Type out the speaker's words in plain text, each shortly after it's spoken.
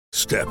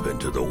Step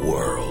into the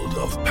world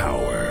of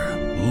power,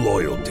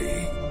 loyalty,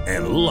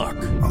 and luck.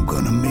 I'm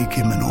gonna make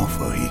him an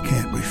offer he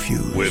can't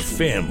refuse. With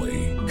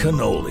family,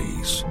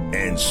 cannolis,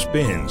 and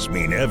spins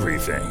mean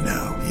everything.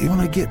 Now, you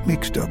wanna get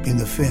mixed up in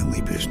the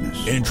family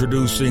business.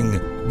 Introducing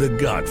The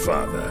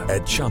Godfather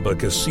at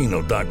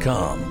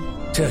ChumbaCasino.com.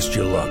 Test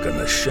your luck in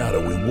the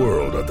shadowy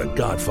world of The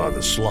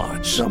Godfather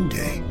slot.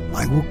 Someday,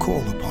 I will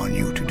call upon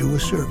you to do a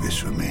service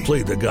for me.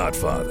 Play The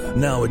Godfather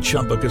now at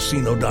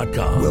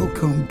ChumbaCasino.com.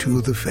 Welcome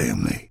to the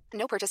family.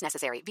 No purchase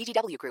necessary.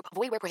 VGW Group.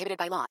 Void where prohibited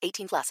by law.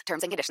 18+.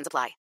 Terms and conditions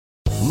apply.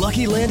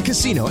 Lucky Land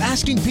Casino,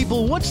 asking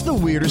people, what's the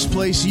weirdest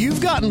place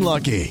you've gotten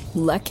lucky?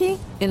 Lucky?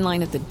 In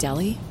line at the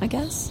deli, I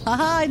guess?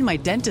 Aha, in my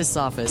dentist's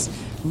office.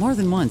 More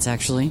than once,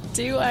 actually.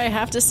 Do I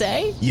have to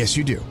say? Yes,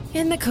 you do.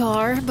 In the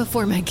car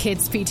before my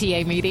kids'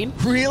 PTA meeting.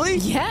 Really?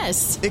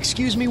 Yes.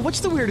 Excuse me,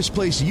 what's the weirdest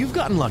place you've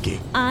gotten lucky?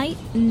 I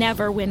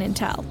never win and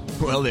tell.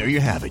 Well, there you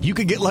have it. You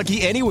can get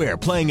lucky anywhere,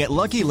 playing at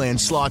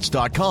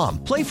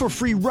LuckyLandSlots.com. Play for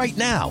free right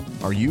now.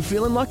 Are you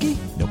feeling lucky?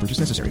 No purchase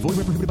necessary. Void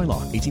where prohibited by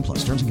law.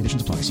 18+. Terms and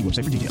conditions apply. See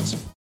website for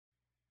details.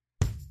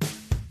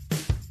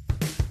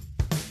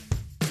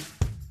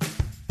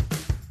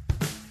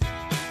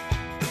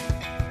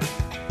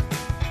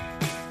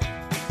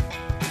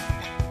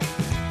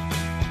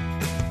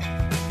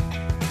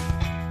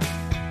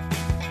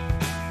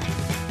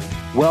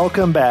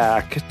 Welcome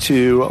back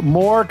to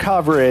more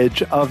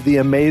coverage of the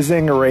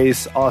Amazing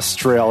Race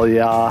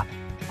Australia.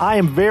 I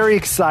am very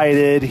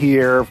excited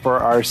here for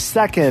our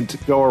second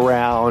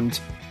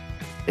go-around.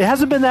 It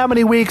hasn't been that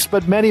many weeks,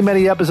 but many,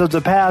 many episodes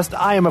have passed.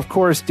 I am, of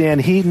course, Dan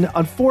Heaton.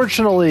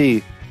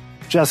 Unfortunately,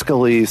 Jessica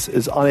Leese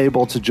is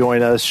unable to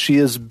join us. She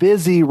is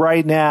busy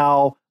right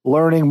now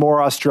learning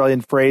more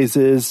Australian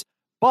phrases,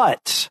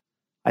 but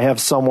I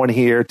have someone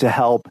here to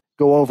help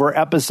go over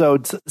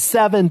episodes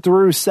 7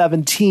 through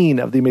 17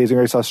 of The Amazing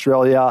Race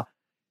Australia.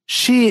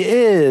 She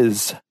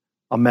is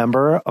a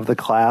member of the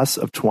class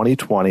of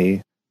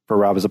 2020 for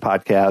Rob as a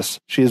Podcast.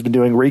 She has been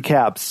doing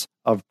recaps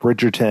of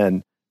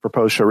Bridgerton for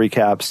post-show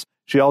recaps.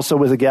 She also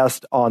was a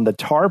guest on the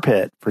Tar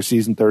Pit for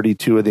season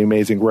 32 of The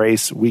Amazing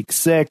Race, week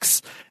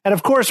 6. And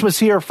of course was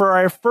here for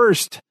our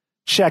first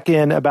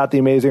check-in about The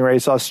Amazing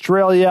Race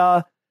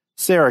Australia,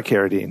 Sarah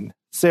Carradine.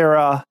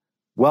 Sarah,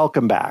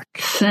 welcome back.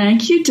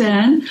 Thank you,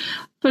 Dan.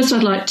 First,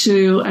 I'd like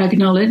to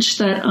acknowledge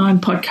that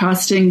I'm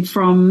podcasting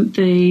from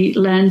the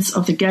lands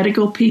of the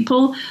Gadigal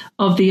people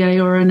of the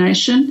Eora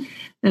Nation.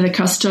 They're the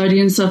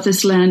custodians of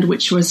this land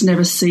which was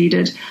never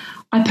ceded.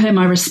 I pay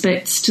my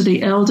respects to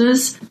the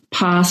elders,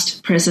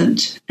 past,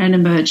 present, and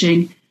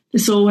emerging.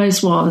 This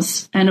always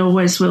was and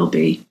always will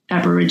be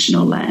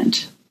Aboriginal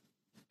land.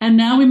 And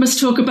now we must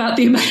talk about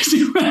The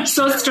Amazing Race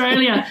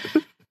Australia.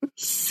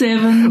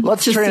 7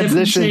 Let's to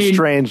transition 17.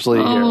 strangely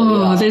here.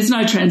 Oh, there's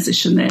no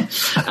transition there.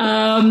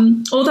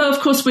 Although, of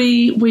course,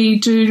 we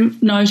do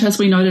note, as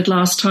we noted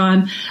last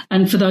time,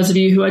 and for those of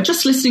you who are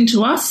just listening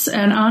to us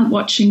and aren't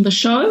watching the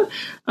show,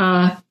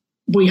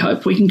 we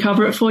hope we can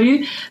cover it for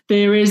you.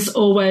 There is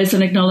always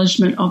an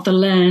acknowledgement of the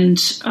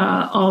land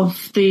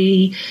of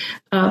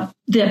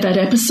that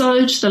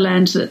episode, the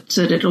land that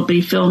it'll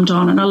be filmed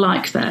on, and I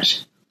like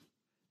that.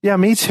 Yeah,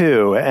 me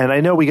too. And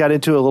I know we got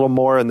into a little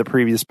more in the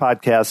previous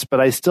podcast, but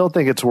I still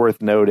think it's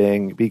worth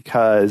noting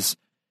because,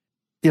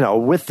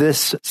 with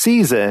this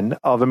season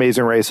of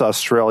Amazing Race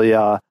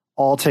Australia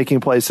all taking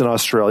place in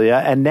Australia,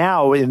 and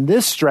now in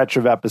this stretch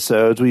of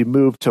episodes, we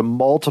moved to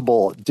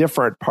multiple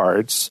different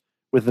parts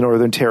with the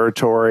Northern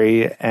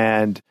Territory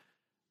and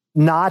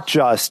not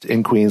just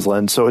in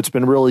Queensland. So it's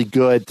been really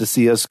good to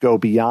see us go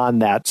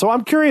beyond that. So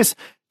I'm curious,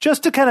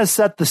 just to kind of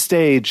set the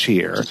stage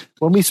here,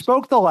 when we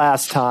spoke the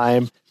last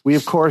time, we,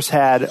 of course,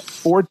 had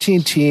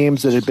 14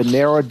 teams that had been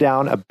narrowed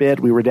down a bit.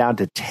 We were down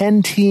to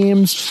 10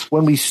 teams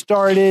when we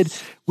started.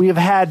 We have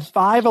had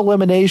 5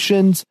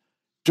 eliminations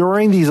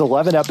during these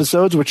 11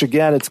 episodes, which,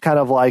 again, it's kind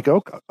of like,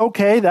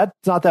 okay, that's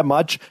not that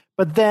much.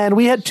 But then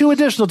we had 2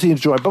 additional teams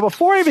join. But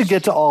before I even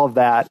get to all of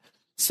that,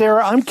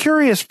 Sarah, I'm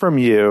curious from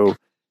you,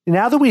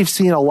 now that we've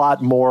seen a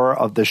lot more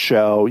of the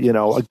show,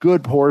 a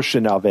good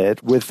portion of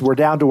it, we're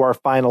down to our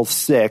final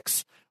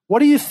 6.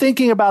 What are you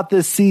thinking about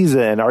this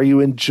season? Are you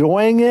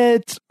enjoying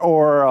it?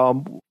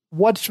 Or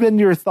what's been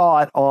your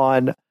thought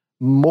on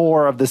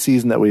more of the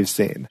season that we've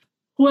seen?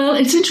 Well,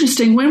 it's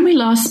interesting. When we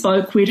last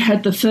spoke, we'd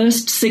had the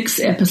first 6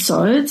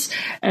 episodes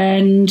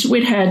and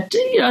we'd had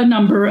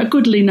a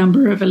goodly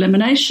number of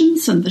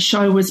eliminations and the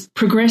show was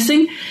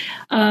progressing.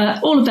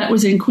 All of that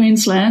was in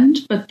Queensland,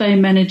 but they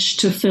managed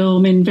to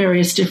film in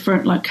various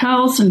different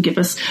locales and give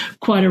us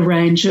quite a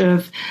range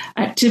of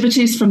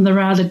activities, from the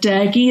rather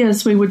daggy,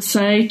 as we would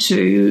say,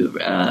 to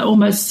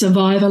almost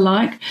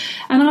Survivor-like.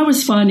 And I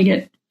was finding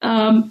it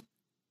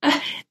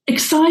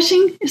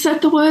exciting, is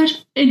that the word?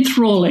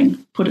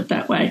 Enthralling, put it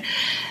that way.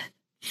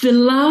 The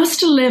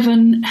last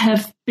 11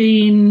 have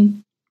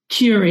been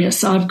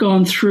curious. I've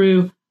gone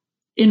through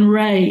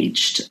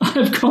enraged.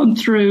 I've gone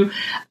through,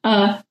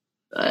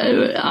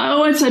 I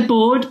won't say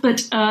bored,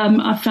 but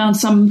I found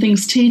some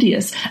things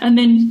tedious. And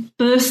then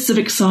bursts of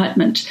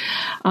excitement.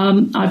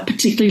 I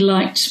particularly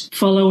liked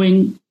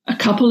following a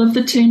couple of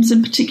the teams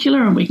in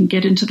particular, and we can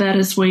get into that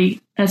as we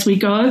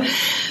go.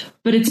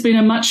 But it's been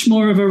a much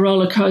more of a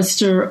roller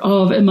coaster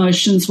of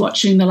emotions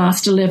watching the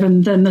last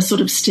 11 than the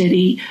sort of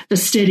steady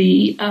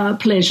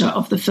pleasure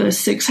of the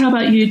first 6. How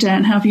about you,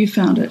 Dan? How have you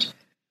found it?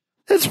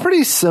 It's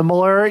pretty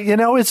similar.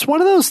 It's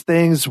one of those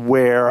things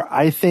where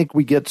I think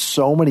we get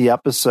so many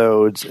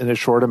episodes in a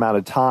short amount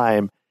of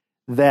time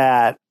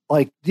that,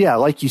 like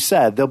you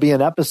said, there'll be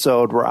an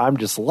episode where I'm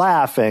just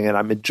laughing and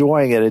I'm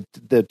enjoying it.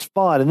 It's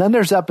fun. And then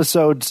there's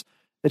episodes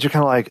that you're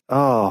kind of like,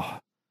 oh,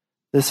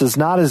 this is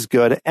not as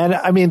good. And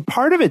I mean,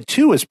 part of it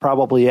too is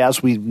probably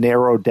as we've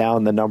narrowed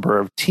down the number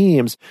of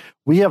teams,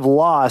 we have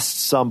lost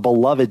some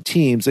beloved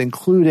teams,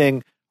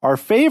 including our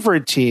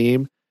favorite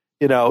team,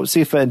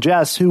 Sifa and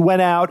Jess, who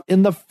went out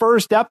in the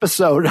first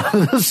episode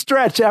of the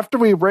stretch after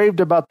we raved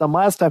about them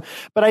last time.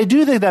 But I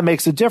do think that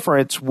makes a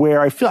difference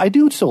where I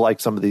do still like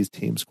some of these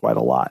teams quite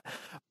a lot.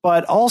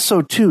 But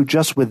also, too,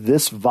 just with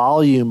this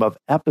volume of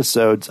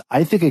episodes,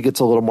 I think it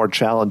gets a little more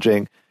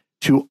challenging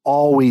to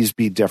always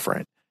be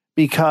different,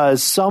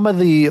 because some of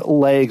the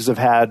legs have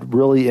had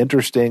really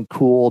interesting,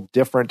 cool,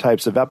 different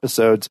types of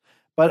episodes.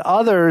 But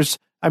others,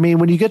 I mean,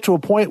 when you get to a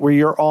point where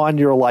you're on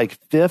your like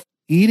 5th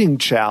eating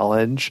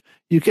challenge,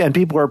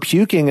 people are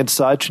puking and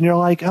such, and you're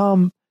like,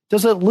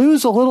 does it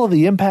lose a little of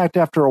the impact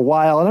after a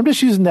while? And I'm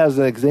just using that as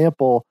an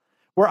example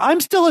where I'm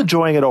still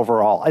enjoying it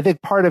overall. I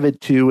think part of it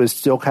too is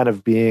still kind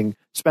of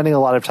spending a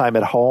lot of time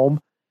at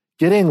home,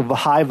 getting the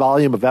high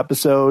volume of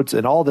episodes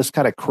and all this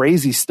kind of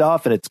crazy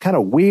stuff. And it's kind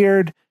of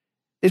weird.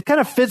 It kind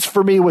of fits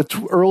for me with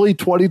early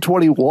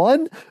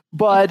 2021,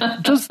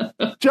 but just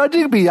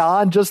judging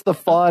beyond just the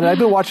fun, I've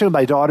been watching with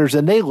my daughters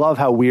and they love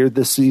how weird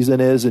this season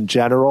is in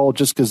general,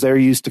 just because they're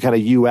used to kind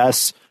of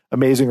US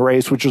Amazing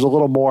Race, which is a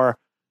little more,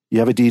 you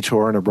have a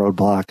detour and a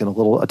roadblock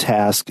and a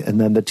task, and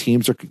then the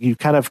teams you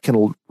kind of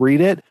can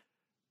read it.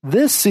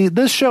 This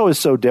show is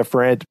so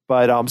different,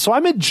 but so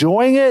I'm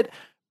enjoying it.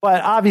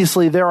 But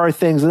obviously there are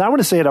things, and I want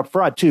to say it up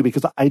front too,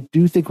 because I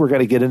do think we're going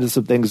to get into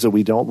some things that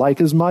we don't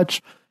like as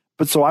much.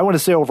 But so I want to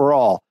say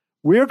overall,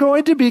 we're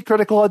going to be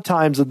critical at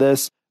times of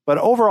this, but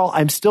overall,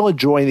 I'm still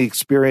enjoying the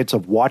experience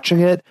of watching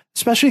it,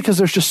 especially because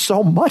there's just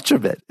so much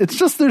of it. It's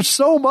just, there's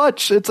so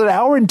much. It's an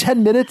hour and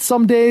 10 minutes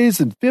some days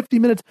and 50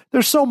 minutes.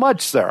 There's so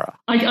much, Sarah.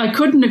 I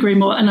couldn't agree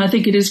more. And I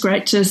think it is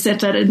great to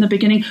set that in the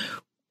beginning.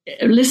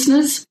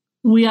 Listeners,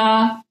 we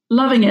are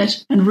loving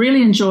it and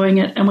really enjoying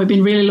it. And we've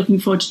been really looking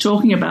forward to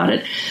talking about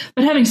it.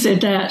 But having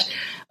said that,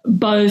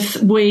 both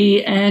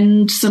we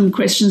and some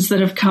questions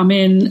that have come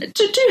in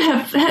do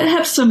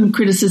have some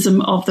criticism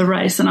of the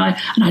race, and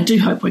I do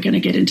hope we're going to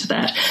get into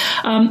that.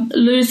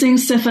 Losing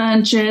Sifa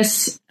and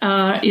Jess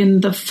in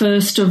the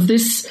first of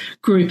this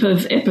group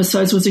of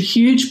episodes was a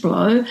huge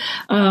blow.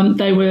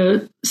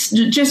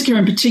 Jessica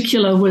in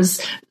particular was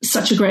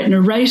such a great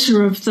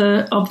narrator of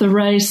the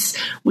race.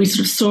 We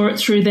sort of saw it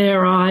through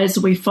their eyes.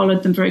 We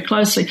followed them very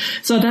closely.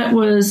 So that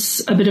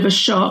was a bit of a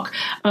shock.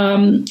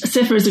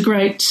 Sifa is a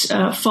great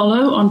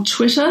follow on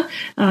Twitter.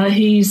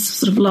 He's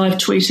sort of live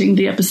tweeting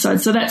the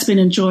episode. So that's been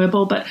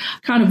enjoyable, but I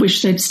kind of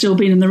wish they'd still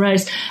been in the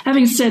race.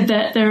 Having said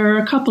that, there are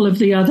a couple of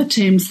the other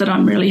teams that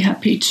I'm really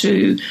happy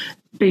to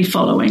be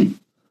following.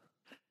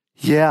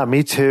 Yeah,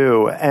 me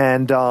too.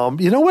 And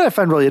you know what I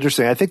find really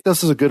interesting? I think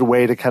this is a good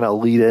way to kind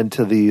of lead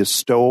into the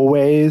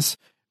stowaways,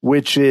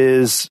 which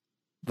is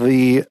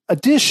the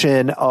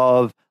addition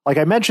of, like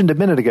I mentioned a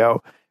minute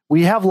ago,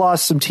 we have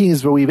lost some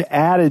teams, but we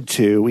added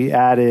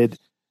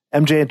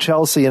MJ and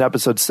Chelsea in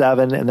episode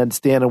 7 and then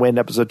Stan and Wayne in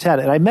episode 10.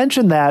 And I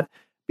mentioned that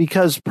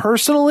because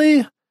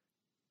personally,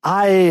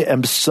 I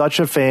am such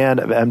a fan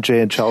of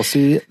MJ and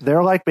Chelsea.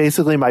 They're like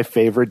basically my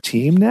favorite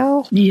team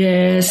now.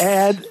 Yes.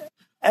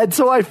 And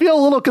so I feel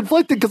a little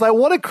conflicted because I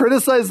want to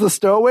criticize the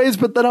stowaways,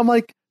 but then I'm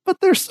like, but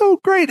they're so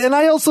great. And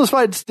I also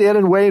find Stan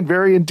and Wayne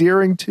very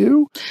endearing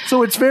too.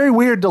 So it's very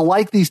weird to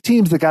like these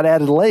teams that got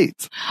added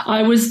late.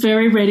 I was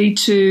very ready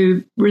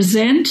to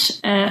resent,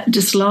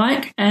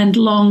 dislike, and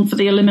long for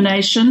the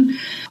elimination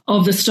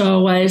of the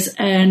stowaways.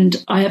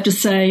 And I have to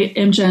say,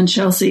 MJ and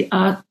Chelsea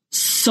are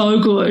so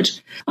good.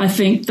 I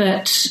think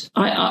that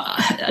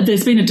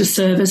there's been a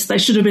disservice. They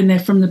should have been there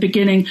from the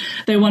beginning.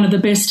 They're one of the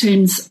best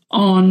teams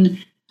on,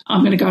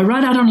 I'm going to go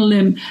right out on a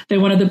limb. They're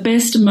one of the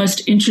best and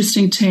most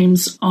interesting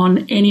teams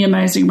on any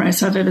Amazing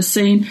Race I've ever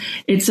seen.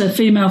 It's a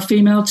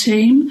female-female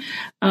team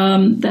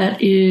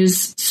that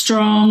is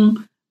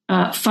strong,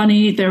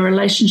 funny. Their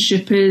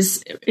relationship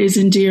is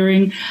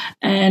endearing,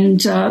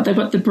 and they've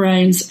got the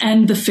brains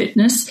and the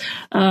fitness.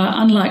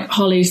 Unlike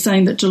Holly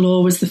saying that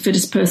Delors was the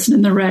fittest person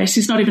in the race,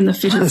 he's not even the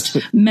fittest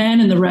man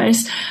in the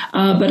race,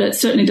 but it's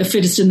certainly the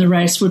fittest in the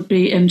race would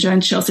be MJ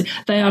and Chelsea.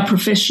 They are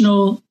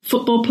professional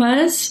football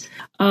players.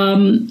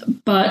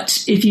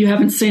 But if you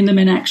haven't seen them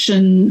in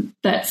action,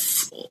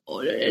 that's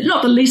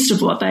not the least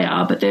of what they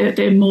are, but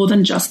they're more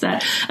than just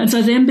that. And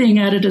so them being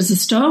added as a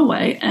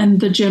stowaway and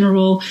the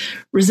general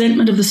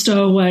resentment of the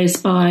stowaways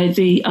by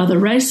the other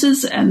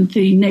races and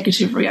the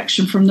negative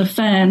reaction from the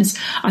fans,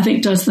 I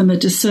think does them a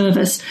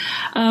disservice.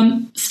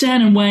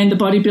 Stan and Wayne, the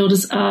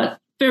bodybuilders, are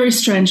very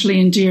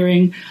strangely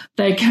endearing.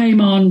 They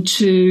came on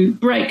to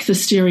break the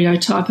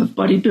stereotype of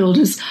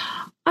bodybuilders.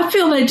 I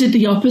feel they did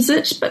the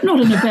opposite, but not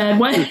in a bad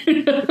way.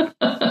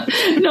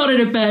 Not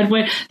in a bad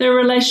way. Their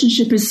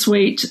relationship is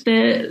sweet.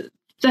 They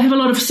have a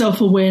lot of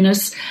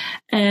self-awareness,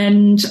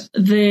 and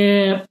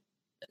their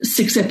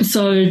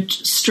 6-episode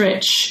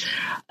stretch,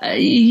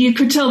 you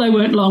could tell they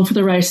weren't long for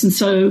the race, and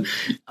so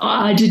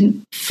I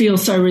didn't feel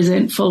so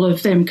resentful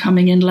of them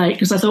coming in late,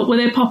 because I thought, well,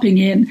 they're popping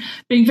in,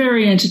 being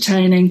very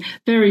entertaining,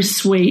 very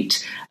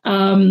sweet,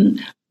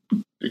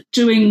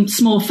 doing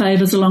small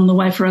favours along the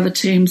way for other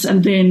teams,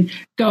 and then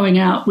going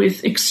out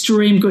with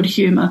extreme good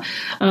humour.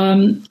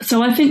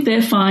 So I think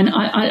they're fine.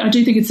 I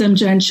do think it's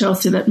MJ and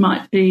Chelsea that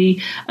might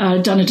be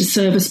done a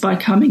disservice by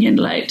coming in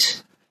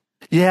late.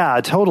 Yeah,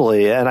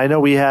 totally. And I know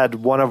we had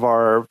one of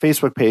our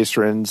Facebook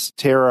patrons,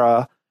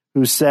 Tara,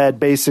 who said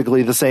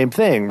basically the same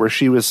thing, where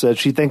she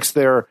thinks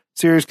they're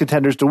serious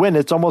contenders to win.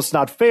 It's almost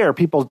not fair.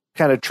 People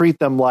kind of treat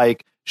them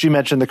like, she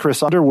mentioned the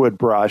Chris Underwood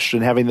brush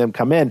and having them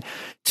come in.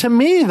 To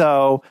me,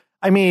 though,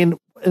 I mean,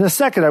 in a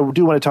second, I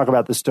do want to talk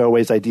about the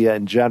Stowaways idea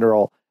in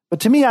general. But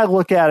to me, I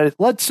look at it,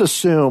 let's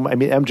assume, I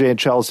mean, MJ and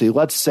Chelsea,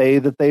 let's say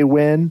that they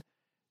win.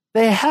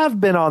 They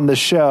have been on the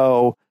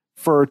show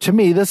for, to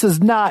me, this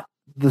is not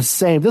the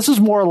same. This is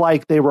more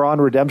like they were on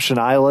Redemption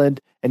Island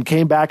and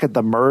came back at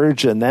the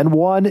merge and then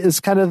won, is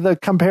kind of the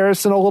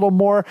comparison a little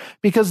more,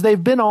 because they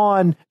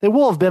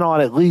will have been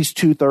on at least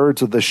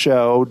 2/3 of the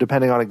show,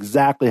 depending on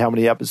exactly how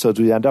many episodes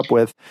we end up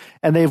with.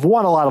 And they've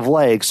won a lot of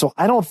legs. So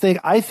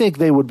I think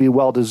they would be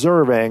well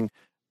deserving,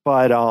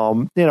 but,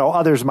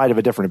 others might have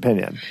a different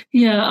opinion.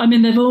 Yeah. I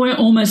mean, they've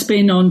almost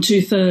been on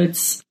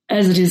 2/3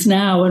 as it is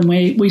now, and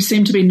we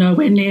seem to be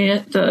nowhere near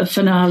the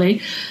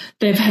finale.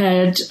 They've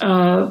had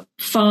 6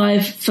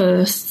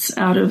 firsts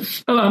out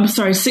of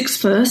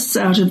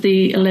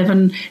the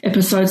 11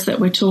 episodes that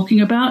we're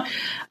talking about,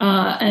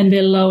 and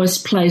their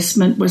lowest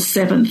placement was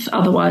 7th.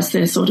 Otherwise,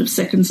 they're sort of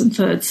seconds and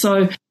thirds.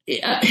 So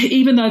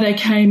even though they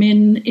came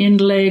in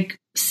leg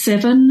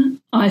 7,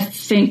 I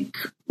think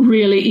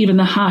really even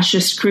the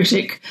harshest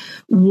critic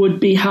would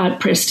be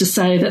hard-pressed to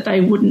say that they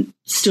wouldn't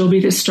still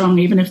be this strong,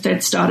 even if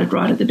they'd started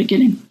right at the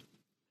beginning.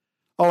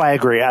 Oh, I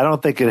agree. I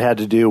don't think it had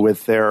to do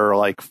with their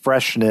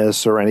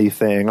freshness or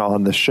anything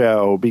on the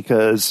show,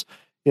 because,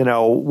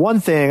 one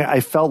thing I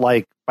felt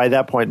like by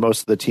that point, most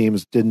of the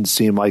teams didn't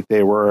seem like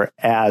they were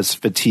as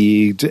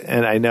fatigued.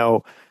 And I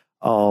know,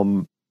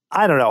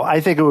 I don't know. I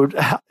think it would,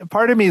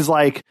 part of me is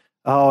like,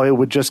 oh, it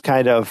would just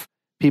kind of,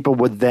 people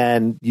would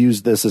then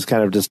use this as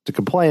kind of just to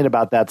complain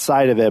about that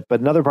side of it.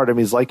 But another part of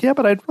me is like, yeah,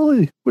 but I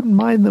really wouldn't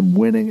mind them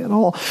winning at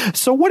all.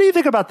 So what do you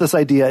think about this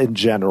idea in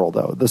general,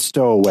 though, the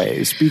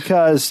Stowaways?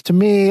 Because to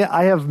me,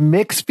 I have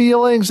mixed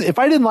feelings. If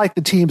I didn't like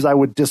the teams, I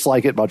would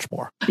dislike it much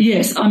more.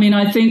 Yes. I mean,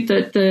 I think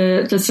that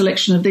the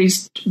selection of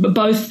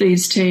both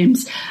these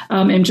teams,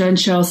 MJ and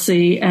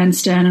Chelsea and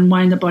Stan and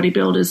Wayne, the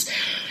bodybuilders,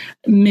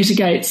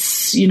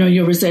 mitigates,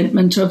 your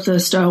resentment of the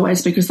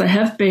Stowaways, because they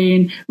have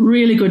been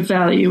really good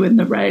value in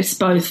the race,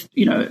 both,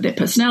 their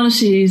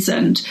personalities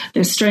and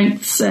their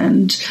strengths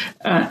and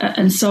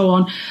so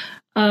on.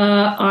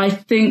 I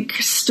think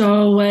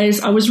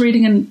Stowaways, I was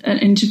reading an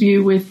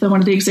interview with one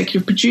of the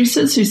executive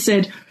producers who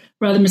said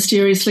rather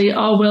mysteriously,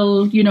 oh,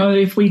 well,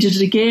 if we did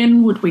it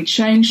again, would we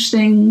change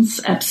things?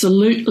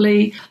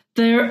 Absolutely.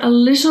 They're a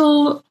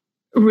little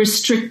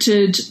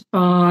restricted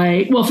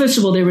by, well, first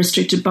of all, they're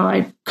restricted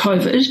by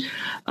COVID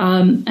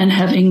and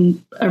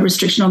having a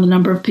restriction on the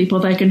number of people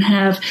they can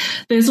have.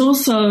 There's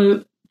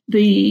also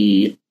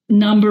the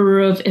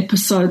number of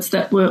episodes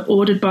that were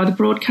ordered by the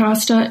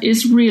broadcaster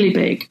is really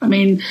big. I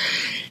mean,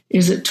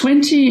 is it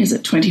 20? Is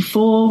it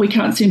 24? We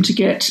can't seem to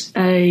get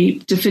a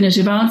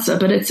definitive answer,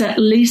 but it's at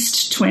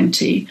least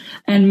 20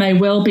 and may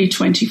well be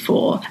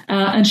 24.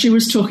 And she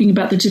was talking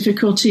about the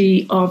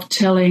difficulty of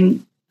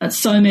telling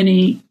so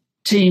many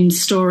team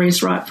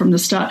stories right from the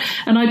start.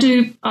 And I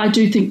do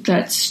think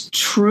that's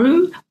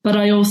true, but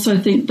I also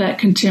think that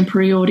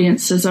contemporary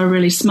audiences are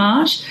really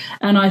smart.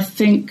 And I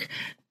think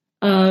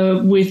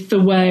with the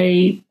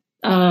way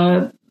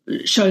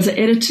shows are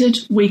edited,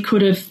 we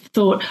could have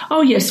thought,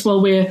 oh, yes,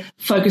 well, we're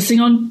focusing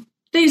on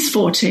these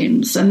 4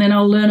 teams, and then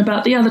I'll learn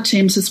about the other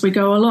teams as we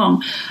go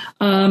along.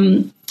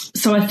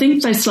 So I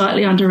think they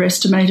slightly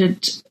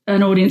underestimated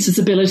an audience's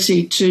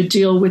ability to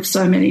deal with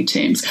so many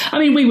teams. I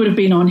mean, we would have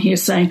been on here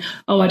saying,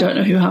 oh, I don't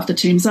know who half the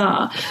teams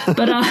are.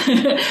 But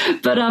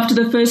but after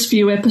the first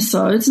few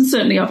episodes, and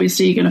certainly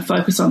obviously you're going to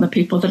focus on the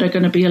people that are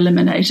going to be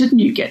eliminated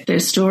and you get their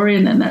story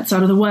and then that's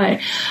out of the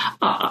way.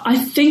 I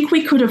think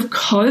we could have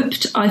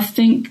coped. I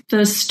think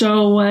the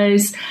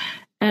Stowaways,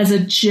 as a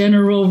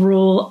general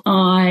rule,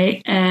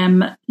 I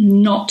am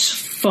not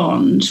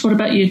fond. What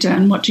about you,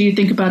 Dan? What do you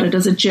think about it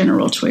as a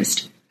general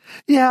twist?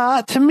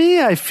 Yeah, to me,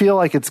 I feel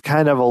like it's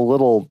kind of a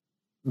little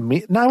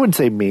mean. I wouldn't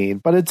say mean,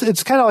 but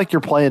it's kind of like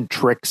you're playing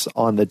tricks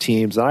on the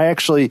teams. And I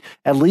actually,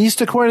 at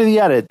least according to the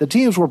edit, the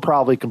teams were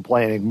probably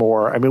complaining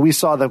more. I mean, we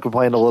saw them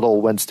complain a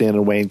little when Stan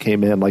and Wayne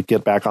came in, like,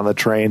 get back on the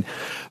train.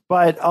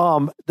 But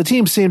the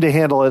teams seemed to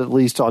handle it, at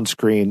least on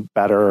screen,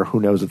 better. Who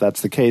knows if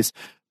that's the case.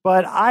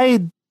 But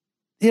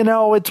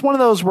it's one of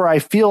those where I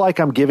feel like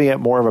I'm giving it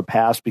more of a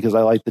pass because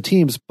I like the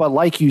teams. But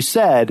like you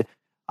said,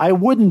 I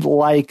wouldn't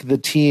like the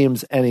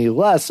teams any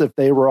less if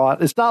they were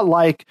on. It's not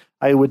like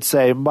I would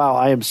say, wow,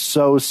 I am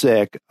so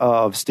sick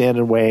of Stan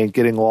and Wayne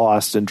getting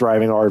lost and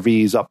driving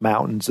RVs up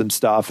mountains and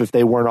stuff if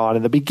they weren't on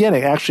in the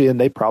beginning. Actually, and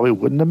they probably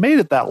wouldn't have made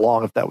it that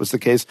long if that was the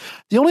case.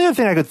 The only other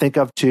thing I could think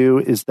of,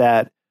 too, is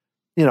that,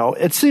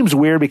 it seems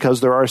weird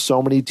because there are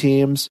so many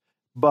teams,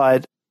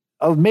 but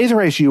Amazing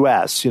Race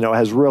US,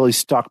 has really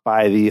stuck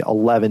by the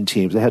 11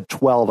 teams. They had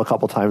 12 a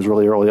couple times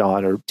really early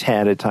on, or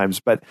 10 at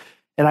times.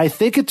 And I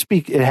think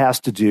it has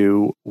to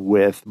do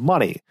with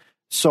money.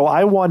 So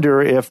I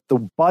wonder if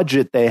the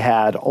budget they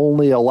had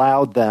only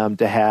allowed them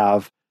to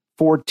have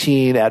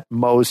 14 at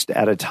most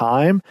at a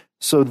time.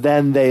 So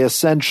then they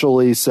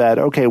essentially said,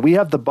 okay, we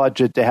have the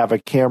budget to have a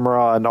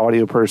camera, an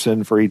audio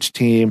person for each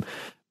team,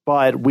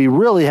 but we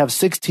really have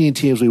 16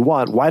 teams we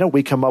want. Why don't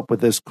we come up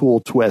with this cool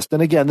twist?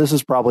 And again, this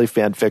is probably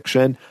fan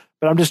fiction,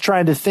 but I'm just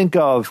trying to think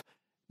of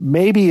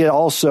maybe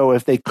also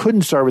if they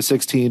couldn't start with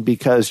 16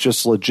 because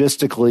just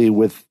logistically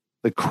with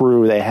the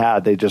crew they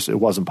had, it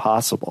wasn't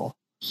possible.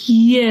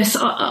 Yes,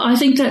 I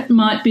think that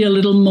might be a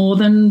little more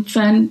than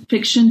fan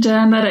fiction,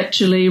 Dan. That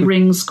actually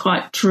rings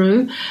quite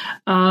true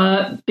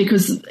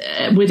because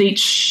with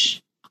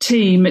each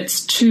team,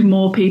 it's 2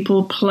 more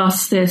people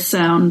plus their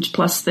sound,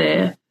 plus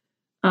their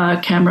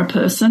camera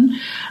person.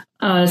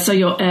 So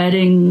you're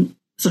adding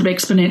sort of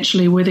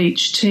exponentially with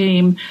each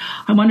team.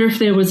 I wonder if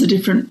there was a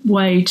different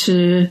way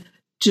to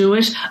do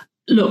it.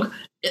 Look,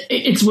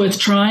 it's worth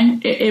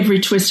trying. Every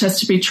twist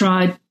has to be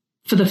tried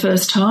for the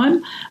first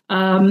time.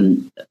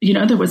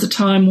 There was a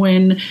time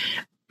when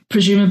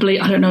presumably,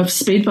 I don't know if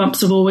speed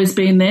bumps have always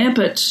been there,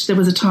 but there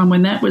was a time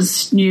when that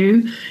was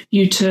new.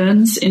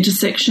 U-turns,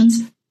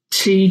 intersections,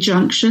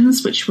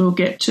 T-junctions, which we'll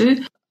get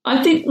to.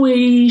 I think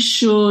we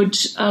should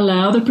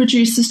allow the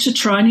producers to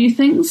try new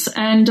things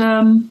and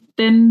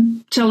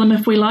then tell them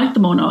if we like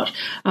them or not.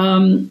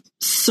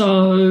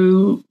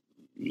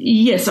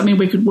 Yes, I mean,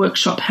 we could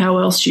workshop how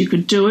else you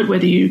could do it,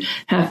 whether you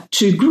have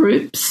 2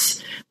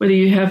 groups, whether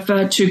you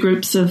have 2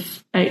 groups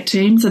of 8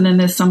 teams and then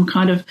there's some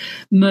kind of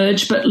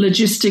merge. But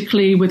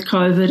logistically with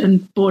COVID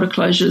and border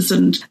closures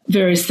and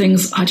various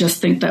things, I just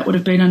think that would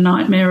have been a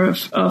nightmare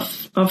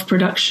of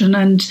production.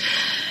 And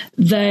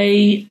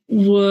they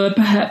were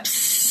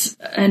perhaps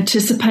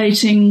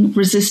anticipating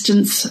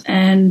resistance,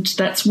 and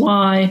that's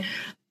why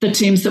the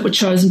teams that were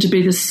chosen to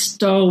be the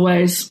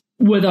stowaways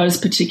were those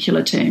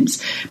particular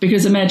teams.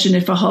 Because imagine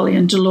if a Holly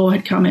and Delore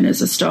had come in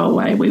as a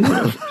stowaway, we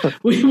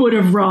would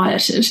have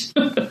rioted.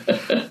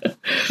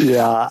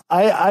 Yeah,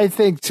 I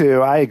think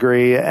too. I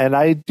agree, and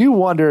I do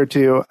wonder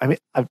too. I mean,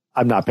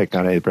 I'm not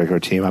picking on any particular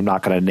team. I'm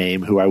not going to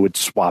name who I would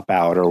swap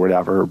out or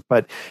whatever.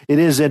 But it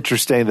is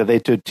interesting that they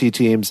took 2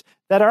 teams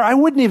that are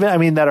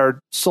that are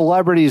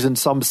celebrities in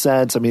some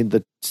sense. I mean,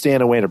 the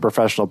Stan and Wayne are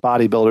professional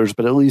bodybuilders,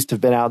 but at least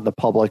have been out in the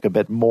public a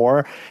bit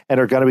more and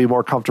are going to be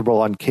more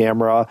comfortable on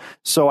camera.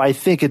 So I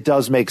think it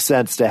does make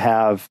sense to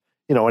have,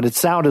 and it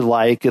sounded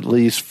like, at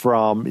least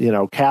from,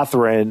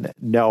 Catherine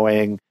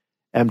knowing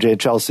MJ and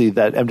Chelsea,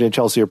 that MJ and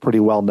Chelsea are pretty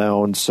well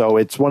known. So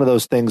it's one of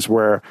those things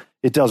where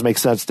it does make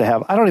sense to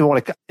have, I don't even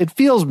want to, it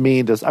feels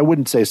mean to, I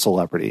wouldn't say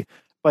celebrity,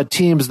 but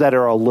teams that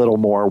are a little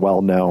more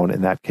well known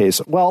in that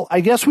case. Well, I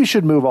guess we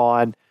should move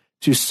on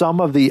to some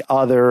of the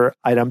other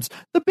items.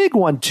 The big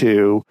one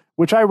too,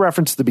 which I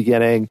referenced at the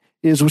beginning,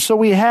 is so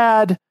we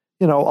had,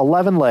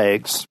 11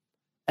 legs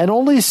and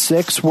only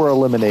 6 were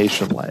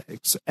elimination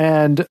legs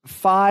and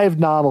 5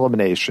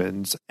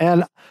 non-eliminations.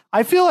 And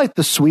I feel like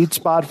the sweet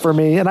spot for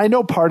me, and I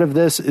know part of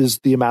this is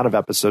the amount of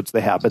episodes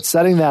they have, but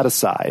setting that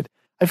aside,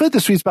 I feel like the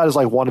sweet spot is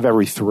like 1 of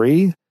every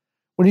 3.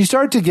 When you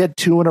start to get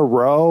 2 in a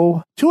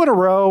row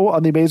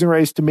on The Amazing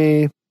Race, to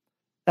me,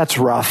 that's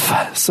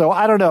rough. So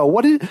I don't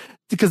know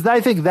because I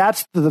think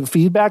that's the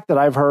feedback that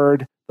I've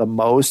heard the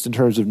most in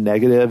terms of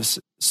negatives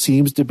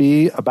seems to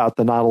be about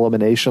the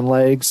non-elimination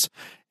legs.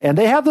 And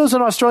they have those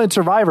in Australian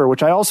Survivor,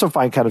 which I also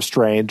find kind of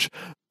strange,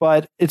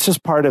 but it's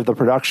just part of the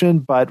production.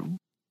 But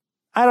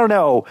I don't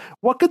know.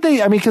 What could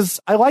they, because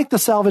I like the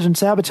salvage and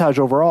sabotage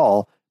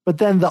overall, but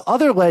then the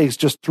other legs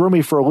just threw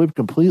me for a loop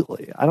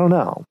completely. I don't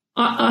know.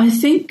 I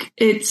think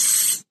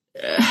it's,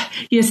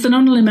 yes, the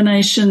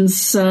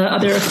non-eliminations, there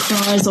are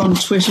cries on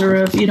Twitter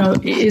of,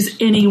 is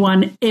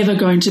anyone ever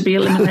going to be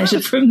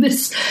eliminated from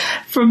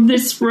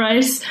this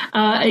race?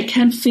 It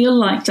can feel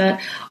like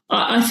that.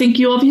 I think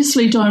you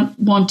obviously don't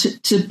want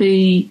it to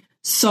be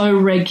so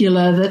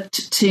regular that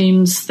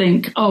teams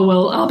think, oh,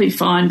 well, I'll be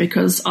fine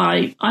because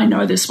I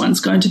know this one's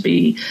going to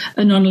be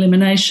a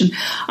non-elimination.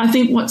 I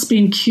think what's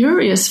been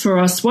curious for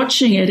us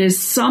watching it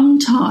is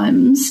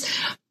sometimes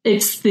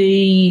it's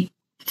the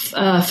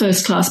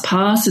first class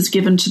pass is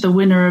given to the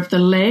winner of the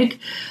leg.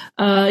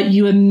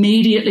 You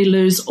immediately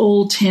lose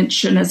all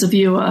tension as a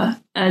viewer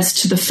as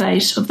to the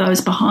fate of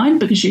those behind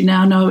because you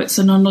now know it's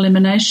a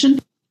non-elimination.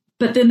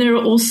 But then there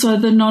are also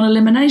the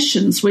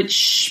non-eliminations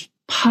which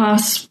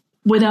pass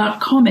without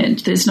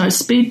comment. There's no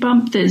speed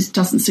bump. There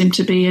doesn't seem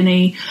to be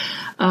any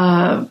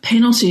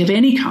penalty of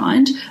any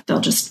kind.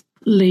 They'll just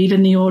leave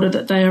in the order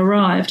that they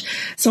arrived.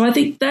 So I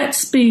think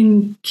that's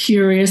been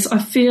curious. I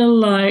feel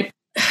like,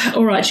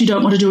 all right, you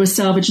don't want to do a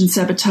salvage and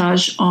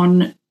sabotage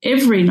on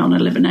every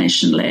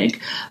non-elimination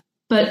leg,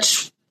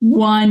 but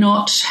why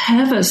not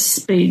have a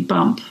speed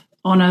bump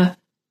on a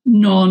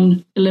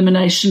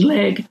non-elimination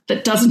leg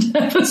that doesn't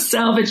have a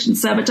salvage and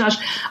sabotage?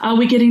 Are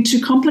we getting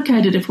too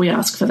complicated if we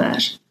ask for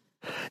that?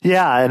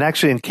 Yeah, and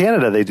actually in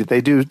Canada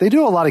they do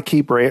a lot of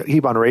keep on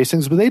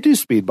racings, but they do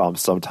speed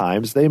bumps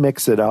sometimes. They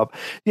mix it up.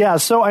 Yeah,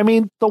 so I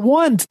mean, the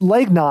one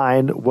leg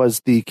 9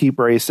 was the keep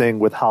racing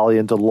with Holly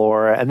and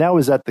Delora, and that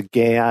was at the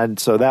GAN,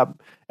 so that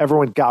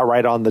everyone got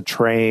right on the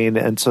train,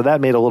 and so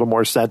that made a little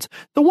more sense.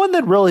 The one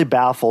that really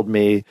baffled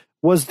me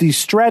was the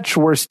stretch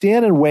where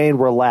Stan and Wayne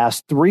were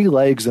last 3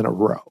 legs in a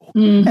row.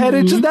 Mm-hmm.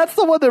 And that's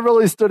the one that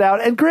really stood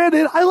out. And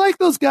granted, I like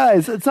those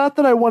guys. It's not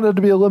that I wanted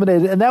to be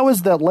eliminated. And that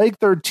was that leg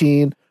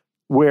 13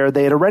 where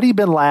they had already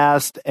been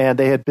last and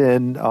they had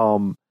been,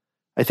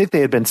 I think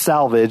they had been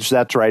salvaged.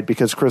 That's right,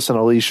 because Chris and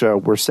Alicia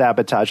were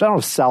sabotaged. I don't know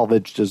if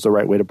salvaged is the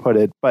right way to put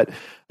it, but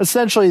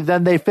essentially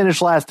then they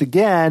finished last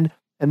again.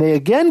 And they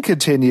again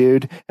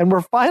continued and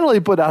were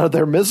finally put out of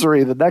their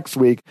misery the next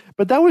week.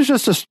 But that was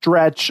just a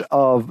stretch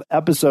of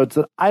episodes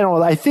that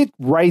I think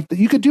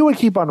you could do a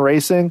keep on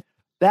racing.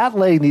 That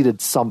leg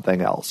needed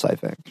something else, I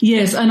think.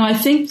 Yes, and I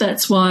think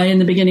that's why in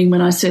the beginning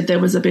when I said there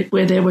was a bit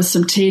where there was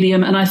some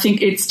tedium, and I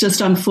think it's just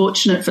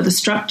unfortunate for the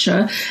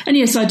structure. And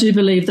yes, I do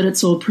believe that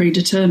it's all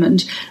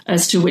predetermined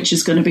as to which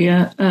is going to be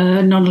a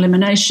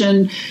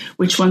non-elimination,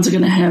 which ones are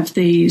going to have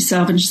the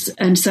salvage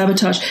and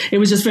sabotage. It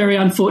was just very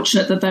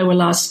unfortunate that they were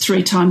last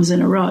 3 times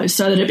in a row,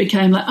 so that it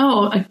became like,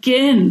 oh,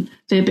 again,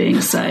 they're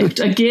being saved.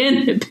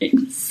 Again, they're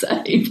being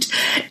saved,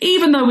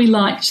 even though we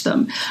liked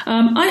them.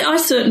 I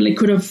certainly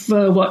could have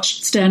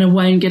watched Stan and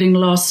Wayne getting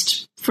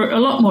lost for a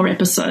lot more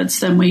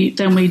episodes than we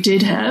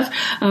did have,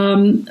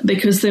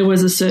 because there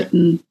was a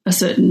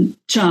certain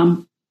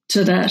charm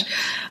to that.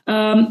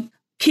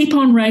 Keep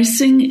on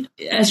racing,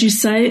 as you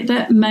say,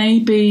 that may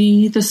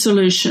be the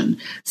solution.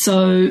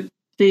 So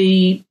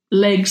the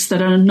legs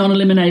that are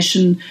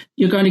non-elimination,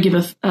 you're going to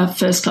give a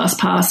first-class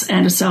pass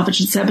and a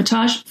salvage and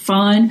sabotage,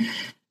 fine.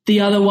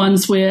 The other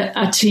ones where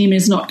a team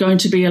is not going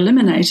to be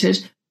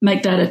eliminated,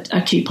 make that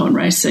a keep on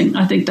racing.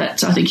 I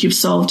think you've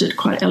solved it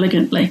quite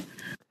elegantly.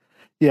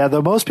 Yeah,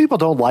 though most people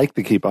don't like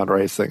the keep on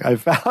racing.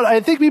 I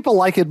think people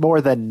like it more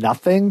than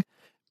nothing,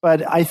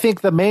 but I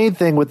think the main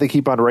thing with the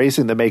keep on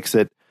racing that makes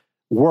it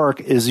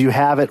work is you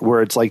have it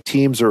where it's like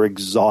teams are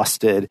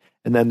exhausted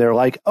and then they're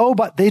like, oh,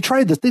 but they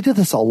tried this. They did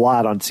this a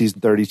lot on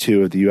season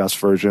 32 of the US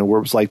version where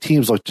it was like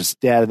teams look just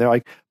dead and they're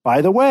like,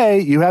 by the way,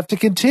 you have to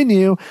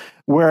continue.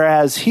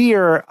 Whereas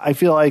here, I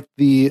feel like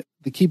the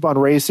keep on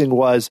racing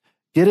was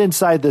get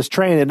inside this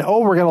train and,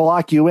 oh, we're going to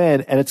lock you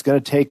in and it's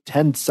going to take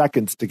 10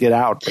 seconds to get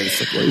out,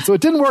 basically. So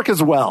it didn't work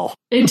as well.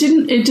 It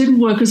didn't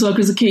work as well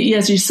because,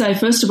 as you say,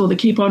 first of all, the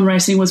keep on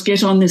racing was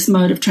get on this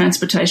mode of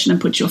transportation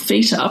and put your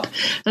feet up.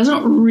 That's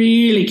not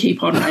really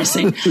keep on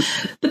racing.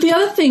 But the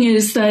other thing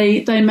is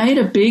they made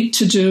a big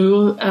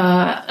to-do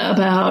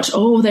about,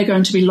 they're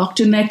going to be locked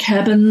in their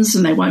cabins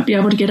and they won't be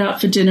able to get out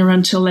for dinner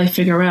until they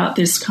figure out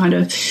this kind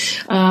of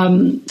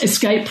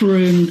escape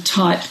room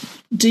type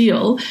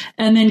deal,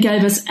 and then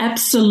gave us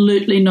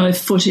absolutely no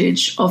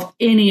footage of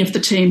any of the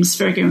teams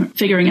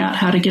figuring out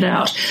how to get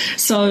out.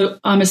 So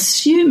I'm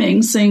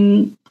assuming,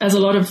 seeing as a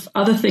lot of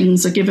other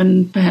things are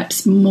given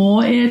perhaps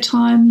more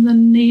airtime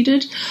than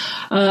needed,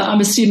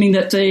 I'm assuming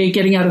that the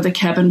getting out of the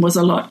cabin was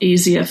a lot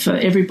easier for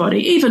everybody,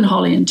 even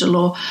Holly and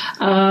Delore,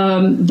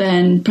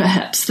 than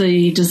perhaps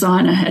the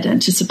designer had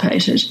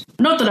anticipated.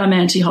 Not that I'm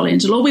anti-Holly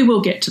and Delore, we will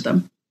get to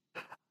them.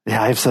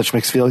 Yeah, I have such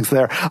mixed feelings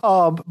there.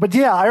 But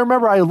yeah, I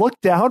remember I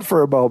looked down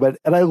for a moment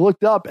and I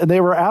looked up and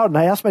they were out and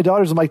I asked my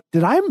daughters, I'm like,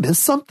 did I miss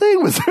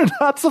something? Was there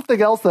not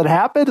something else that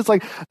happened? It's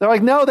like, they're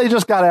like, no, they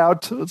just got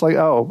out. It's like,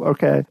 oh,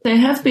 okay. There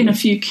have been a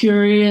few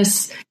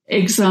curious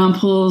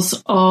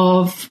examples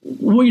of,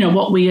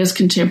 what we as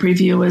contemporary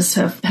viewers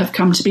have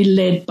come to be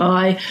led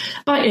by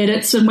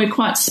edits, and we're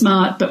quite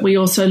smart, but we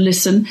also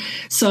listen.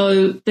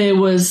 So there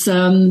was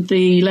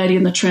the Lady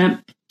and the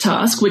Tramp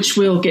task, which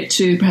we'll get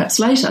to perhaps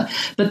later,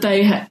 but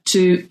they had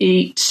to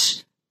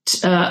eat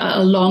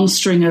a long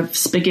string of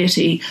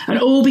spaghetti, and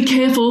be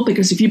careful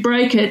because if you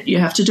break it, you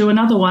have to do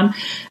another one.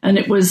 And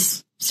it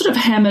was sort of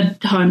hammered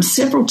home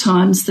several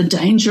times, the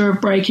danger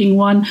of breaking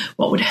one,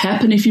 what would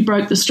happen if you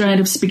broke the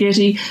strand of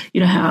spaghetti,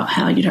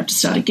 how you'd have to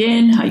start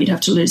again, how you'd have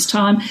to lose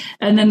time.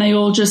 And then they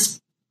all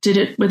just did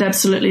it with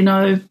absolutely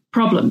no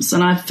problems,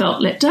 and I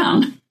felt let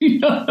down.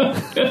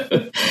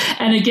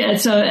 And again,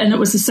 and it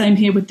was the same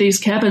here with these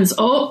cabins.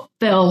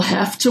 They'll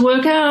have to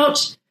work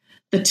out.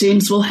 The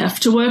teams will have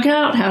to work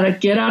out how to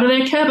get out of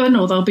their cabin,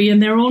 or they'll be in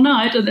there all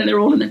night, and then they're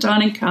all in the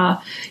dining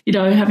car,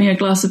 having a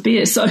glass of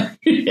beer. So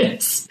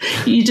yes,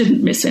 you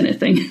didn't miss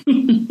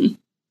anything.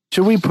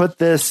 Should we put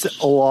this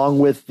along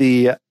with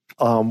the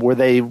where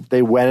they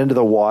went into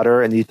the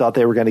water and you thought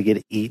they were going to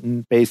get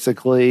eaten,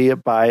 basically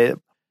by?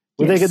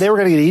 Yes. They were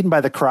going to get eaten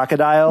by the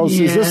crocodiles.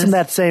 Yes. Is this in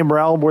that same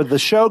realm where the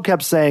show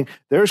kept saying,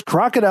 there's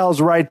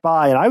crocodiles right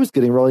by, and I was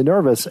getting really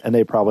nervous, and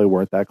they probably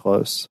weren't that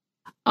close?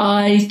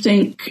 I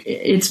think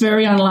it's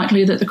very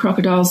unlikely that the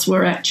crocodiles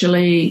were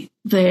actually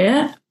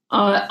there.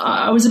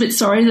 I was a bit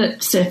sorry that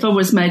Sefa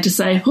was made to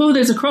say, oh,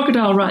 there's a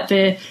crocodile right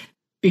there,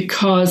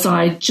 because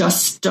I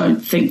just don't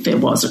think there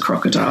was a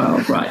crocodile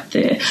right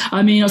there.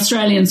 I mean,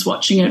 Australians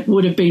watching it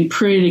would have been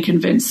pretty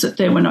convinced that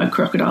there were no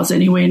crocodiles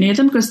anywhere near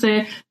them, because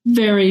they're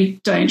very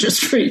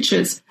dangerous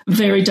creatures,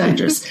 very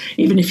dangerous,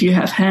 even if you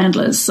have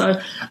handlers.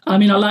 So, I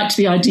mean, I liked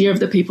the idea of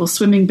the people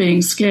swimming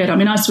being scared. I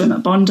mean, I swim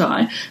at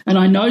Bondi, and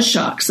I know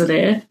sharks are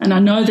there, and I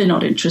know they're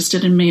not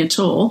interested in me at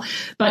all,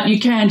 but you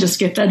can just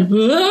get that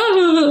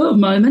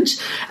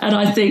moment, and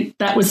I think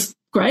that was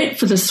great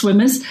for the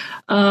swimmers,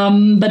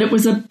 but it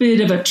was a bit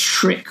of a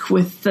trick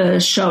with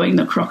showing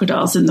the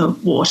crocodiles in the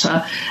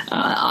water.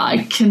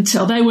 I can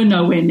tell they were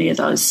nowhere near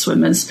those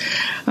swimmers.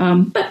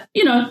 But,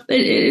 you know,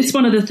 it's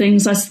one of the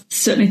things I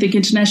certainly think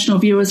international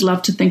viewers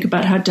love to think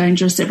about how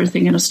dangerous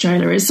everything in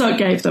Australia is. So it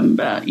gave them,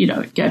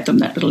 it gave them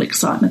that little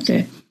excitement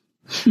there.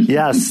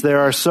 Yes, there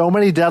are so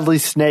many deadly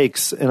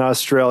snakes in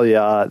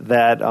Australia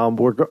that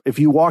if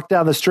you walk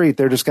down the street,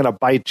 they're just going to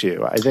bite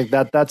you. I think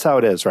that's how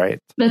it is, right?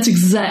 That's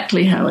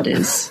exactly how it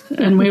is.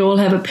 And we all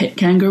have a pet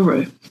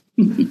kangaroo.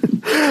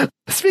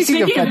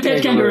 Speaking of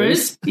pet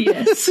kangaroos,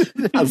 yes.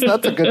 Yes,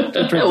 that's a good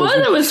transition. Well,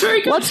 that was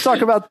very good. Let's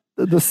talk about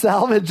the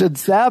salvage and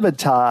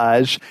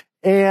sabotage.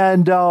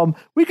 And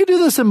we could do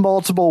this in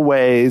multiple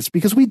ways,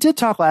 because we did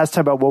talk last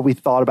time about what we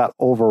thought about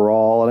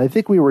overall. And I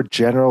think we were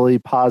generally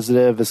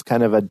positive as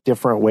kind of a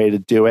different way to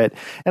do it.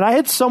 And I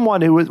had someone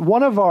who was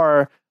one of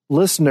our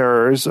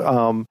listeners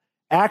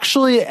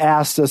actually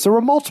asked us, there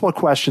were multiple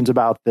questions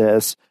about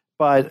this,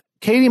 but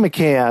Katie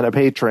McCann, a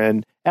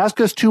patron,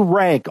 asked us to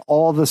rank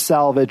all the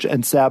salvage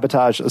and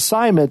sabotage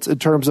assignments in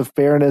terms of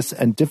fairness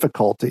and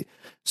difficulty.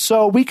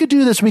 So we could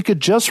do this. We could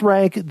just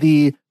rank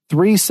the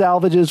 3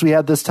 salvages we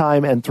had this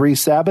time and 3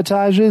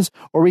 sabotages,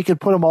 or we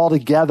could put them all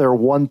together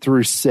 1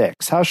 through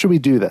 6. How should we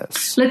do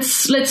this?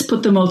 Let's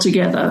put them all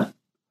together.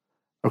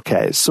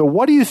 Okay, so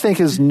what do you think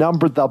is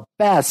numbered the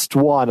best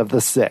one of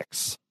the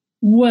 6?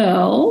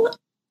 Well,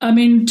 I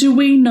mean, do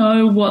we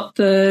know what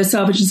the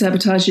salvage and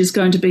sabotage is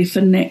going to be for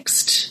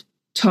next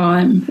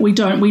time? We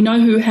don't. We know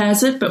who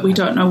has it, but we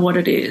don't know what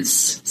it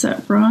is. Is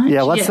that right?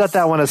 Yeah, let's set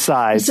that one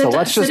aside. So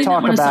let's just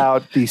talk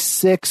about the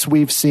 6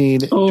 we've seen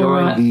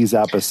during these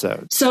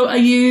episodes. So are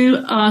you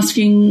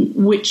asking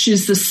which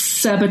is the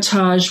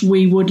sabotage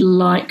we would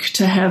like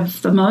to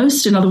have the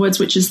most? In other words,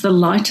 which is the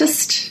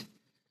lightest?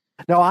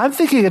 No, I'm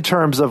thinking in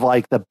terms of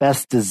like the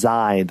best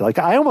designed. Like,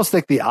 I almost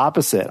think the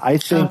opposite. I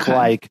think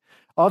like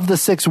of the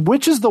 6,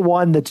 which is the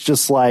one that's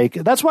just like,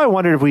 that's why I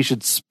wondered if we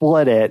should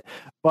split it.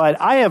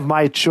 But I have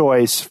my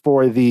choice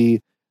for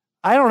the,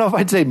 I don't know if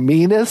I'd say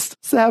meanest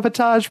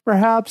sabotage,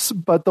 perhaps,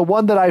 but the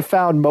one that I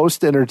found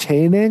most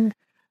entertaining,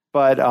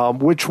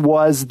 but which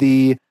was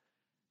the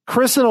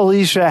Chris and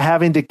Alicia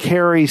having to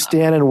carry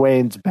Stan and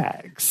Wayne's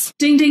bags.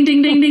 Ding, ding,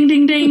 ding, ding, ding,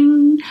 ding,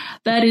 ding.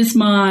 That is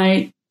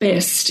my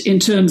best in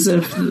terms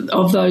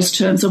of those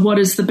terms of what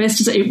is the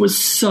best. It was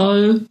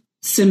so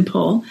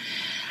simple.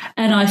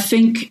 And I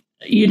think,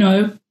 you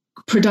know,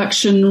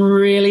 production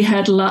really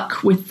had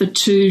luck with the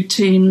 2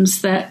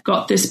 teams that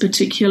got this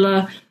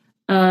particular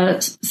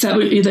that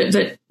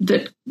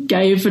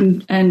gave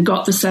and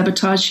got the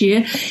sabotage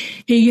here.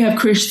 Here you have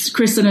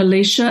Chris and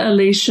Alicia.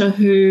 Alicia,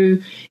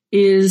 who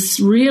is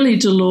really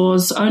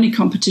Delors' only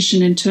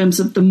competition in terms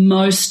of the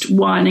most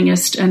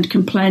whiningest and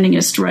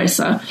complainingest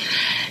racer,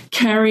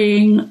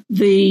 carrying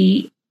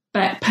the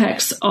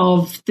backpacks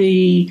of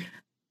the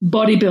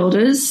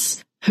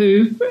bodybuilders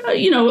who,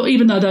 you know,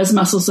 even though those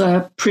muscles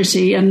are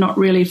pretty and not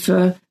really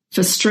for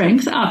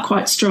strength, are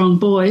quite strong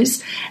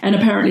boys. And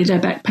apparently their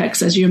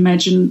backpacks, as you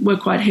imagine, were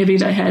quite heavy.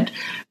 They had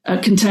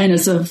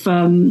containers of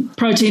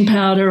protein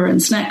powder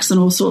and snacks and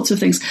all sorts of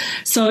things.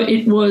 So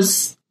it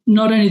was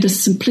not only the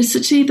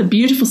simplicity, the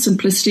beautiful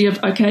simplicity of,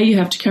 okay, you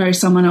have to carry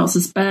someone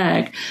else's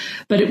bag,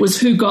 but it was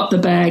who got the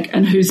bag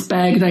and whose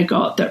bag they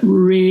got that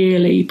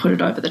really put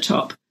it over the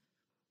top.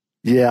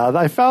 Yeah,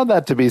 I found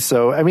that to be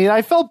so. I mean,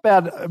 I felt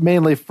bad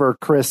mainly for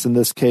Chris in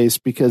this case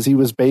because he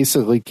was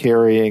basically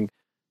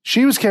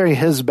she was carrying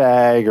his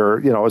bag or,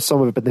 you know, some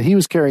of it, but then he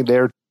was carrying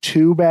their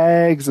 2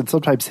 bags and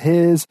sometimes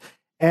his.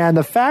 And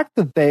the fact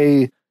that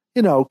they,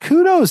 you know,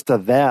 kudos to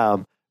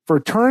them for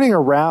turning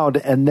around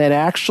and then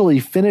actually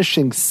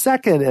finishing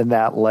second in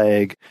that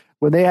leg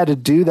when they had to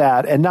do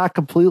that and not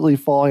completely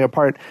falling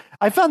apart.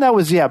 I found that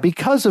was,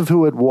 because of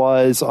who it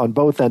was on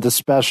both ends,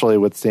 especially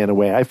with Stan and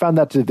Wayne, I found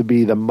that to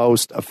be the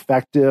most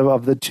effective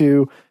of the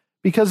 2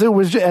 because it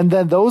was, and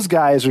then those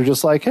guys are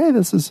just like, hey,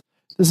 this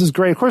is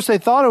great. Of course, they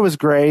thought it was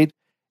great.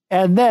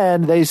 And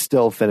then they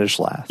still finished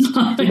last.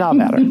 Did not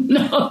matter.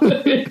 No,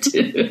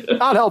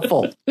 not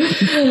helpful.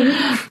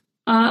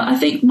 I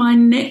think my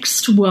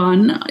next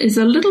one is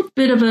a little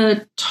bit of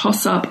a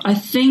toss-up. I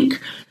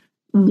think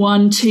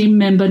one team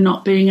member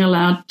not being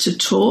allowed to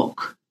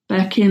talk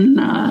back in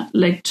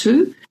leg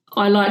 2.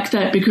 I like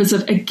that because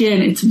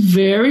again, it's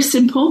very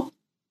simple.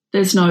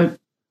 There's no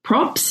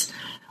props,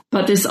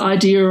 but this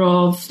idea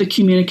of the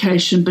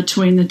communication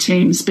between the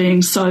teams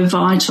being so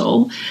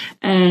vital,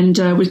 and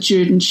with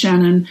Jude and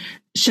Shannon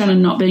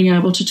not being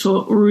able to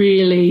talk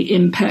really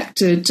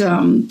impacted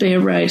their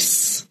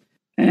race,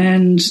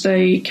 and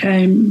they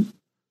came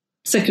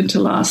second to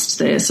last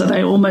there, so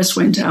they almost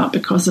went out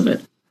because of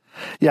it.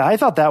 Yeah, I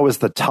thought that was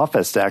the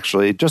toughest,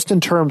 actually, just in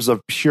terms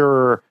of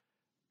pure.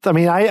 I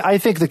mean, I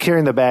think the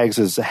carrying the bags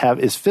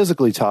is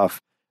physically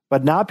tough,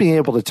 but not being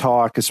able to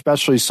talk,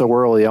 especially so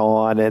early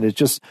on, and it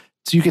just,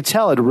 so you could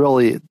tell it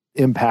really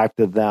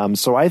impacted them.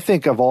 So I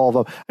think of all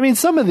of them. I mean,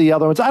 some of the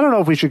other ones, I don't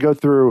know if we should go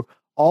through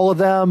all of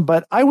them,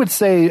 but I would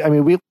say, I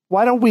mean,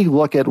 why don't we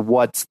look at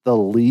what's the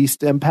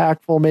least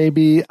impactful,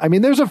 maybe? I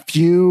mean, there's a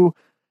few.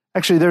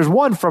 Actually, there's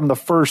one from the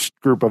first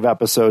group of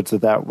episodes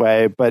that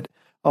way, but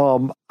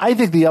I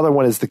think the other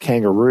one is the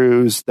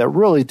kangaroos that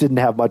really didn't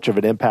have much of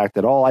an impact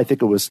at all. I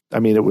think it was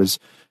kind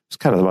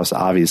of the most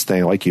obvious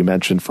thing, like you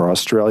mentioned, for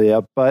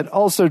Australia, but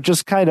also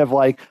just kind of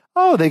like,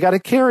 oh, they got to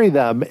carry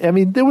them. I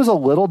mean, it was a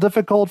little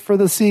difficult for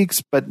the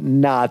Sikhs, but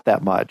not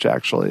that much,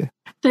 actually.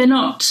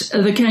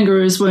 The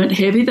kangaroos weren't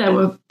heavy. They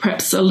were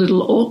perhaps a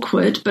little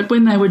awkward, but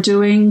when they were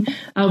doing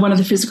one of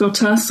the physical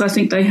tasks, I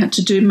think they had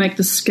to make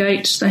the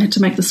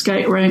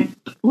skate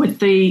ramp with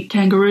the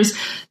kangaroos.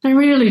 They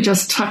really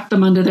just tucked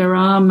them under their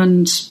arm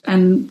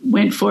and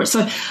went for it.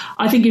 So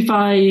I think if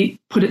I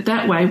put it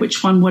that way,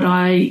 which one would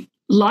I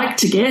like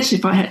to get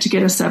if I had to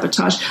get a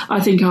sabotage? I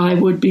think I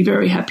would be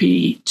very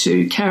happy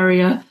to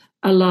carry a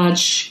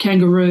large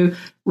kangaroo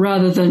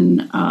rather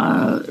than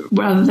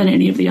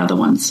any of the other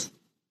ones.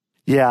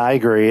 Yeah, I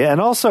agree. And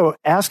also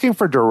asking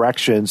for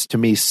directions to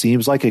me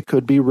seems like it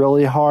could be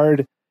really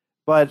hard,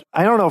 but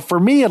I don't know. For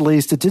me, at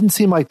least, it didn't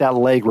seem like that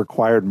leg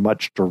required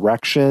much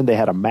direction. They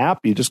had a map.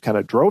 You just kind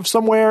of drove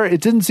somewhere.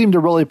 It didn't seem to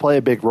really play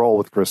a big role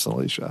with Chris and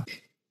Alicia.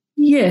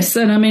 Yes.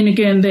 And I mean,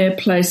 again, their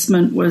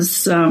placement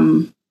was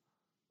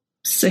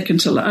second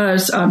to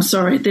last.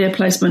 Their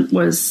placement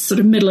was sort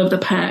of middle of the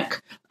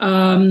pack.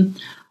 I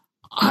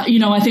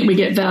think we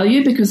get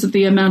value because of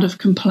the amount of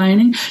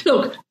complaining.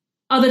 Look,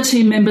 other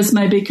team members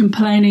may be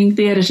complaining.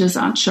 The editors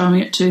aren't showing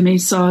it to me.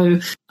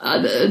 So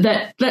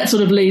that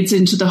sort of leads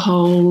into the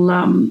whole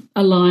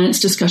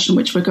alliance discussion,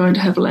 which we're going to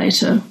have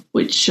later,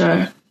 which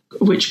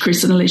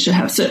Chris and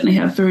Alicia certainly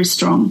have very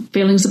strong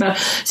feelings about.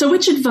 So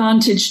which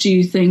advantage do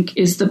you think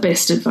is the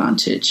best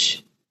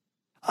advantage?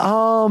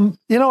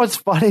 It's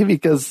funny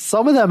because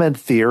some of them in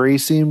theory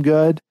seem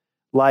good,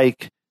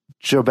 like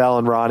JoBel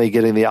and Ronnie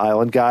getting the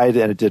island guide,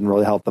 and it didn't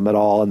really help them at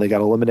all, and they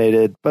got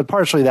eliminated. But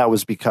partially that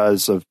was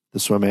because of the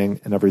swimming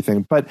and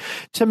everything. But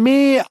to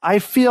me, I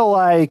feel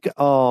like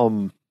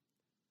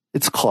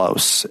it's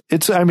close.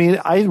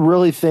 I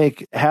really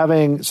think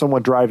having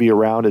someone drive you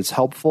around is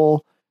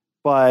helpful,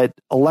 but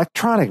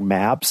electronic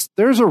maps,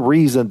 there's a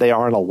reason they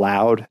aren't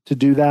allowed to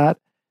do that.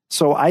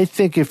 So I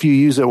think if you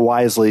use it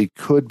wisely,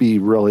 could be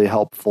really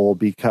helpful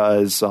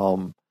because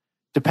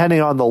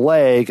depending on the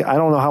leg, I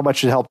don't know how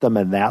much it helped them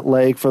in that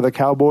leg for the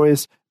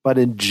Cowboys, but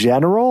in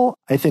general,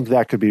 I think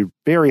that could be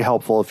very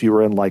helpful if you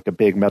were in like a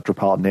big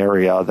metropolitan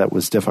area that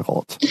was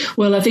difficult.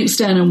 Well, I think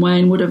Stan and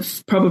Wayne would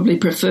have probably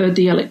preferred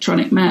the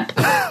electronic map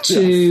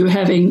to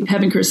having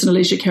Chris and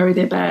Alicia carry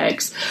their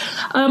bags.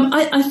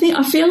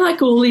 I feel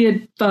like all the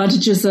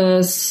advantages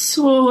are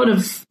sort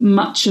of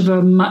much of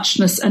a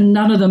muchness, and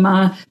none of them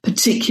are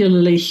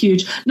particularly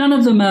huge. None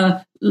of them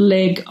are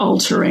leg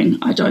altering,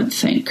 I don't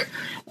think.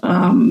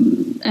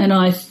 And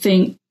I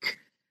think,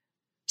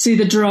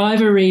 the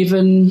driver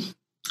even,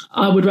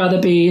 I would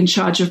rather be in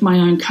charge of my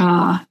own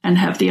car and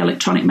have the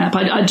electronic map.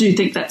 I do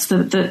think that's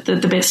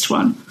the best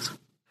one.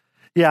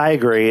 Yeah, I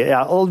agree.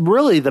 Yeah, well,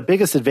 really, the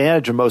biggest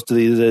advantage of most of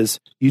these is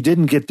you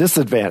didn't get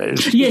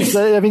disadvantaged. Yes.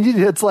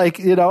 It's like,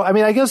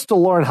 I guess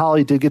DeLore and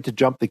Holly did get to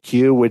jump the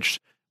queue, which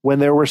when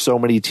there were so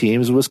many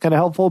teams was kind of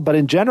helpful. But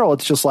in general,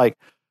 it's just like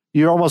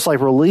you're almost like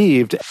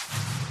relieved.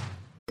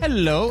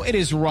 Hello, it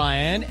is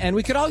Ryan, and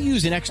we could all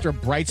use an extra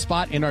bright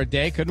spot in our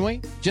day, couldn't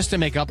we? Just to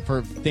make up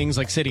for things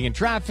like sitting in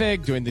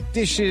traffic, doing the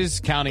dishes,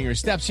 counting your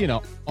steps,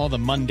 all the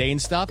mundane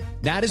stuff.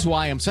 That is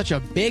why I'm such a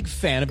big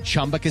fan of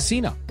Chumba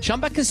Casino.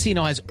 Chumba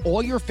Casino has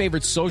all your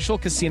favorite social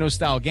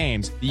casino-style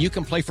games that you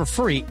can play for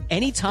free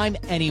anytime,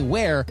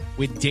 anywhere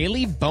with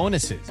daily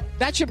bonuses.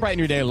 That should brighten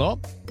your day a little.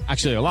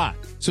 Actually, a lot.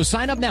 So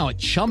sign up now at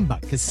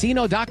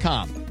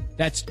ChumbaCasino.com.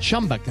 That's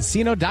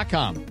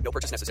ChumbaCasino.com. No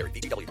purchase necessary.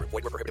 VGW Group.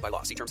 Void where prohibited by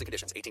law. See terms and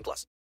conditions.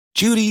 18+.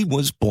 Judy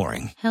was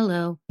boring.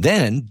 Hello.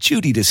 Then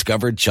Judy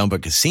discovered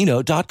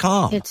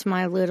ChumbaCasino.com. It's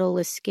my little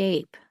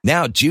escape.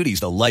 Now Judy's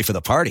the life of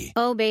the party.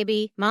 Oh,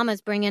 baby,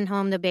 mama's bringing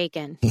home the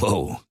bacon.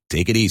 Whoa,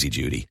 take it easy,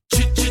 Judy.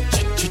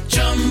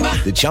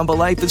 The Chumba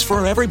life is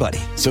for everybody.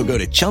 So go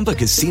to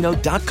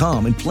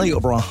ChumbaCasino.com and play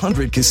over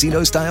 100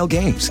 casino-style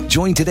games.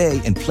 Join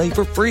today and play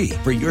for free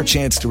for your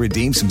chance to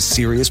redeem some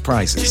serious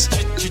prizes.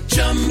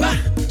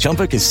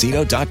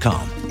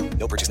 ChumbaCasino.com.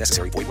 No purchase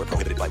necessary. Void where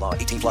prohibited by law.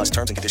 18+.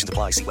 Terms and conditions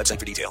apply. See website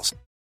for details.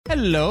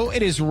 Hello,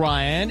 it is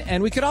Ryan,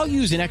 and we could all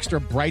use an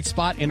extra bright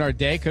spot in our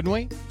day, couldn't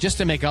we? Just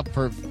to make up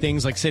for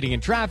things like sitting in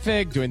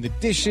traffic, doing the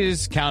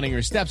dishes, counting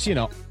your steps,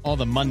 all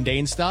the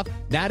mundane stuff.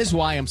 That is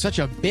why I'm such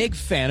a big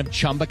fan of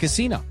Chumba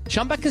Casino.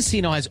 Chumba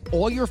Casino has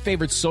all your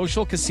favorite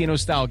social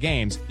casino-style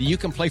games that you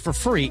can play for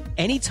free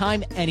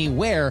anytime,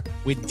 anywhere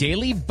with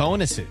daily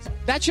bonuses.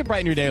 That should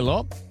brighten your day a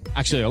little.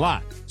 Actually, a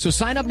lot. So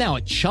sign up now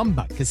at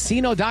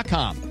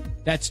ChumbaCasino.com.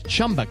 That's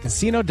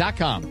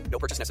ChumbaCasino.com. No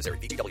purchase necessary.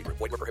 VGW Group.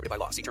 Void where prohibited by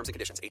law. See terms and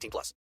conditions.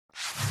 18+.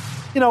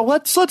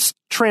 Let's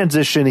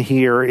transition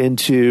here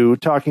into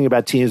talking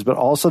about teams, but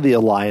also the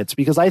alliance,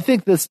 because I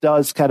think this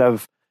does kind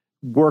of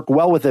work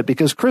well with it,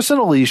 because Chris and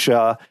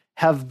Alicia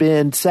have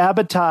been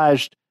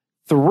sabotaged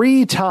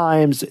 3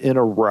 times in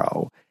a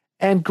row.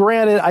 And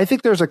granted, I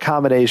think there's a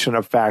combination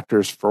of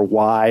factors for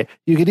why.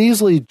 You could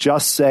easily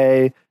just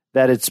say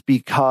that it's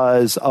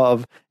because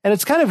of, and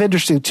it's kind of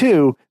interesting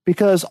too,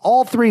 because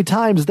all 3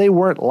 times they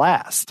weren't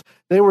last.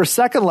 They were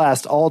second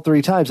last all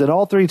 3 times. And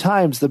all 3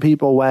 times the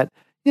people went,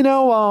 we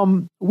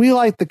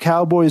like the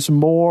Cowboys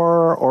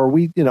more, or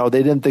they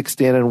didn't think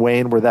Stan and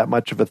Wayne were that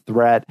much of a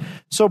threat.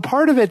 So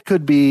part of it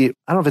could be,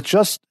 I don't know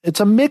if it's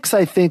a mix,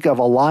 I think, of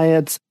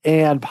alliance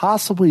and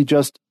possibly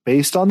just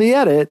based on the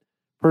edit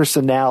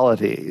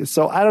personality.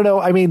 So I don't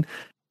know. I mean,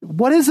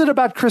 what is it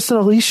about Chris and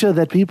Alicia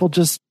that people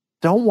just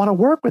don't want to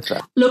work with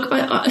them? Look,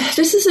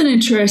 this is an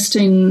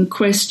interesting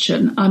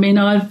question. I mean,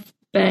 I've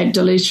bagged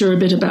Alicia a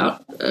bit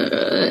about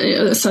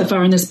so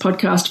far in this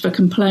podcast for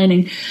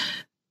complaining,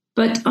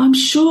 but I'm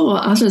sure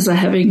others are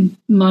having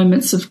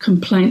moments of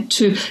complaint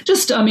too.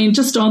 Just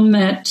on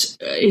that,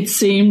 it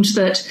seemed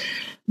that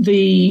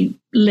the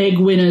leg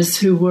winners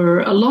who were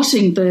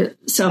allotting the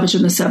salvage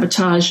and the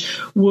sabotage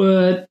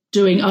were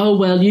doing, oh,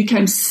 well, you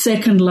came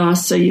second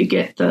last, so you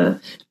get the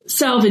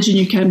salvage, and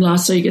you came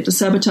last, so you get the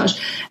sabotage.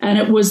 And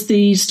it was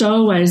the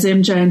stowaways,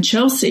 MJ and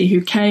Chelsea,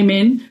 who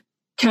came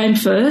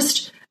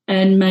first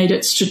and made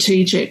it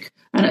strategic.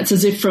 And it's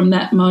as if from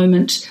that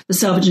moment, the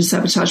salvage and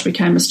sabotage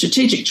became a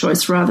strategic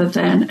choice rather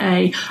than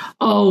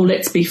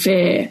let's be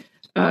fair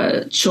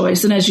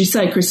choice. And as you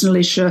say, Chris and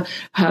Alicia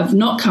have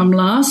not come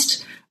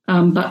last,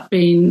 but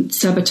been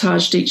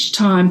sabotaged each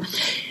time.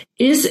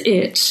 Is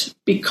it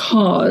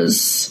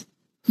because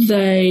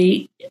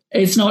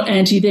it's not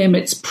anti-them,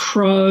 it's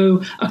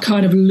pro a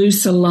kind of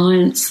loose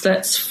alliance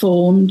that's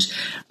formed?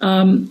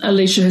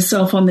 Alicia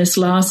herself on this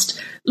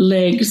last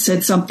leg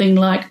said something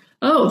like,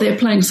 oh, they're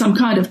playing some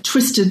kind of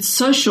twisted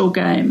social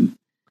game,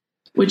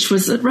 which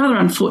was a rather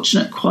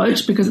unfortunate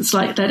quote, because it's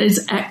like that's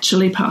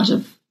actually part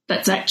of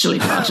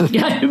the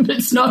game.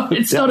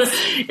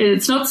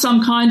 It's not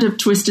some kind of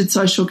twisted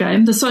social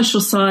game. The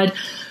social side,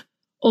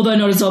 although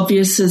not as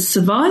obvious as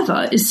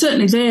Survivor, is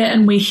certainly there,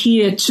 and we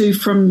hear too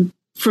from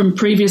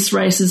previous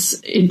races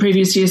in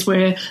previous years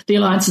where the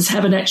alliances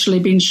haven't actually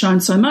been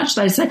shown so much.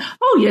 They say,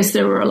 oh, yes,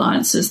 there were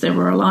alliances.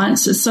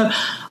 So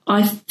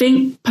I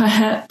think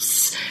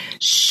perhaps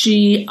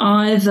she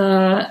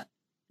either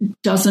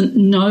doesn't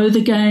know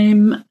the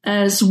game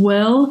as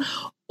well,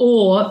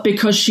 or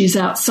because she's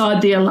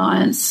outside the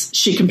alliance,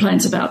 she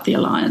complains about the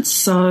alliance.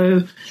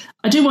 So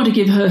I do want to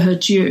give her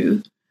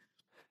due.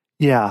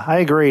 Yeah, I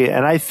agree.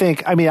 And I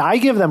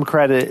give them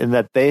credit in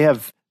that they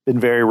have been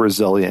very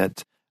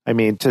resilient. I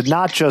mean, I'm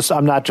not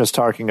just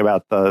talking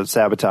about the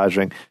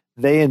sabotaging.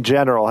 They in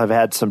general have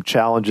had some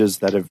challenges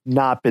that have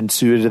not been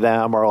suited to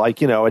them, or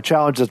a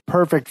challenge that's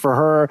perfect for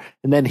her,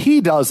 and then he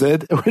does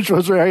it, which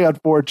was very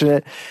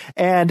unfortunate.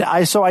 And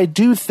I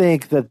do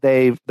think that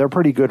they're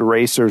pretty good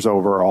racers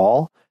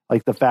overall.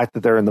 Like the fact that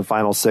they're in the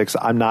final 6,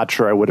 I'm not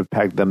sure I would have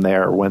pegged them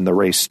there when the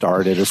race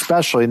started,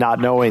 especially not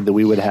knowing that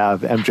we would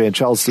have MJ and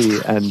Chelsea,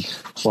 and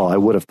I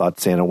would have thought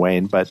Stan and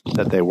Wayne, but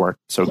that they weren't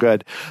so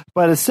good.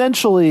 But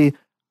essentially,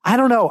 I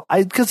don't know,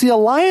 because the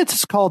alliance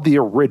is called the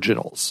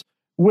Originals,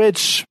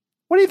 which,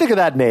 what do you think of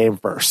that name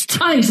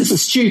first? I think it's a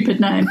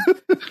stupid name.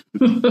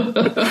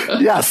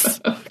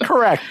 Yes,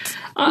 correct.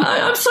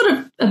 I'm sort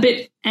of a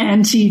bit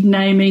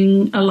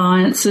anti-naming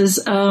alliances,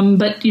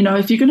 but,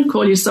 if you're going to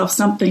call yourself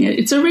something,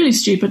 it's a really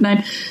stupid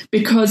name,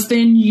 because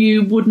then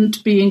you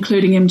wouldn't be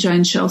including MJ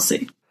and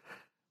Chelsea.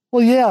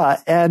 Well,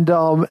 yeah, and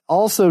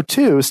also,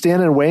 too,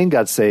 Stan and Wayne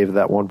got saved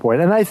at one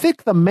point. And I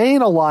think the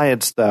main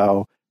alliance,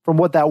 though, from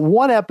what that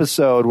one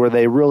episode where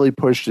they really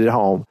pushed it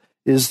home,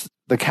 is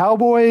the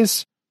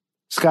Cowboys,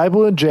 Sky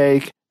Blue and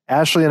Jake,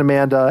 Ashley and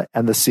Amanda,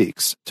 and the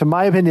Seeks. To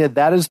my opinion,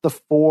 that is the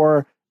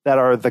 4 that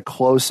are the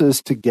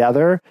closest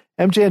together.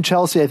 MJ and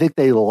Chelsea, I think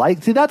they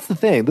that's the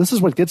thing. This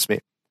is what gets me.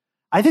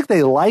 I think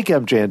they like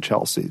MJ and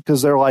Chelsea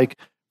because they're like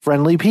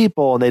friendly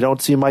people and they don't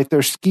seem like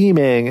they're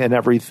scheming and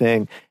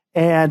everything.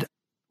 And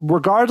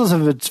regardless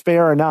of if it's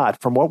fair or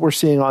not, from what we're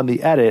seeing on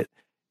the edit,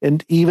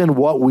 and even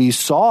what we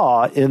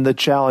saw in the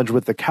challenge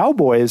with the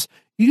Cowboys,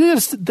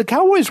 the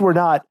Cowboys were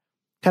not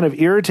kind of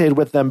irritated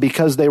with them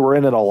because they were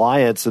in an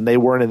alliance and they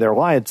weren't in their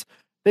alliance.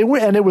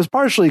 And it was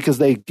partially because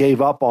they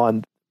gave up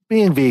on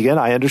being vegan.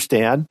 I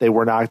understand they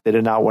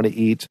did not want to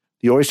eat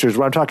the oysters.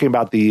 When I'm talking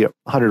about the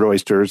 100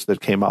 oysters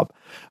that came up,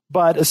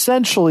 but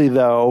essentially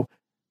though,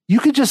 you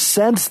could just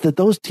sense that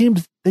those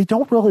teams, they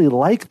don't really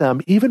like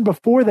them even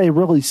before they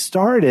really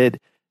started.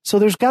 So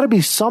there's got to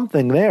be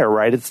something there,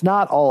 right? It's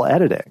not all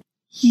editing.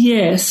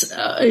 Yes.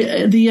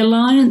 The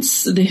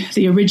Alliance,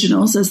 the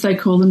originals, as they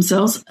call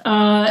themselves,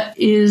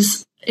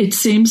 it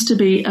seems to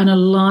be an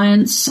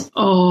alliance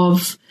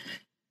of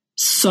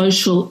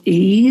social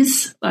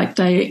ease. Like,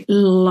 they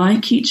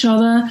like each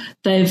other.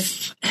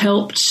 They've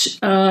helped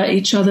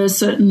each other.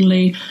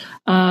 Certainly,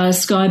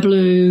 Sky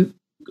Blue,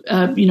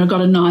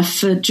 got a knife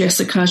for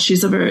Jessica.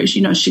 She's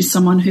she's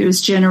someone who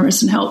is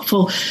generous and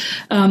helpful.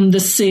 The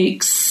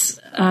Sikhs,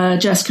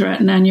 Jaskarat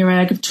and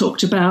Anurag, have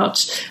talked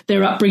about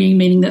their upbringing,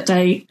 meaning that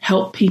they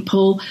help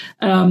people.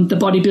 The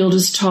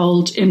bodybuilders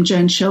told MJ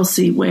and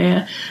Chelsea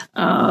where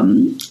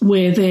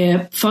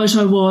their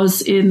photo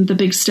was in the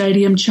big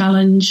stadium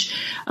challenge.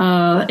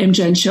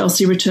 MJ and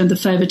Chelsea returned the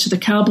favour to the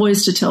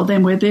Cowboys to tell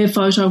them where their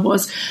photo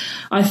was.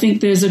 I think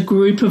there's a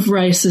group of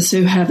races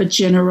who have a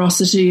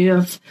generosity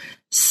of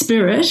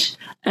spirit,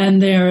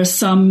 and there are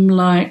some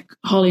like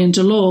Holly and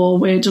Delore,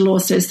 where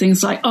Delore says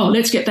things like, "Oh,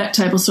 let's get that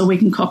table so we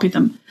can copy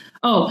them.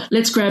 Oh,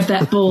 let's grab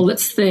that ball,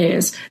 it's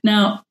theirs."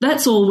 Now,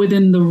 that's all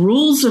within the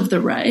rules of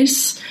the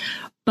race,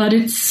 but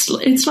it's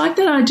like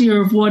that idea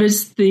of what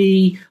is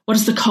the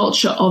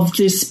culture of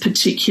this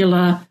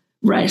particular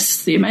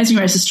race, the Amazing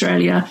Race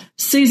Australia,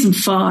 Season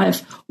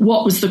 5,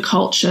 what was the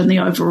culture and the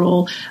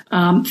overall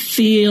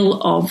feel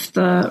of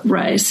the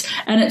race?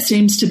 And it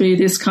seems to be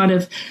this kind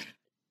of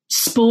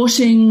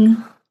sporting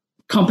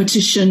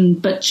competition,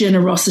 but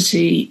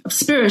generosity of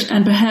spirit.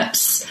 And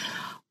perhaps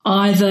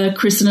either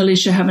Chris and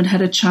Alicia haven't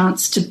had a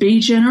chance to be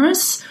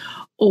generous,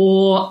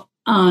 or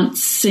aren't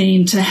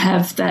seen to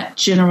have that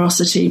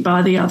generosity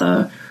by the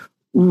other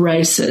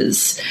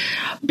racers.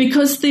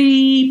 Because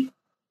the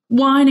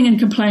whining and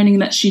complaining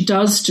that she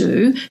does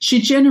do,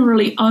 she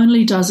generally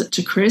only does it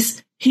to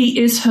Chris. He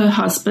is her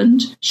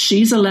husband.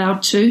 She's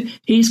allowed to.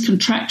 He's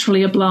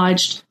contractually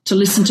obliged to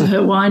listen to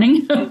her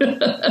whining.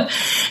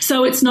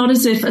 So it's not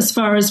as if, as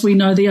far as we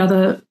know, the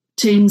other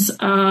teams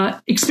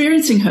are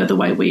experiencing her the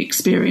way we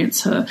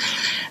experience her.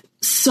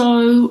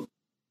 So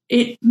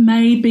it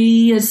may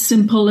be as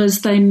simple as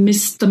they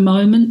missed the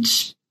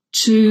moment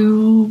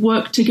to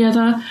work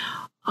together.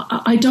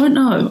 I don't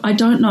know.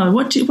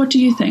 What do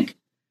you think?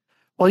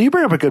 Well, you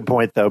bring up a good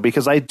point, though,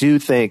 because I do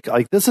think,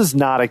 like, this is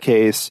not a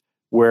case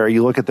where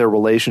you look at their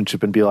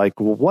relationship and be like,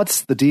 well,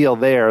 what's the deal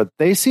there?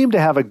 They seem to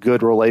have a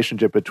good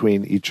relationship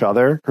between each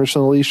other, Chris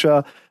and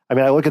Alicia. I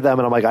mean, I look at them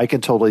and I'm like, I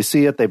can totally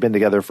see it. They've been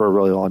together for a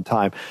really long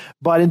time.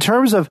 But in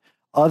terms of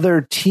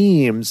other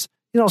teams,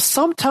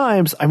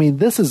 sometimes, I mean,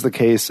 this is the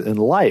case in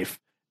life.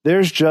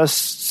 There's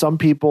just some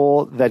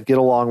people that get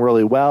along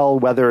really well,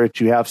 whether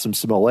you have some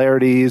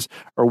similarities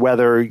or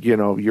whether,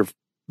 you're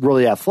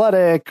really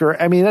athletic,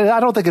 or, I mean, I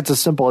don't think it's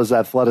as simple as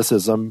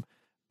athleticism,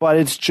 but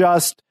it's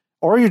just,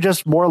 or you're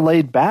just more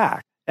laid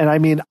back. And I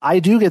mean, I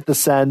do get the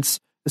sense,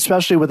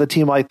 especially with a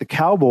team like the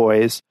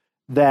Cowboys,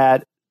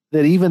 that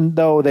even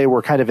though they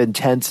were kind of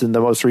intense in the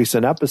most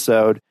recent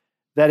episode,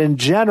 that in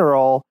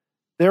general,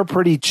 they're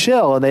pretty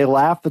chill and they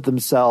laugh at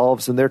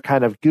themselves and they're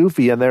kind of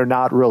goofy and they're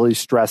not really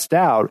stressed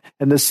out.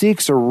 And the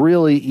Sikhs are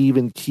really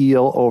even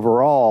keel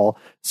overall.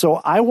 So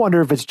I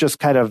wonder if it's just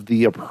kind of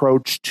the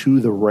approach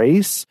to the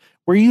race,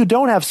 where you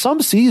don't have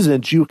some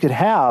seasons, you could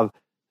have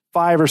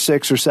 5 or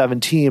 6 or 7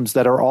 teams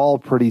that are all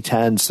pretty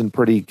tense and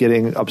pretty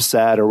getting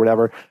upset or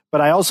whatever.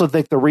 But I also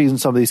think the reason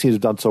some of these teams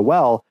have done so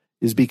well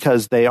is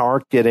because they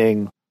aren't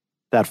getting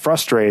that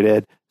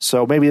frustrated.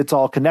 So maybe it's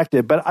all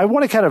connected. But I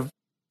want to kind of,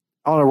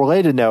 on a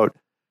related note,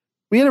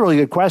 we had a really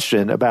good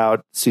question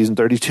about season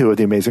 32 of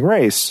The Amazing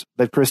Race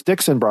that Chris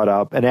Dixon brought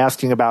up, and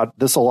asking about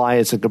this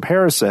alliance in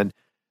comparison.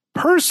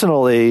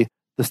 Personally,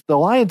 the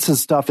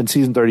alliances stuff in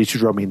season 32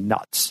 drove me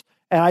nuts.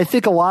 And I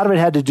think a lot of it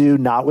had to do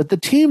not with the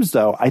teams,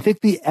 though. I think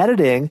the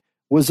editing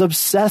was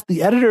obsessed.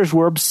 The editors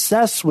were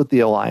obsessed with the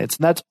alliance,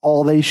 and that's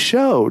all they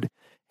showed.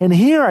 And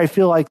here I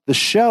feel like the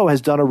show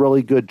has done a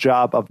really good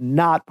job of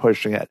not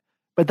pushing it.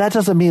 But that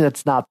doesn't mean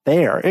it's not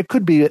there. It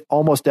could be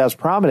almost as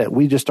prominent.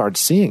 We just aren't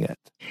seeing it.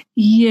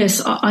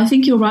 Yes, I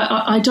think you're right.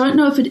 I don't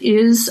know if it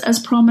is as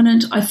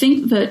prominent. I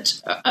think that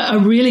a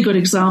really good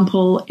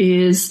example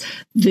is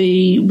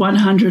the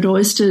 100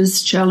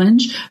 Oysters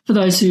challenge. For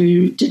those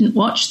who didn't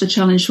watch, the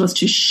challenge was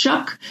to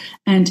shuck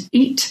and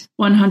eat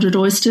 100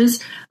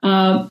 oysters.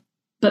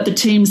 But the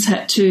teams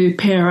had to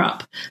pair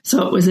up.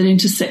 So it was an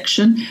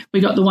intersection.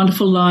 We got the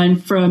wonderful line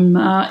from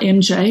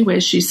MJ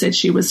where she said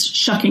she was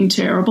shucking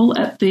terrible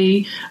at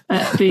the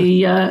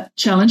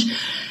challenge.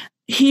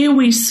 Here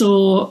we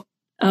saw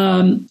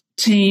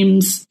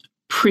teams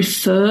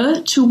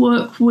prefer to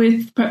work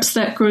with perhaps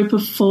that group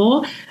of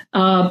 4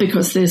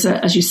 because there's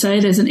as you say,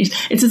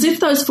 it's as if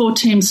those 4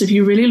 teams, if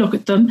you really look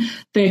at them,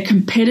 they're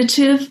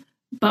competitive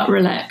but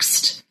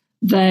relaxed.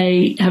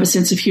 They have a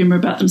sense of humour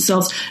about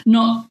themselves.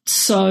 Not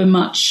so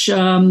much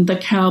the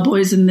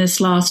Cowboys in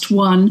this last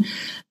one.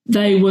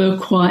 They were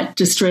quite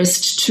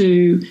distressed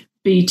to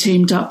be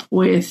teamed up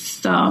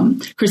with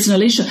Chris and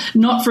Alicia,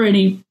 not for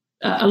any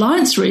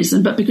alliance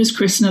reason, but because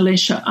Chris and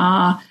Alicia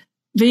are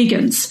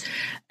vegans.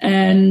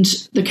 And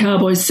the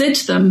Cowboys said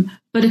to them,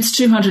 but it's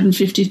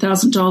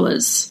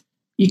 $250,000.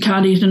 You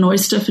can't eat an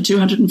oyster for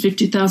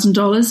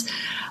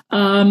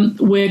 $250,000,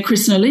 where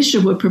Chris and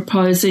Alicia were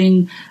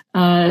proposing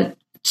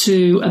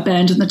to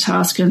abandon the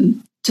task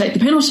and take the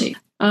penalty.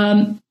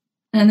 And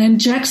then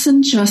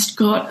Jackson just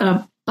got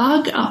a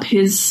bug up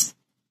his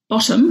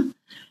bottom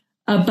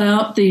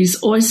about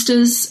these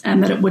oysters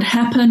and that it would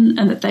happen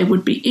and that they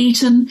would be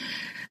eaten.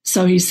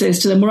 So he says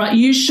to them, all right,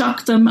 you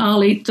shuck them,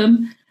 I'll eat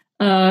them.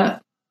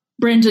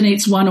 Brendan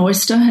eats one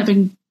oyster,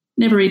 having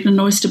never eaten an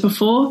oyster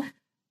before,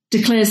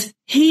 declares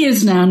he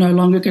is now no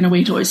longer going to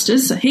eat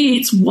oysters. So he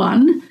eats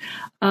one.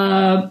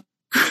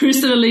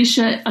 Chris and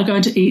Alicia are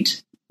going to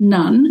eat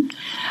none.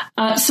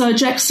 So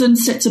Jackson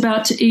sets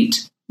about to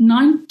eat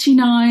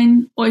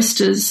 99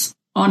 oysters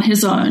on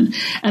his own.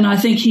 And I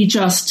think he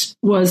just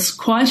was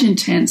quite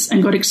intense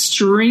and got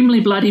extremely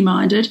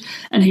bloody-minded,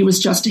 and he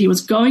was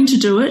going to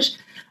do it,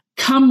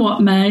 come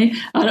what may.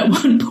 And at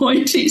one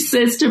point he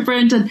says to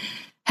Brendan,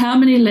 how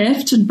many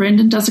left? And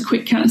Brendan does a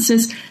quick count and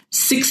says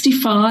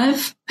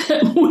 65,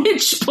 at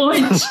which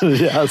point,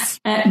 yes.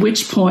 At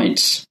which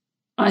point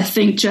I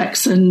think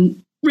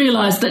Jackson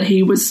realised that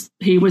he was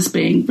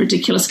being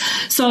ridiculous.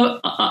 So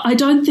I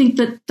don't think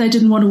that they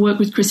didn't want to work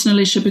with Chris and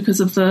Alicia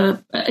because of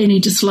any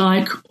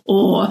dislike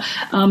or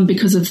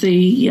because of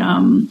the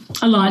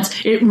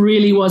alliance. It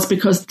really was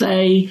because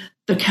the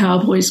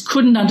Cowboys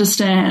couldn't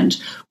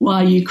understand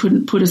why you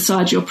couldn't put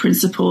aside your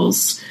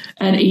principles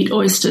and eat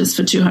oysters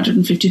for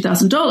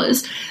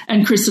 $250,000.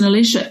 And Chris and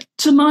Alicia,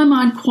 to my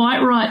mind, quite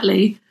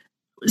rightly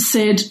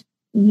said,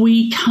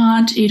 we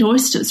can't eat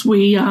oysters.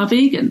 We are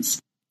vegans.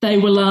 They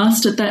were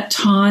last at that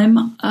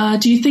time.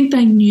 Do you think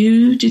they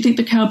knew? Do you think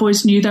the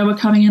Cowboys knew they were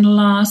coming in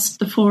last,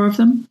 the four of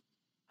them?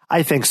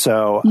 I think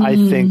so. I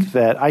think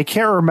that I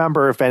can't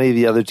remember if any of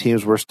the other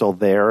teams were still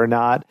there or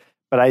not,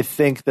 but I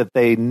think that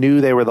they knew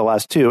they were the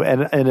last two.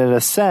 And in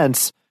a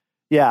sense,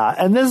 yeah.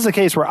 And this is a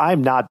case where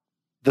I'm not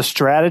the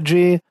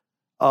strategy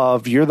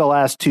of you're the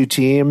last two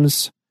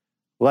teams.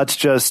 Let's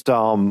just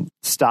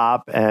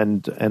stop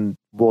and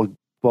we'll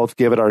both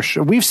give it our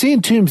shot. We've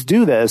seen teams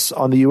do this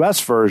on the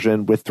U.S.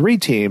 version with three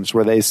teams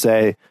where they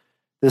say,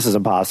 this is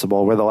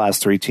impossible. We're the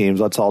last three teams.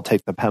 Let's all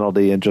take the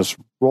penalty and just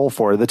roll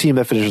for it. The team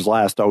that finishes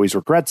last always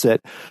regrets it.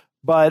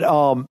 But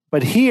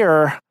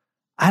here,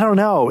 I don't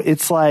know.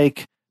 It's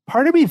like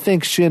part of me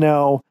thinks,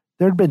 there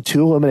had been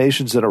two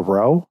eliminations in a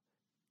row.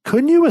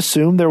 Couldn't you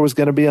assume there was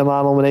going to be a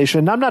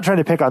non-elimination? I'm not trying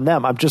to pick on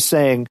them. I'm just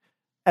saying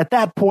at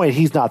that point,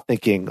 he's not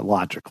thinking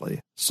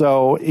logically.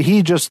 So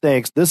he just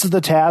thinks this is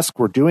the task.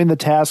 We're doing the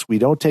task. We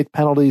don't take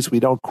penalties. We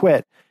don't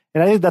quit.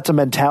 And I think that's a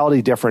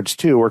mentality difference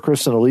too, where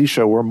Chris and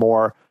Alicia were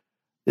more,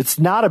 it's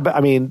not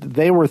about,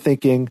 they were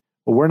thinking,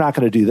 well, we're not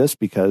going to do this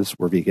because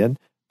we're vegan,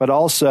 but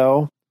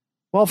also,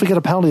 well, if we get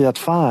a penalty, that's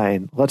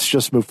fine. Let's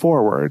just move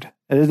forward.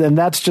 And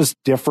that's just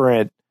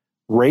different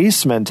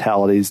race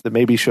mentalities that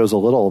maybe shows a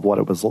little of what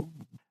it was,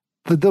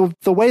 the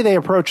way they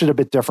approach it a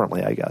bit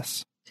differently, I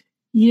guess.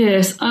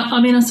 Yes.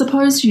 I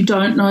suppose you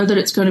don't know that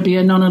it's going to be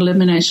a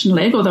non-elimination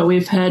leg, although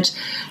we've had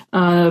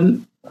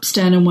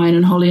Stan and Wayne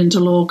and Holly and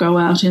Delore go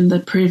out in the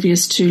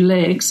previous two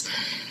legs.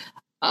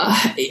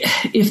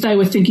 If they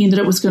were thinking that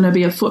it was going to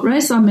be a foot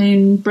race,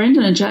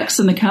 Brendan and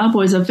Jackson, the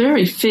Cowboys, are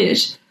very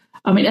fit.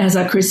 As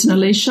are Chris and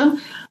Alicia.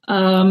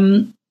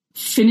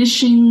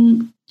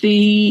 Finishing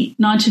the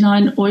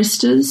 99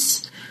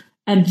 oysters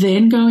and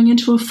then going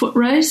into a foot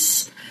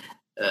race.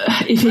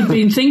 If he'd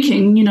been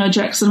thinking,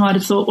 Jackson might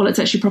have thought, well, it's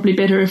actually probably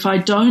better if I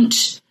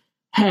don't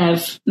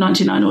have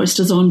 99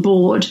 oysters on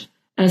board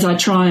as I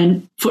try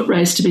and foot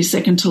race to be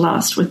second to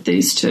last with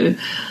these two.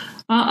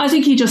 I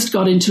think he just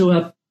got into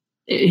a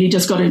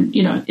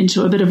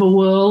bit of a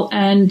whirl.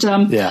 And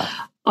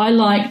I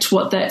liked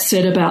what that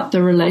said about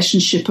the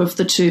relationship of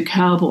the two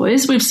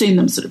Cowboys. We've seen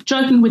them sort of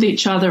joking with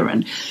each other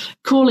and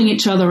calling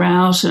each other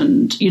out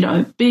and,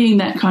 being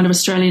that kind of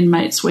Australian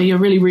mates where you're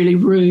really, really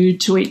rude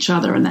to each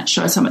other and that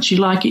shows how much you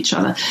like each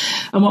other.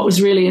 And what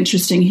was really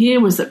interesting here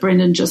was that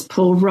Brendan just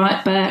pulled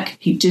right back.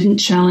 He didn't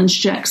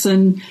challenge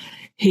Jackson.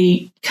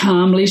 He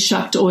calmly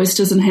shucked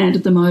oysters and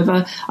handed them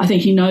over. I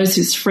think he knows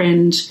his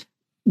friend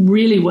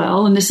really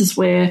well, and this is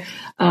where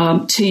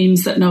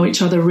teams that know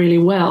each other really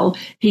well,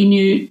 he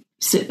knew,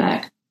 sit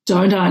back,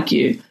 don't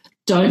argue,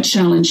 don't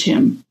challenge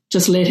him,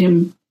 just let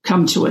him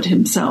come to it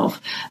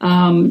himself.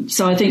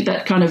 So I think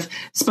that kind of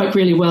spoke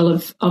really well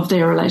of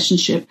their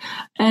relationship.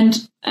 And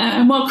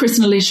while Chris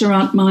and Alicia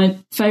aren't my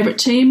favourite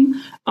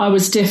team, I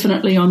was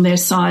definitely on their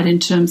side in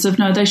terms of,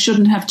 no, they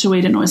shouldn't have to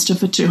eat an oyster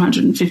for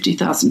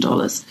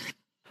 $250,000.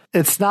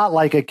 It's not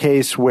like a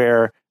case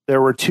where there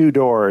were two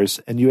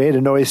doors and you ate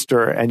an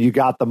oyster and you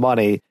got the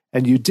money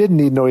and you didn't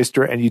eat an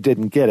oyster and you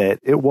didn't get it.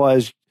 It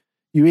was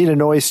you eat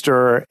an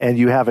oyster and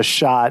you have a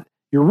shot.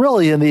 You're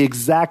really in the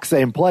exact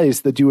same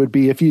place that you would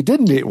be if you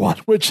didn't eat one,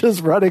 which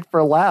is running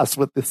for last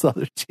with this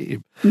other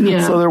team.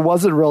 Yeah. So there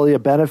wasn't really a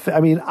benefit.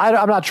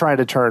 I'm not trying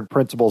to turn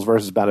principles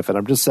versus benefit.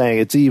 I'm just saying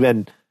it's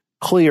even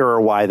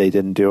clearer why they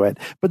didn't do it.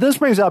 But this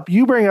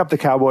you bring up the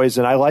Cowboys,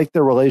 and I like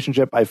their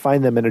relationship. I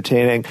find them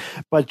entertaining.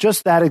 But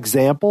just that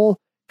example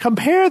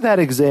compare that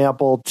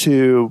example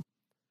to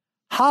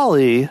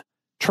Holly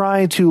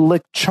trying to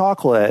lick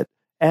chocolate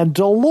and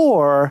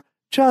Delore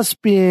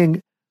just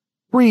being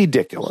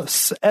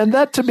ridiculous. And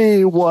that to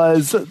me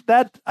was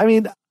that, I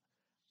mean,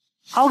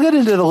 I'll get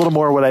into it a little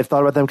more what I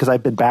thought about them because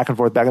I've been back and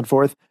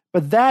forth.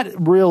 But that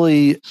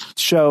really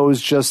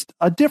shows just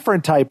a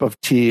different type of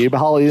team,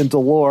 Holly and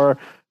Delore,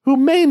 who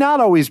may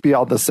not always be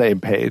on the same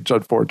page,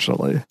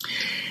 unfortunately.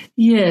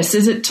 Yes.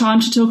 Is it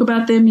time to talk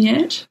about them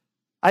yet?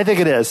 I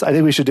think it is. I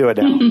think we should do it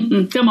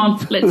now. Come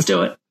on, let's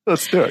do it.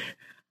 Let's do it.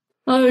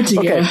 Oh, dear.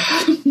 Okay.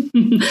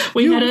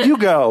 You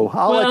go.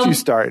 I'll let you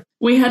start.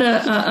 We had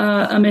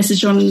a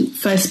message on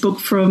Facebook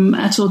from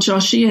Atul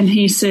Joshi, and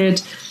he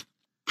said,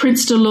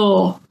 Prince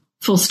Delore,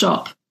 full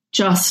stop,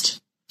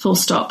 just full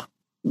stop.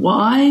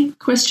 Why? ?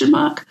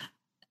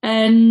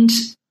 And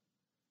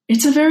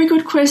it's a very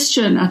good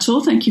question,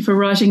 Atul. Thank you for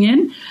writing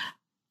in.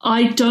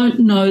 I don't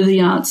know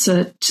the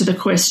answer to the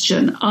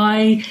question.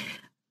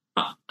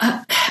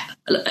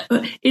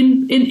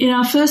 In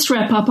our first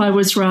wrap-up, I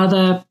was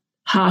rather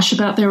harsh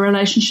about their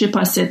relationship.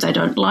 I said they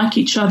don't like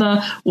each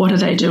other. What are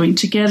they doing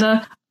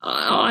together?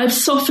 I've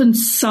softened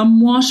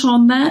somewhat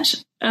on that.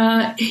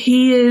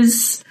 He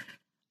is,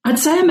 I'd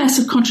say, a mass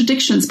of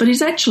contradictions, but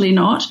he's actually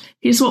not.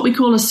 He's what we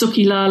call a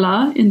Suki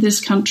Lala in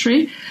this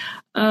country.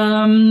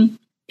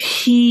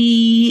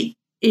 He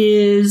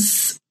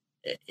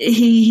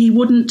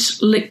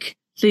wouldn't lick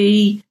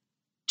the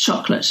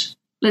chocolate.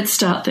 Let's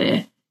start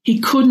there. He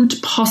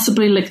couldn't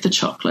possibly lick the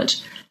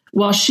chocolate.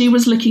 While she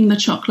was licking the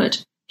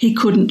chocolate, he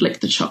couldn't lick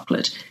the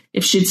chocolate.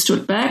 If she'd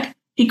stood back,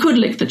 he could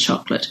lick the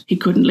chocolate. He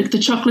couldn't lick the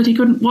chocolate. He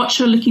couldn't watch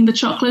her licking the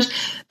chocolate.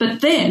 But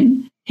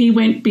then he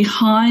went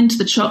behind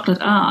the chocolate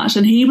art,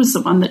 and he was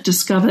the one that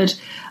discovered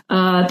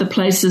the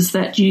places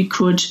that you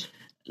could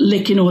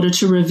lick in order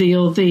to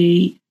reveal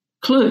the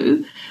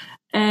clue.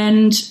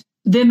 And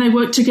then they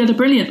worked together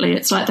brilliantly.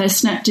 It's like they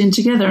snapped in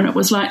together, and it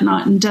was like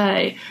night and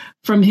day.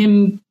 From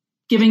him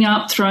giving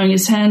up, throwing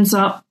his hands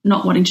up,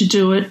 not wanting to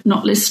do it,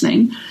 not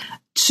listening,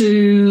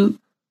 to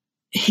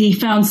he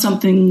found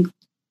something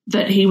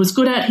that he was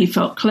good at, he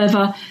felt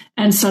clever,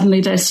 and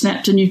suddenly they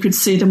snapped and you could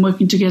see them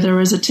working together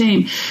as a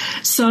team.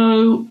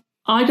 So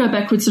I go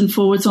backwards and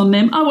forwards on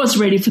them. I was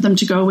ready for them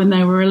to go when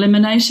they were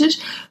eliminated,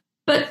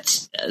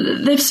 but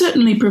they've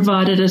certainly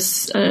provided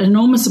us an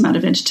enormous amount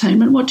of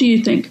entertainment. What do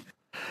you think?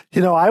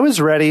 You know, I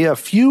was ready a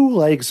few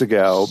legs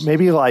ago,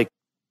 maybe like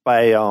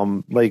by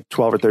like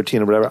 12 or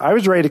 13 or whatever. I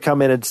was ready to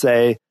come in and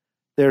say,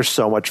 they're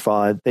so much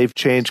fun. They've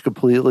changed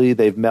completely.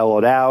 They've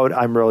mellowed out.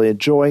 I'm really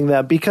enjoying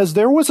them, because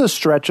there was a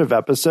stretch of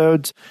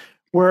episodes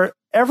where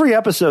every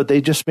episode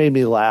they just made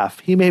me laugh.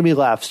 He made me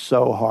laugh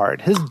so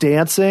hard. His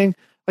dancing,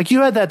 like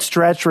you had that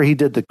stretch where he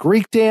did the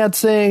Greek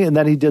dancing and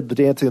then he did the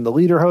dancing in the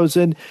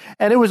Lederhosen,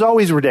 and it was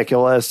always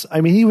ridiculous.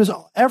 I mean,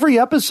 every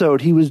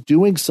episode he was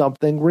doing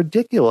something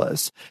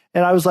ridiculous.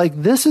 And I was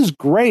like, this is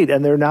great.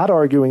 And they're not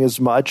arguing as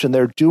much and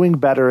they're doing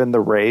better in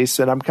the race.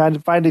 And I'm kind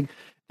of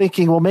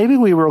thinking, well, maybe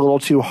we were a little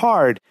too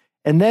hard.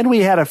 And then we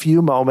had a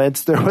few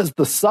moments. There was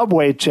the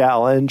Subway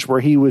challenge where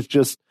he was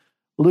just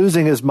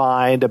losing his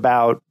mind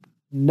about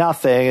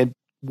nothing and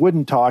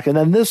wouldn't talk. And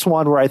then this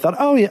one where I thought,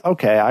 oh, yeah,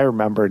 okay, I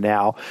remember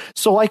now.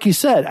 So like you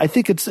said, I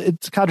think it's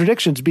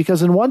contradictions,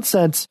 because in one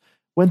sense,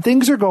 when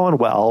things are going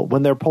well,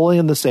 when they're pulling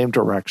in the same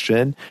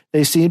direction,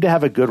 they seem to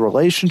have a good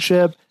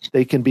relationship.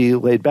 They can be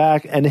laid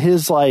back, and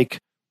his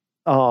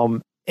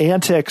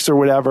antics or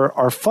whatever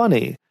are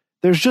funny.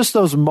 There's just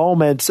those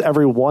moments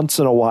every once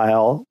in a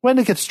while when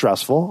it gets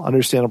stressful,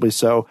 understandably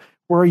so,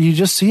 where you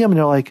just see him and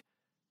you're like,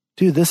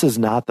 dude, this is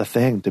not the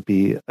thing to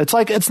be. It's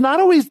like, it's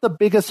not always the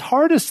biggest,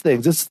 hardest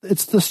things.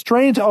 It's the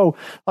strange,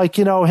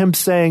 him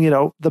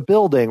saying, the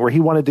building where he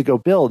wanted to go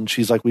build. And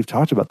she's like, we've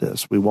talked about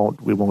this. We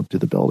won't do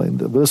the building.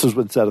 This is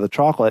instead of the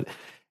chocolate.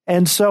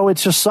 And so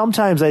it's just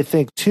sometimes I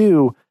think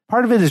too,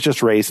 part of it is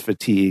just race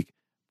fatigue.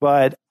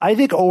 But I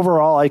think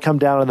overall, I come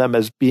down on them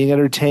as being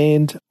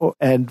entertained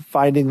and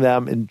finding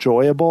them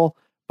enjoyable.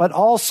 But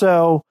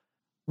also,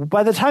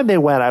 by the time they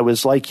went, I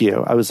was like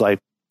you. I was like,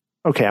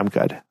 okay, I'm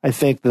good. I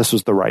think this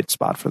was the right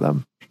spot for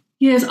them.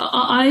 Yes,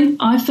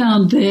 I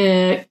found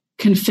their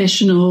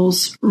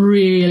confessionals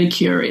really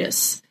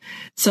curious.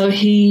 So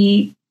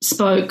he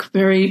spoke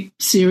very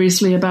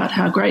seriously about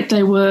how great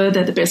they were.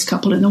 They're the best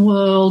couple in the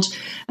world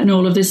and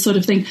all of this sort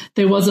of thing.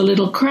 There was a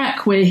little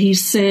crack where he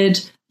said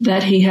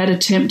that he had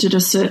attempted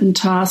a certain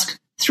task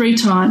 3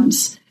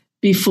 times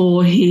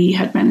before he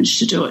had managed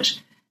to do it.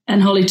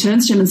 And Holly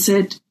turns to him and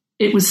said,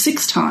 it was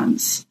 6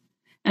 times.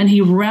 And he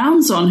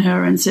rounds on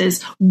her and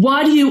says,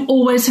 why do you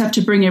always have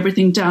to bring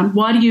everything down?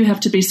 Why do you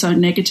have to be so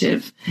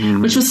negative?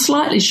 Mm-hmm. Which was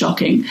slightly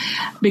shocking,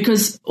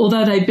 because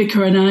although they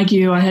bicker and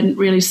argue, I hadn't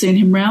really seen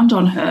him round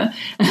on her.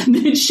 And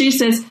then she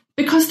says,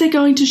 because they're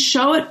going to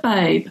show it,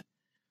 babe.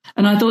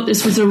 And I thought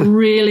this was a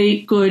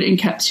really good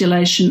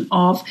encapsulation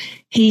of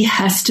he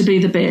has to be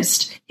the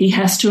best. He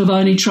has to have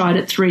only tried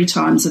it 3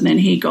 times and then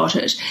he got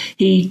it.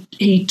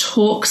 He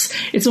talks.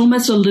 It's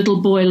almost a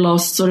little boy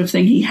lost sort of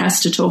thing. He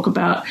has to talk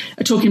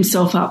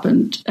himself up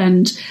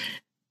and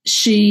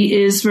she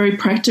is very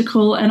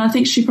practical, and I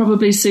think she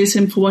probably sees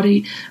him for what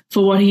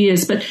he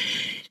is. But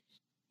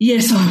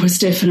yes, I was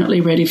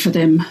definitely ready for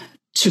them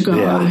to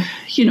go,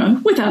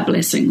 with our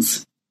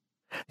blessings.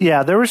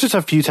 Yeah, there was just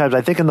a few times,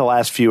 I think in the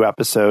last few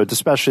episodes,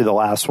 especially the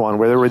last one,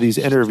 where there were these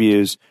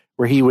interviews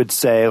where he would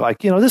say, like,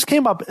 this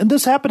came up, and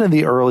this happened in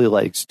the early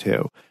legs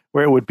too,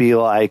 where it would be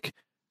like,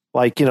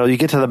 you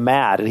get to the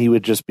mat and he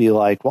would just be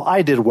like, well,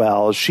 I did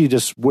well. She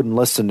just wouldn't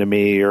listen to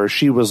me, or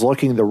she was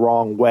looking the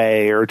wrong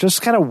way, or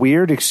just kind of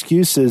weird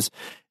excuses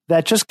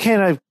that just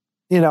kind of,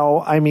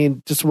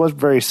 just wasn't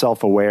very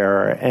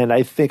self-aware. And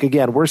I think,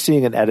 again, we're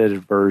seeing an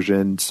edited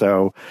version.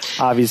 So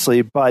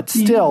obviously, but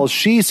still,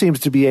 she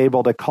seems to be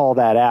able to call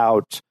that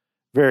out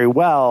very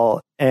well.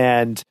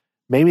 And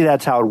maybe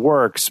that's how it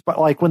works. But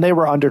like when they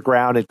were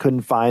underground and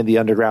couldn't find the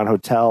underground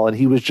hotel, and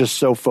he was just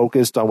so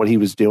focused on what he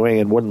was doing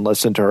and wouldn't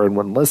listen to her and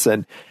wouldn't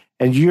listen.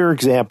 And your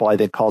example, I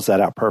think, calls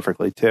that out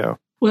perfectly too.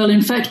 Well,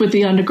 in fact, with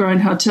the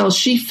underground hotel,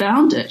 she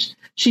found it.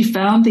 She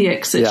found the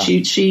exit.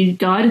 Yeah. She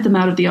guided them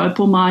out of the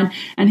opal mine.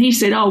 And he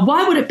said, oh,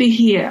 why would it be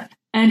here?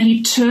 And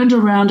he turned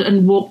around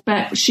and walked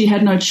back. She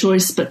had no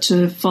choice but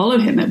to follow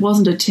him. It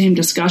wasn't a team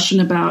discussion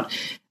about,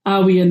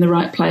 are we in the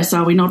right place?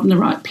 Are we not in the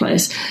right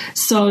place?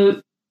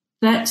 So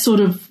that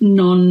sort of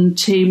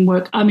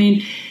non-teamwork. I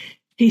mean,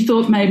 he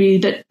thought maybe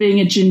that being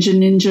a ginger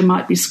ninja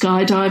might be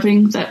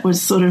skydiving. That was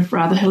sort of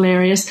rather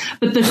hilarious.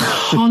 But the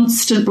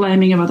constant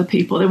blaming of other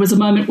people. There was a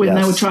moment when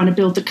they were trying to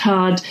build the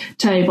card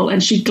table,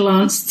 and she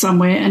glanced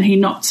somewhere and he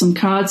knocked some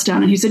cards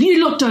down and he said,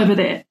 you looked over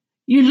there.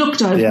 You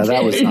looked over there. Yeah,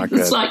 that was not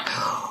good. It's like,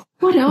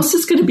 what else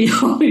is going to be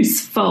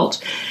Holly's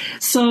fault?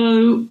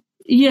 So,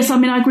 yes, I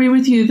mean, I agree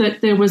with you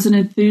that there was an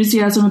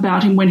enthusiasm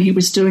about him when he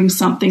was doing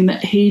something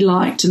that he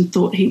liked and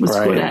thought he was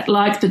good at,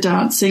 like the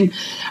dancing,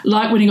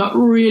 like when he got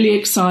really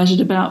excited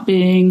about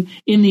being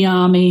in the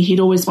army. He'd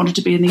always wanted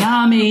to be in the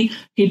army.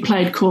 He'd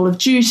played Call of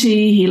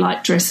Duty. He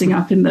liked dressing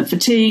up in the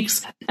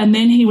fatigues. And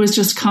then he was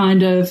just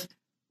kind of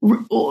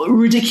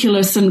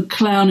ridiculous and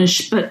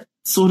clownish, but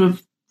sort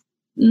of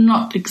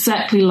not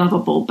exactly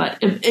lovable,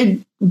 but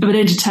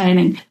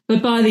entertaining.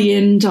 But by the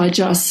end, I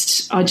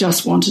just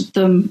wanted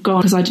them gone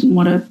because I didn't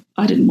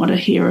want to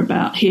hear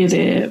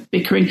their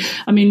bickering.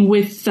 I mean,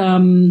 with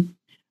I'm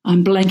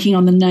blanking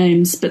on the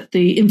names, but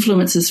the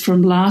influencers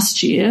from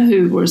last year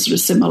who were a sort of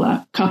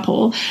similar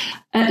couple,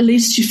 at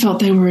least you felt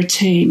they were a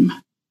team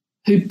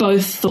who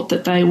both thought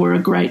that they were a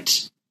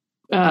great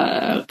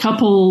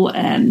couple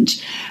and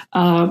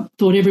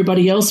thought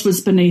everybody else was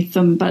beneath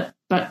them, but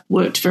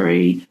worked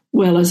very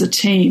well as a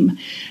team.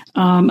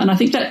 And I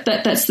think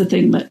that's the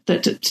thing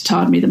that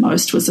tired me the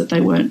most, was that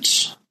they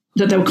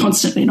were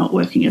constantly not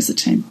working as a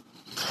team.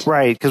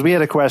 Right, because we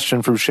had a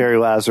question from Sherry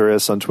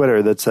Lazarus on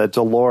Twitter that said,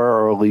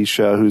 Delora or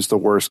Alicia, who's the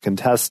worst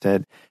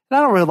contestant? And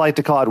I don't really like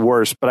to call it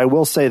worse, but I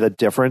will say the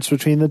difference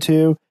between the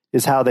two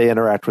is how they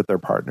interact with their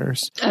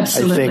partners.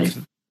 Absolutely.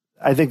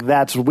 I think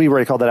that's, we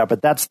already called that out,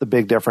 but that's the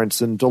big difference.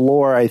 And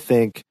Delora, I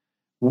think,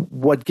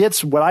 what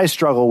I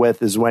struggle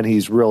with is when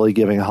he's really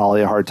giving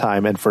Holly a hard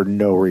time, and for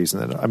no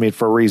reason. I mean,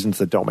 for reasons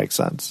that don't make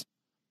sense.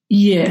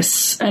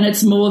 Yes, and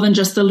it's more than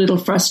just the little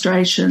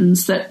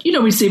frustrations that,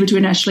 we see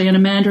between Ashley and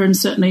Amanda, and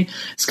certainly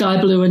Sky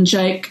Blue and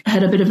Jake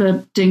had a bit of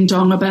a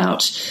ding-dong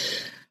about,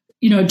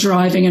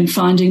 driving and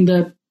finding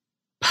the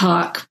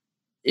park,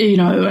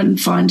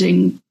 and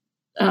finding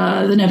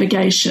the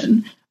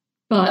navigation.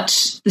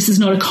 But this is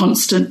not a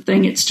constant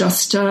thing. It's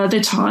just they're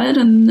tired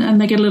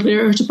and they get a little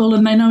irritable,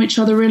 and they know each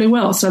other really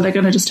well. So they're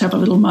going to just have a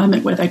little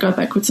moment where they go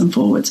backwards and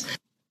forwards.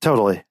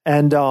 Totally.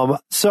 And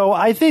so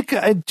I think,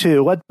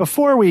 too,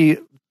 before we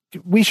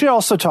should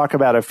also talk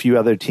about a few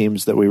other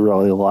teams that we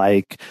really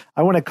like.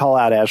 I want to call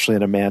out Ashley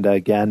and Amanda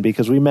again,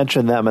 because we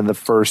mentioned them in the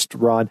first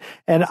run.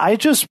 And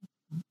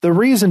the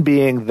reason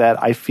being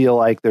that I feel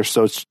like they're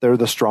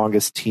the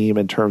strongest team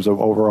in terms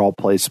of overall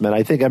placement.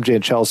 I think MJ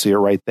and Chelsea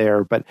are right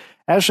there, but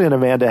Ashley and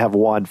Amanda have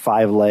won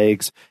 5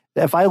 legs.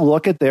 If I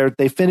look at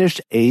they finished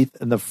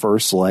 8th in the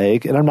first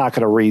leg, and I'm not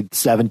going to read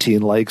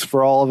 17 legs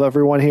for all of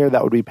everyone here.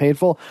 That would be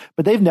painful,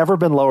 but they've never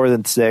been lower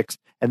than 6th,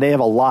 and they have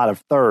a lot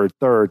of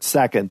third,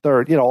 second,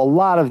 third, a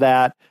lot of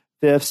that,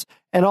 5ths,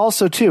 and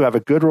also too have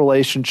a good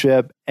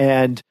relationship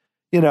and,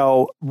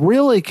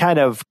 really kind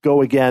of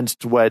go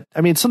against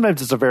sometimes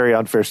it's a very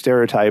unfair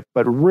stereotype,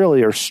 but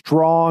really are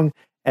strong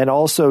and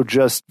also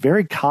just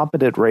very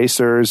competent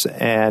racers.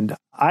 And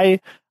I'm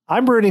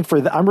rooting for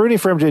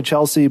MJ and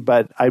Chelsea,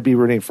 but I'd be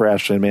rooting for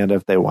Ashley and Amanda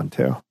if they won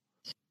too.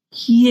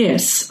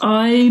 Yes,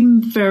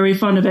 I'm very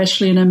fond of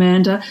Ashley and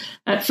Amanda.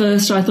 At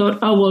first I thought,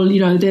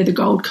 they're the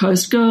Gold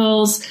Coast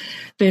girls.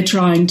 They're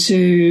trying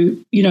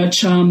to,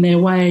 charm their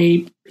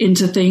way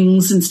into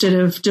things instead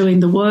of doing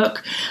the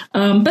work.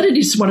 But it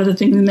is one of the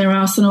things in their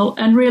arsenal.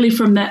 And really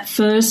from that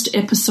first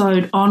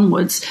episode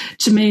onwards,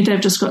 to me, they've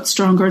just got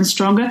stronger and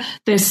stronger.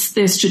 They're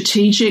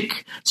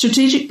strategic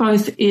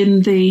both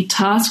in the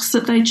tasks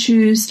that they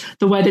choose,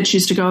 the way they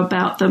choose to go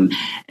about them,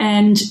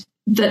 and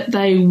that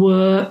they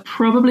were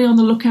probably on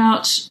the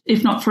lookout,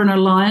 if not for an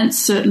alliance,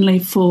 certainly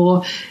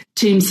for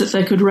teams that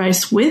they could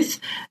race with.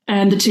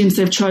 And the teams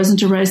they've chosen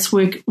to race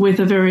with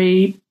are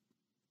very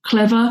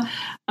clever.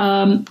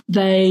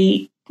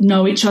 They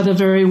know each other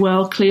very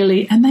well,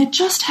 clearly, and they're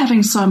just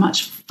having so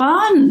much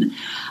fun.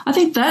 I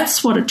think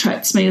that's what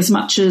attracts me as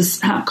much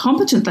as how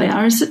competent they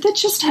are, is that they're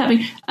just having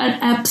an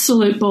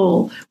absolute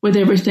ball with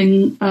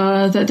everything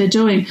that they're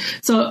doing.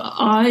 So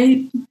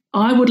I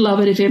would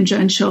love it if MJ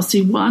and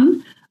Chelsea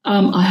won.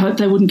 I hope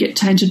they wouldn't get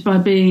tainted by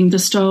being the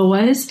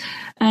stowaways.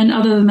 And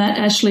other than that,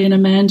 Ashley and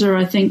Amanda,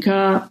 I think,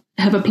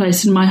 have a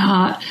place in my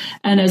heart,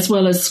 and as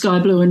well as Sky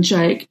Blue and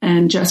Jake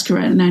and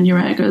Jaskaran and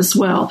Anurag as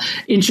well.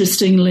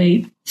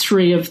 Interestingly,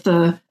 3 of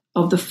the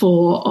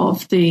 4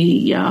 of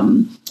the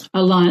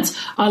alliance.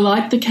 I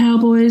like the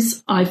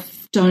Cowboys. I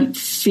don't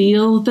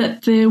feel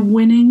that they're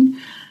winning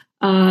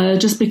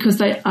just because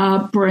they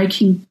are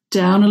breaking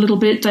down a little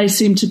bit. They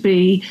seem to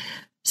be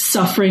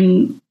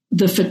suffering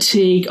the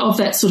fatigue of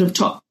that sort of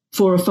top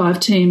 4 or 5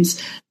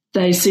 teams.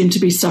 They seem to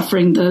be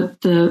suffering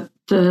the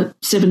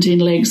 17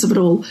 legs of it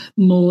all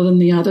more than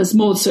the others,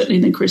 more certainly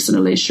than Chris and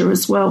Alicia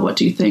as well. What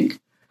do you think?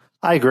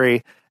 I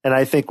agree. And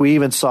I think we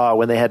even saw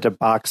when they had to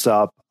box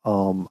up,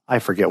 I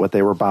forget what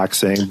they were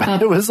boxing,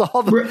 but it was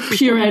all the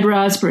pureed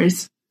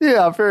raspberries.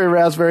 Yeah, very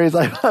raspberries.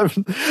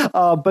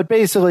 But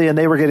basically, and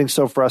they were getting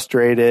so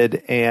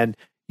frustrated, and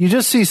you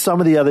just see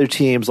some of the other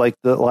teams like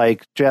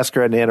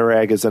Jaskaran and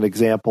Anurag as an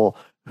example,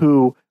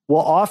 who will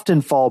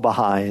often fall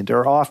behind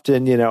or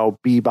often,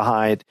 be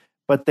behind,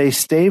 but they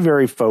stay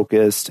very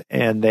focused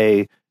and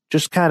they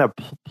just kind of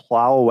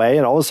plow away.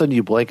 And all of a sudden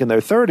you blink and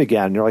they're third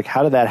again. You're like,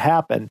 how did that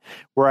happen?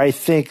 Where I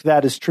think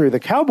that is true. The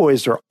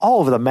Cowboys are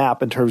all over the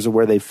map in terms of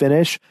where they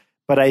finish.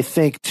 But I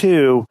think,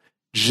 too,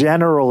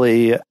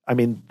 generally, I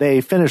mean,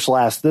 they finished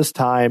last this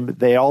time.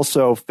 They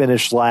also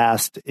finished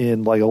last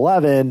in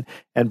 11,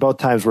 and both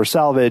times were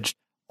salvaged.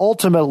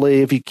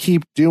 Ultimately, if you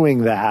keep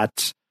doing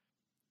that,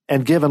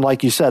 and given,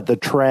 like you said, the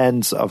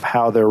trends of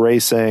how they're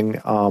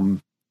racing,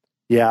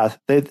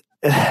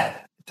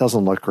 it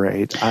doesn't look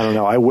great. I don't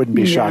know. I wouldn't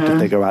be shocked if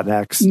they go out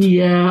next.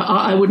 Yeah,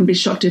 I wouldn't be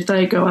shocked if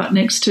they go out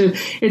next too.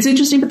 It's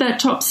interesting, but that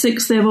top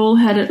 6, they've all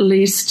had at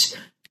least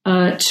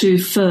 2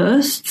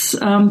 firsts.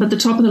 But the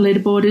top of the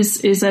leaderboard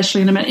is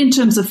Ashley and Amanda in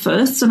terms of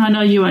firsts. And I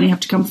know you only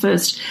have to come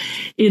first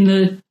in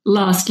the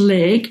last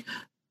leg.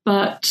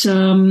 But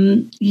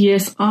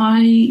yes,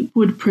 I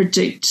would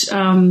predict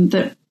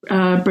that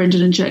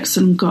Brendan and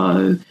Jackson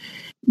go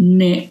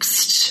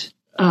next,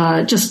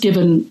 just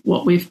given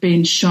what we've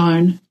been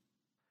shown.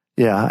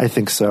 Yeah, I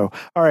think so.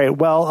 All right.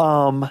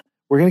 Well,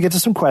 we're going to get to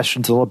some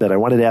questions a little bit. I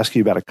wanted to ask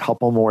you about a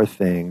couple more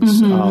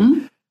things.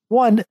 Mm-hmm.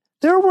 One,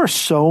 there were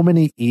so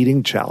many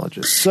eating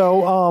challenges.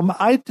 So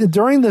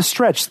during this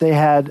stretch, they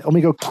had, let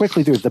me go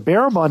quickly through it, the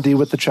barramundi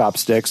with the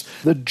chopsticks,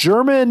 the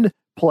German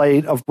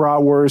plate of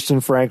bratwurst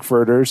and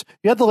frankfurters.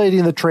 You had the Lady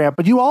and the Tramp,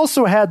 but you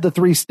also had the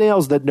 3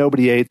 snails that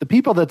nobody ate. The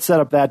people that set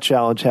up that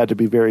challenge had to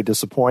be very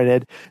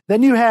disappointed.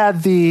 Then you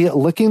had the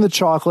licking the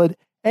chocolate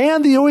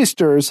and the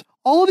oysters.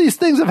 All of these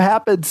things have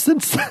happened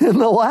since in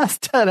the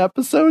last 10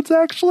 episodes,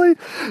 actually.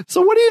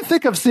 So what do you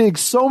think of seeing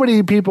so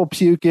many people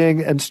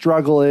puking and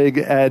struggling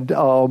and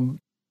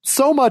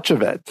so much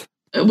of it?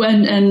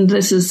 And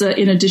this is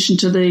in addition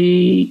to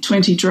the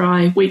 20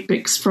 dry wheat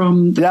bix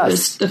from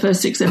the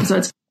first 6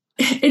 episodes.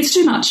 It's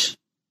too much.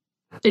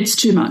 It's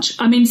too much.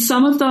 I mean,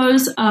 some of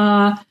those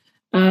are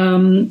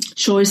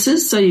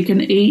choices, so you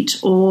can eat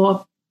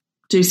or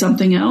do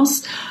something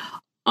else.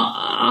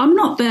 I'm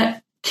not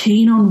that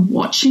keen on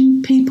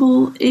watching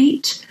people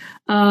eat.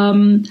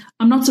 I'm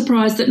not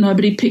surprised that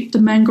nobody picked the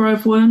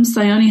mangrove worms.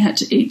 They only had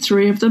to eat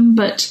 3 of them,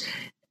 but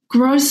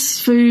gross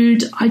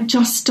food, I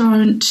just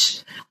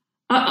don't.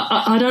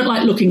 I don't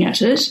like looking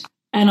at it,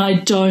 and I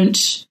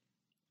don't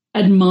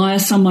admire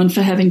someone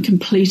for having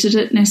completed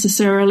it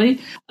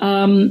necessarily.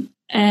 And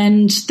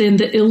then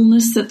the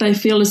illness that they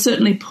feel is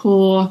certainly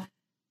poor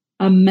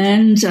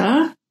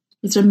Amanda.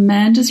 Was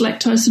Amanda's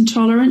lactose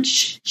intolerant?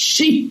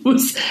 She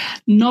was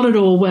not at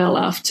all well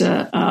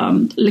after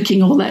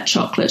licking all that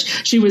chocolate.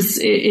 She was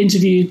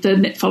interviewed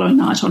the following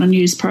night on a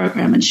news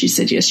program, and she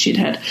said yes, she'd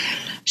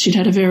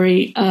had a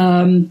very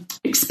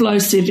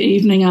explosive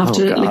evening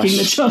after licking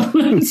the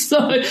chocolate.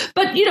 So,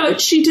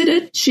 but she did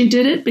it. She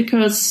did it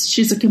because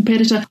she's a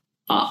competitor.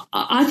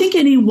 I think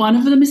any one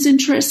of them is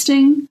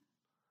interesting.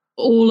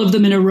 All of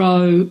them in a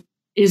row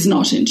is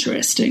not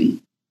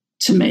interesting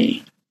to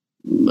me.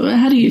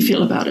 How do you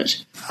feel about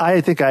it?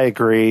 I think I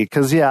agree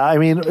because, I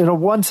mean,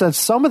 in one sense,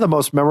 some of the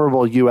most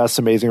memorable U.S.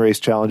 Amazing Race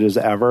challenges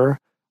ever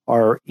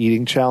are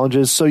eating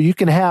challenges. So you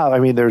can have,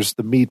 there's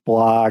the meat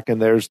block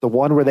and there's the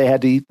one where they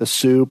had to eat the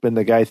soup and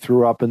the guy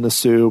threw up in the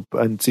soup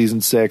in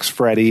season 6,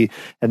 Freddie,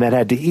 and then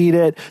had to eat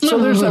it. So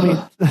there's,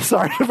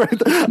 sorry,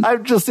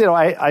 I'm just,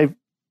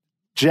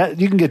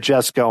 you can get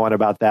Jess going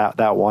about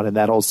that one and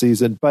that whole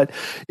season. But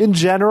in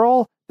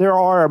general, there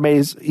are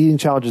amazing eating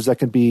challenges that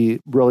can be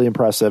really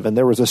impressive. And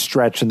there was a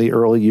stretch in the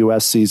early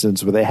U.S.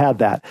 seasons where they had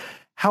that.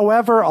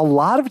 However, a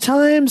lot of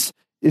times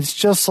it's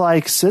just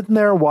like sitting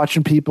there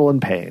watching people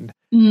in pain.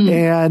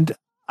 And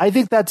I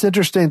think that's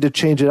interesting to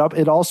change it up.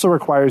 It also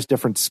requires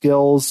different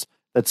skills.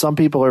 that some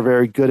people are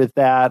very good at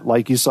that.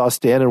 Like you saw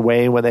Stan and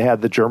Wayne when they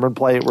had the German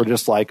plate, were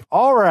just like,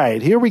 all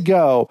right, here we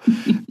go.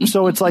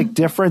 So it's like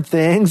different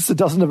things. It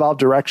doesn't involve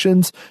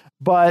directions.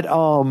 But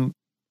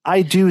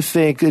I do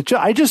think,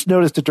 I just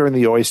noticed it during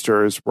the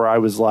oysters where I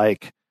was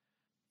like,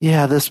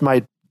 yeah,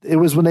 it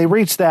was when they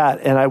reached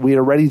that and we had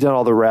already done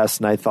all the rest.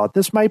 And I thought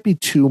this might be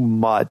too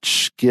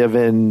much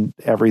given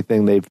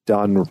everything they've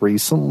done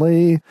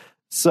recently.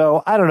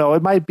 So I don't know.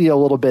 It might be a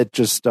little bit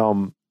just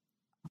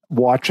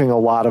watching a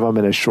lot of them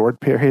in a short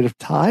period of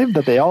time,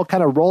 but they all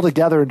kind of roll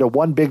together into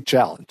one big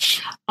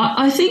challenge.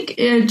 I think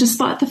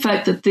despite the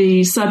fact that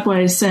the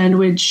Subway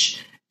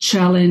sandwich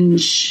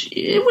challenge,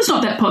 it was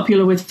not that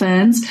popular with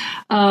fans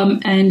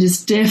and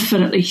is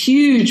definitely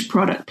huge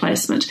product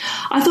placement,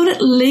 I thought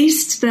at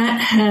least that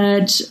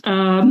had,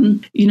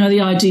 the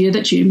idea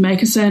that you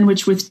make a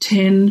sandwich with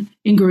 10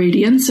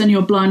 ingredients and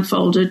your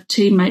blindfolded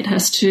teammate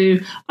has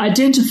to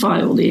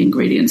identify all the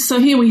ingredients. So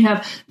here we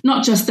have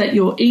not just that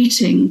you're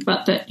eating,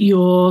 but that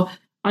you're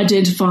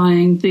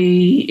identifying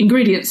the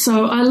ingredients.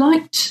 So I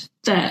liked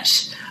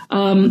that.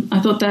 I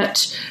thought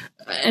that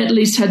at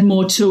least had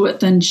more to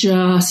it than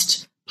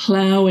just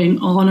ploughing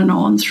on and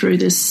on through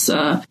this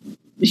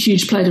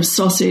huge plate of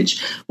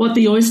sausage. What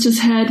the oysters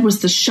had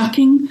was the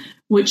shucking,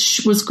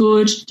 which was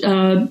good.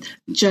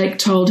 Jake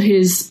told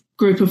his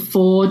group of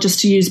 4 just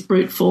to use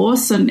brute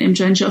force, and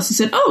MJ and Chelsea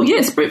said, oh,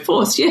 yes, brute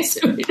force, yes,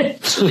 it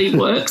actually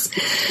works.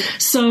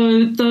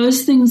 So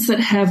those things that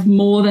have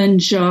more than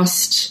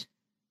just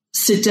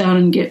sit down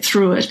and get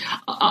through it,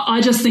 I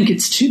just think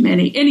it's too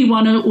many. Any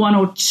one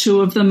or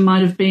two of them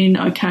might have been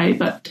okay,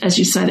 but as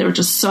you say, there are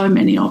just so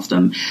many of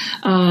them.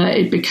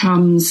 It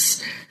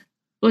becomes,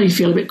 well, you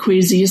feel a bit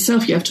queasy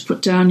yourself. You have to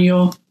put down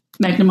your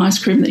Magnum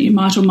ice cream that you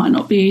might or might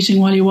not be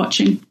eating while you're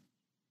watching.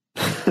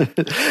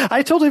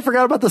 I totally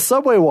forgot about the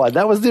Subway one.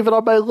 That wasn't even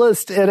on my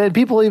list, and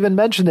people even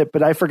mentioned it,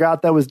 but I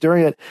forgot that was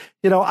during it.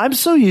 I'm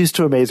so used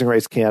to Amazing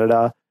Race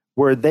Canada,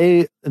 where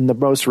they, in the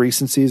most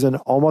recent season,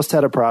 almost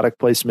had a product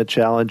placement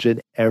challenge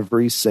in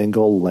every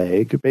single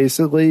leg,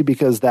 basically,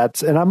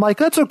 and I'm like,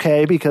 that's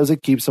okay, because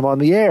it keeps them on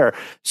the air.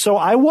 So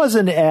I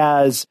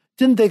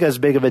didn't think as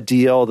big of a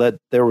deal that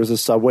there was a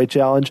Subway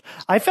challenge.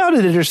 I found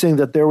it interesting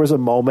that there was a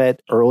moment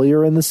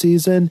earlier in the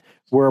season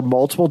where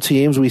multiple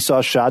teams, we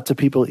saw shots of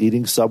people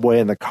eating Subway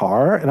in the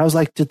car. And I was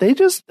like,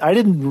 I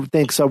didn't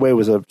think Subway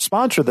was a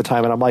sponsor at the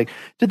time. And I'm like,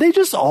 did they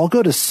just all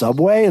go to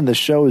Subway and the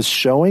show is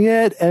showing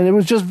it? And it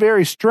was just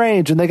very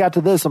strange. And they got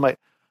to this. I'm like,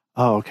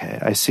 oh, okay,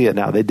 I see it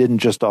now. They didn't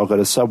just all go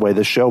to Subway.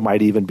 The show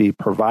might even be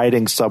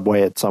providing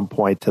Subway at some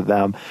point to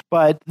them.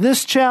 But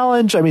this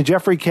challenge,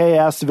 Jeffrey K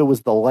asked if it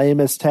was the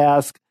lamest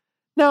task.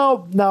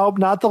 No,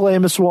 not the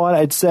lamest one,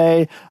 I'd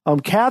say.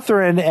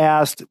 Catherine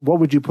asked, what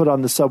would you put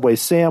on the Subway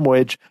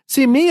sandwich?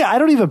 See, me, I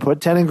don't even put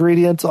 10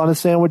 ingredients on a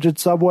sandwich at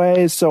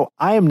Subway, so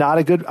I am not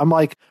I'm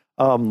like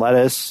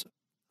lettuce,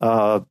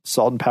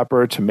 salt and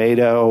pepper,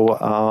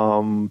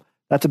 tomato,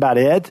 that's about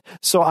it.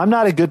 So I'm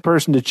not a good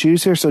person to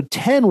choose here, so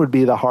 10 would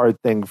be the hard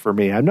thing for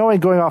me. I know I'm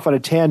going off on a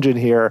tangent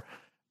here,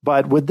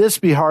 but would this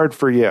be hard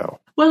for you?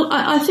 Well,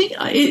 I think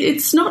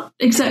it's not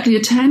exactly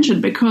a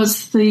tangent,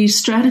 because the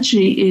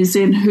strategy is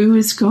in who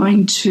is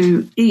going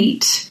to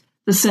eat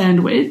the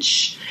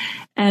sandwich,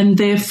 and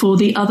therefore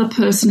the other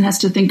person has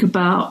to think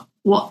about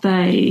what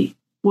they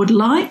would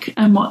like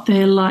and what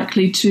they're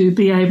likely to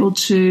be able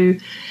to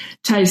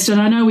taste. And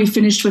I know we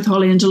finished with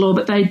Holly and Delore,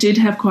 but they did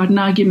have quite an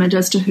argument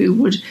as to who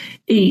would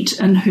eat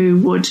and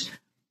who would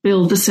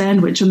build the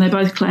sandwich, and they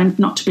both claimed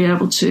not to be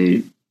able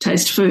to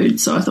taste food.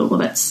 So I thought, well,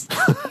 that's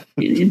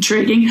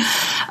intriguing.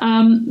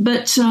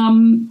 But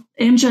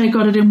MJ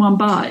got it in one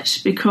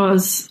bite,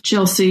 because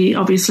Chelsea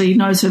obviously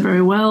knows her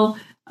very well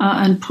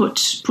and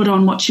put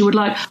on what she would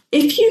like.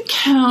 If you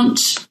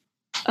count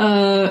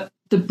the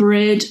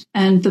bread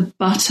and the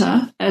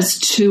butter as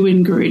 2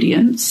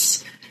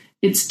 ingredients,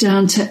 it's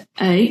down to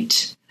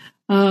 8.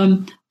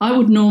 I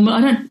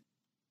don't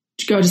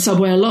go to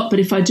Subway a lot, but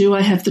if I do,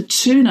 I have the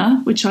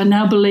tuna, which I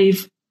now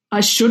believe I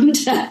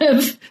shouldn't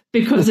have,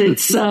 because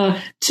it's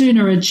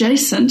tuna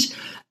adjacent.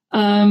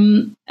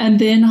 And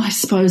then I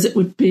suppose it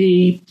would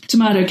be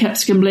tomato,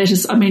 capsicum,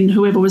 lettuce.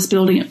 Whoever was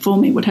building it for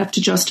me would have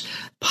to just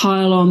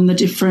pile on the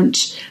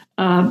different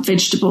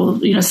vegetable,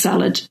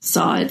 salad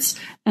sides,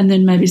 and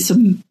then maybe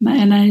some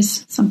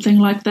mayonnaise, something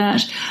like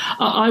that.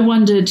 I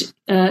wondered,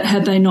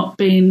 had they not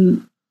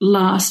been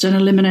last and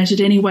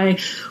eliminated anyway,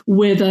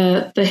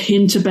 whether the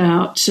hint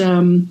about, so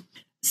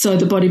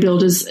the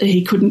bodybuilders,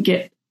 he couldn't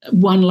get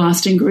one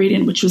last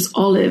ingredient, which was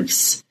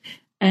olives,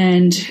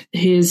 and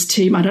his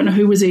team, I don't know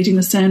who was eating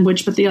the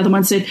sandwich, but the other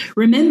one said,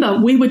 remember,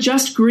 we were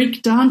just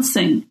Greek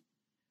dancing,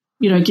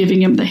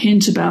 giving him the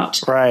hint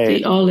about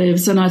the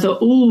olives. And I thought,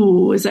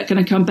 oh, is that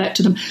going to come back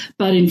to them?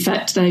 But in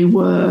fact, they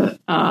were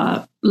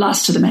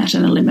last to the mat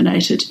and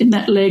eliminated in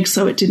that leg,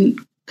 so it didn't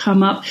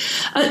come up.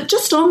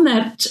 Just on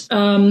that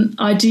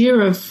idea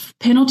of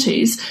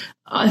penalties,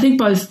 I think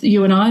both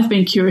you and I have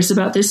been curious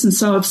about this, and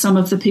so have some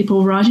of the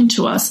people writing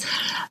to us,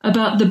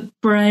 about the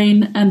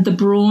brain and the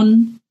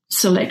brawn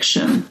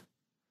selection.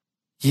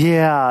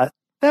 Yeah,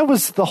 that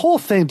was the whole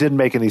thing didn't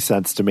make any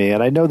sense to me.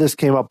 And I know this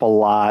came up a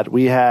lot.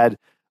 We had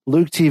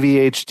Luke TV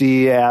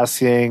HD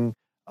asking,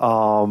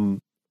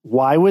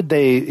 why would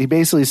they, he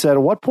basically said,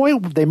 at what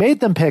point they made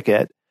them pick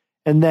it.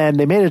 And then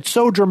they made it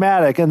so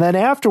dramatic. And then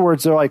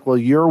afterwards, they're like, well,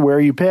 you're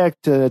where you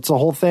picked. And it's a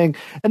whole thing.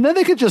 And then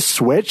they could just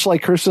switch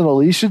like Chris and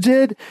Alicia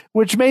did,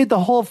 which made the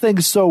whole thing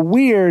so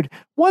weird.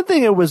 One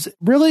thing, it was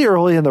really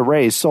early in the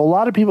race. So a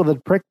lot of people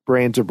that picked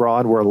Brains or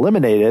Braun were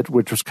eliminated,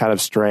 which was kind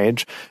of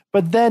strange.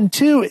 But then,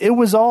 too,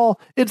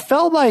 it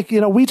felt like,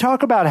 we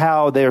talk about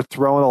how they're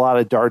throwing a lot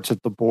of darts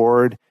at the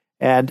board.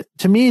 And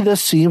to me,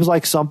 this seems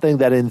like something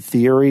that in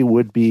theory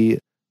would be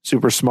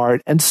super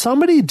smart. And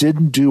somebody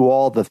didn't do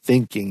all the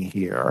thinking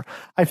here.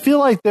 I feel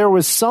like there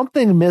was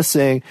something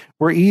missing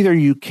where either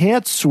you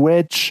can't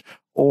switch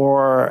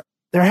or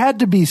there had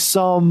to be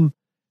some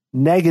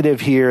negative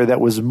here that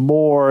was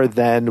more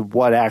than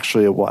what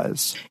actually it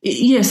was.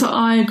 Yes,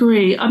 I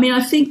agree. I mean,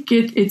 I think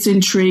it's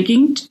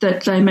intriguing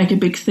that they make a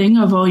big thing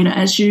of,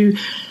 as you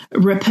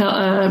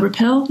abseil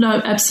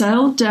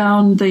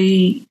down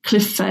the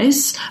cliff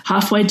face,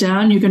 halfway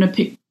down, you're going to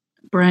pick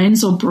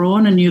Brains or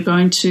Braun, and you're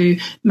going to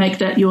make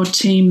that your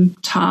team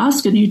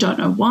task, and you don't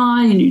know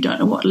why, and you don't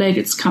know what leg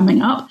it's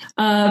coming up.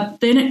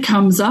 Then it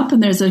comes up,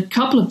 and there's a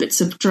couple of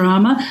bits of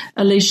drama.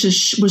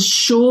 Alicia was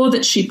sure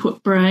that she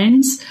put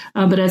Brains,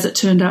 but as it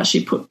turned out,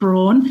 she put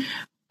Braun.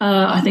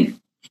 I think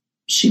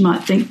she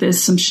might think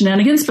there's some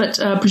shenanigans, but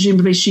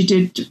presumably she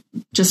did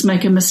just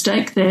make a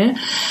mistake there.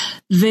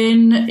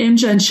 Then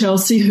MJ and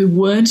Chelsea, who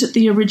weren't at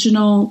the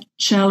original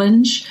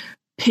challenge,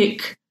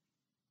 pick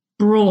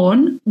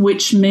Braun,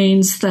 which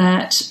means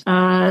that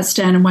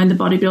Stan and Wayne, the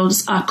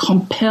bodybuilders, are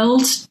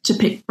compelled to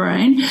pick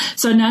Brain.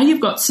 So now you've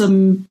got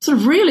some sort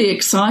of really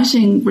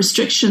exciting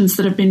restrictions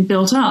that have been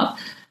built up,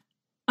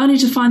 only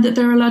to find that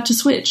they're allowed to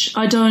switch.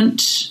 I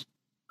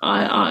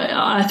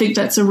think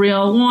that's a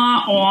real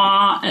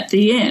wah-wah at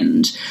the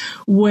end,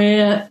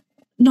 where,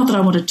 not that I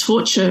want to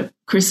torture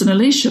Chris and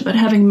Alicia, but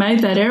having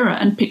made that error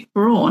and picked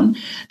Braun,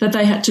 that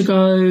they had to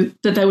go,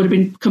 that they would have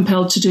been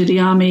compelled to do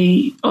the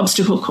Army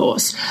obstacle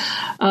course.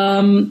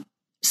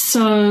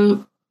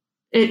 So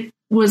it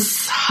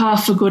was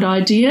half a good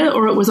idea,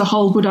 or it was a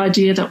whole good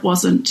idea that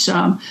wasn't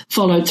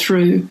followed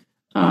through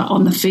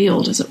on the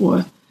field, as it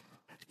were.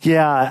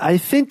 Yeah, I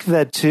think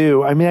that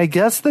too. I mean, I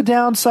guess the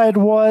downside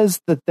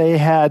was that they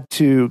had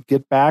to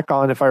get back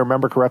on, if I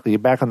remember correctly,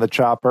 get back on the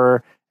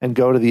chopper and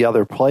go to the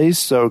other place.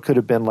 So it could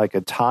have been like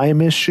a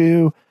time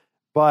issue.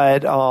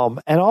 But,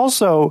 and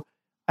also,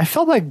 I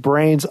felt like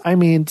Brains, I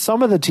mean,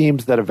 some of the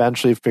teams that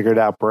eventually figured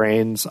out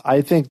Brains,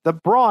 I think the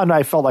Braun,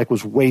 I felt like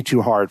was way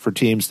too hard for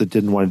teams that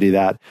didn't want to do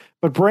that.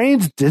 But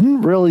Brains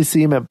didn't really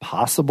seem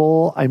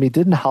impossible. I mean,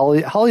 didn't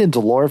Holly and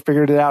Delore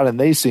figured it out, and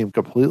they seemed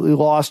completely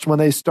lost when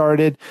they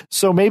started.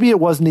 So maybe it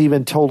wasn't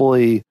even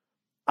totally,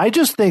 I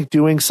just think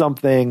doing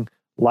something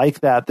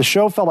like that, the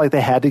show felt like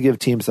they had to give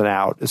teams an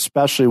out,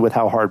 especially with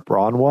how hard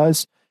Braun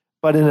was.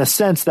 But in a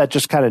sense, that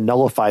just kind of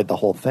nullified the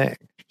whole thing.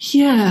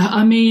 Yeah,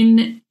 I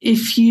mean,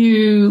 if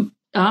you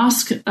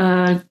ask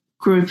a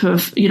group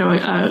of,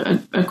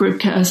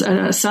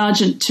 a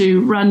sergeant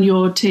to run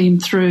your team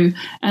through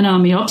an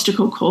Army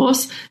obstacle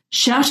course,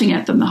 shouting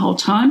at them the whole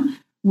time,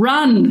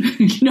 run,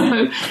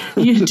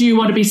 do you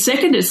want to be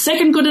second? Is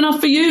second good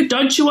enough for you?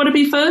 Don't you want to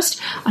be first?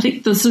 I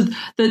think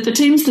the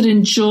teams that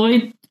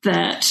enjoyed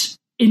that,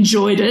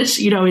 enjoyed it,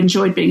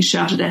 enjoyed being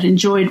shouted at,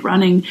 enjoyed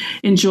running,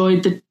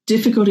 enjoyed the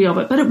difficulty of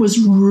it, but it was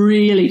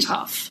really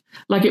tough.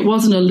 Like, it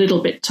wasn't a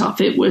little bit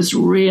tough. It was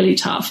really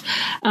tough.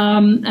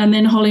 And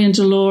then Holly and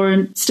Delore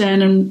and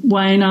Stan and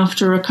Wayne,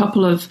 after a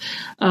couple of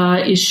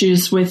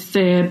issues with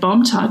their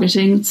bomb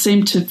targeting,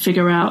 seemed to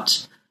figure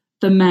out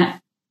the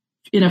map.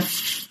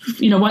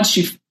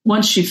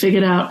 Once you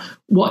figured out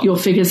what your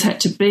figures had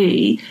to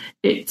be,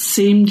 it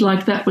seemed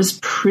like that was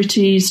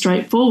pretty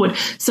straightforward.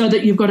 So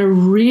that you've got a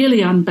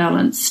really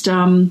unbalanced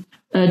detour.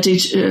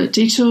 Is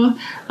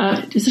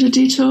it a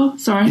detour?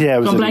 Sorry. Yeah,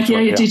 it was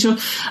a detour.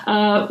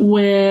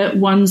 Where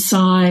one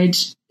side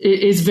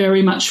is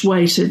very much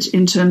weighted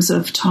in terms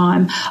of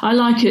time. I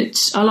like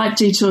it. I like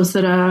detours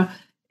that are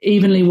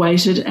evenly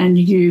weighted, and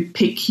you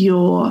pick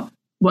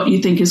what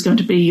you think is going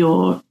to be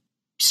your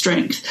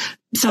strength.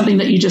 Something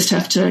that you just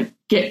have to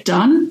get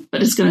done,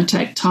 but it's going to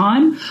take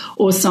time,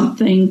 or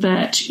something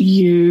that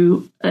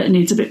you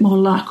needs a bit more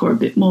luck or a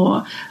bit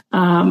more,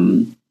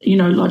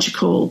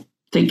 logical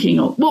thinking,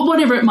 or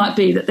whatever it might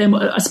be. That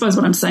I suppose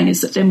what I'm saying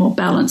is that they're more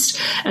balanced,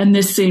 and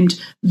this seemed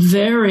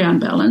very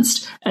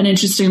unbalanced. And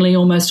interestingly,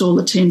 almost all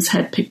the teams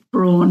had picked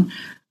Braun.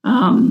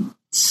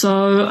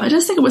 So I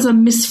just think it was a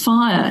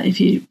misfire, if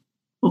you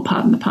will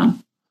pardon the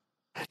pun.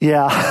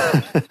 Yeah,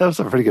 that was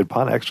a pretty good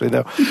pun, actually,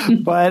 though.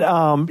 But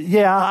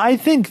I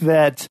think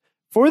that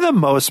for the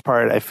most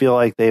part, I feel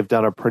like they've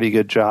done a pretty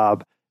good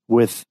job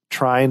with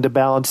trying to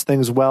balance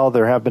things well.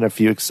 There have been a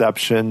few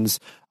exceptions.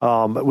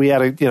 We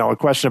had a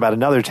question about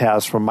another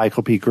task from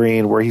Michael P.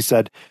 Green, where he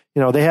said,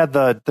 they had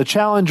the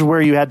challenge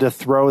where you had to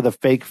throw the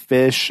fake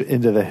fish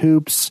into the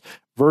hoops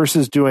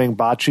versus doing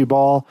bocce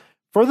ball.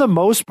 For the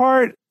most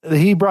part,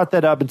 he brought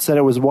that up and said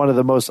it was one of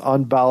the most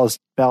unbalanced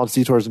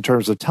detours in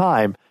terms of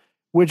time,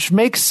 which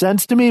makes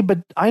sense to me. But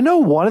I know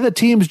one of the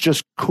teams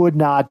just could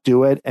not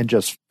do it and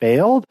just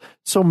failed.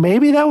 So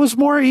maybe that was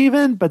more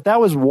even, but that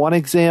was one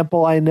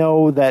example. I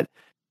know that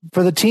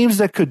for the teams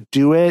that could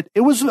do it,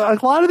 it was a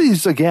lot of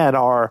these, again,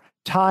 are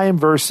time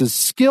versus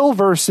skill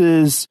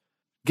versus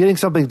getting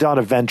something done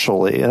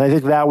eventually. And I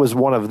think that was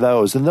one of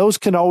those. And those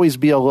can always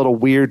be a little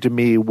weird to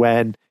me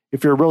when,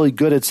 if you're really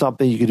good at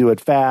something, you can do it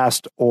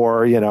fast,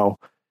 or,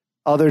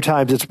 other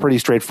times it's pretty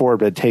straightforward,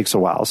 but it takes a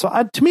while. So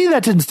to me,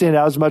 that didn't stand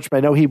out as much, but I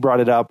know he brought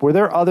it up. Were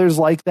there others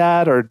like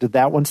that, or did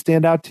that one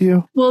stand out to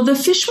you? Well, the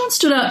fish one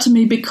stood out to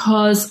me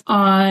because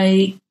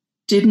I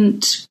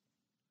didn't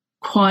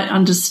quite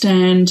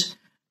understand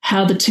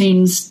how the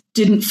teams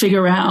didn't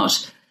figure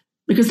out,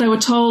 because they were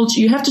told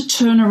you have to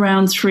turn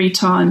around 3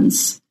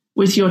 times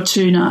with your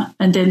tuna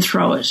and then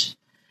throw it,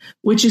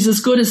 which is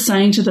as good as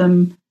saying to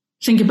them,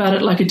 think about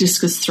it like a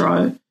discus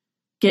throw,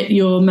 get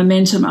your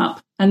momentum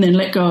up, and then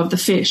let go of the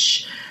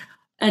fish.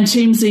 And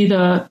teams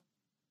either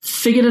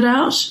figured it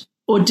out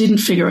or didn't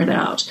figure it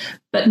out.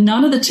 But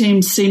none of the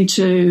teams seemed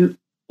to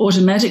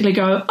automatically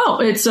go, oh,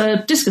 it's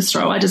a discus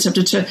throw. I just have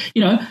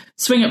to,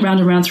 swing it round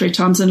and round 3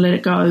 times and let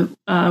it go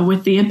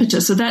with the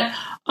impetus. So that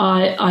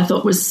I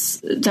thought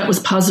was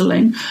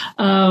puzzling.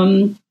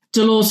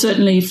 Delors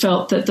certainly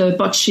felt that the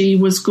bocce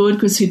was good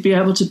because he'd be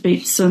able to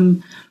beat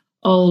some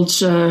old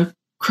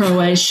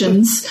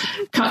Croatians.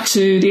 Cut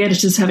to the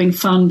editors having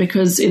fun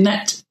because in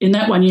that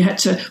one you had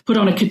to put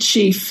on a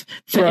kerchief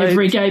for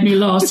every game you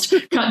lost.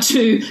 Cut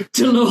to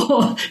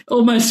Delors,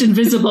 almost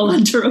invisible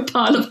under a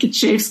pile of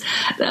kerchiefs.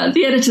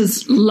 The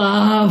editors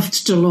loved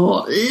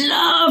Delors,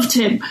 loved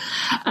him.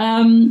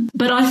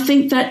 But I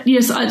think that,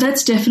 yes,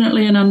 that's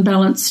definitely an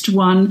unbalanced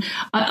one.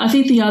 I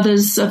think the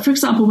others, for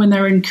example, when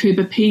they were in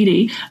Coober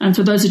Pedy, and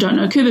for those who don't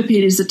know, Coober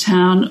Pedy is a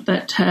town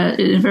that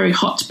in a very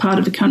hot part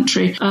of the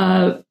country,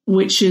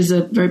 which is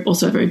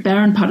also a very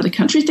barren part of the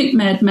country. Think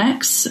Mad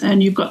Max,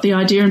 and you've got the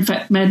idea. In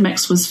fact, Mad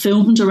Max was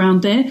filmed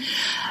around there.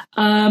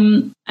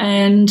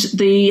 And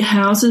the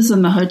houses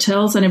and the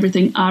hotels and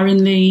everything are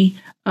in the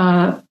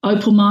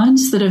opal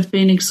mines that have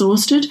been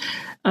exhausted.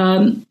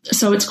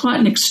 So it's quite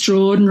an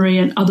extraordinary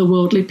and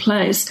otherworldly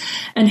place.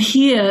 And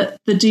here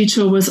the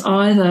detour was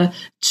either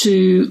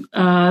to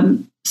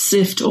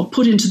sift or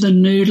put into the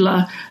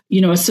noodler,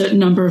 a certain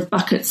number of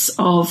buckets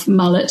of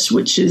mullet,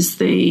 which is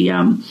the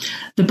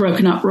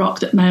broken up rock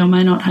that may or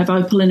may not have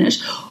opal in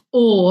it,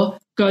 or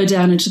go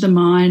down into the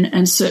mine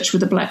and search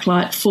with a black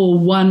light for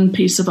one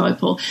piece of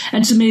opal.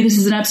 And to me, this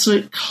is an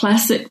absolute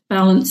classic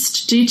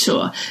balanced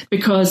detour,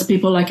 because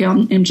people like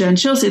MJ and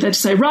Chelsea, they'd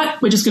say, right,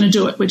 we're just going to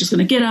do it. We're just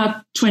going to get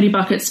our 20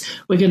 buckets.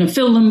 We're going to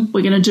fill them.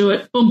 We're going to do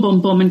it. Boom,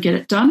 boom, boom, and get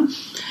it done.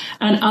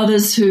 And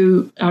others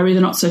who are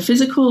either not so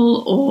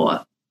physical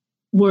or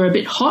were a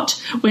bit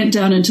hot went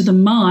down into the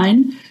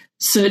mine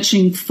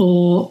searching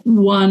for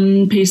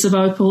one piece of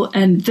opal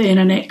and then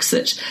an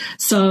exit.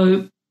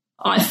 So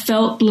I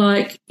felt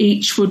like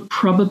each would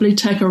probably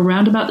take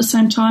around about the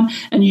same time,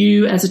 and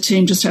you as a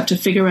team just have to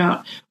figure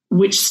out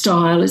which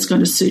style is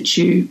going to suit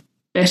you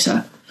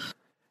better.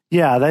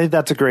 Yeah, I think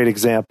that's a great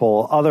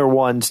example. Other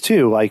ones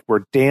too, like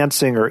we're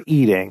dancing or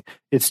eating.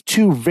 It's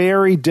 2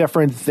 very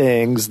different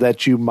things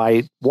that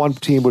one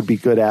team would be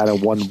good at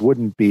and one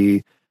wouldn't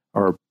be,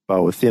 or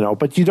both,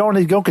 but you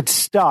don't get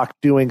stuck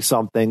doing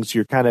something, so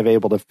you're kind of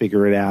able to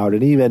figure it out.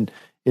 And even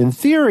in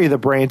theory, the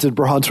brains and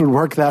brawns would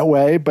work that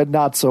way, but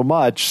not so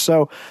much.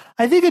 So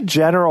I think in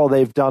general,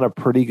 they've done a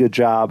pretty good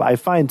job. I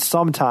find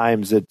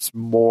sometimes it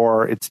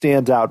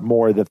stands out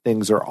more that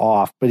things are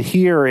off, but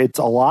here a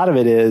lot of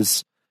it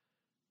is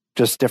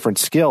just different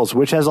skills,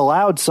 which has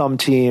allowed some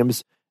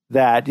teams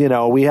that,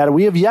 we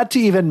have yet to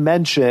even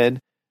mention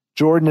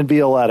Jordan and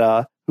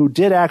Violetta, who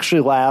did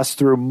actually last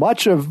through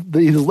much of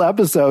these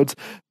episodes,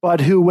 but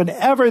who,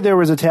 whenever there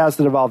was a task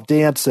that involved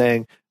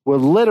dancing,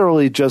 would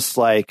literally just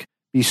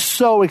be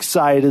so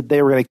excited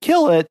they were going to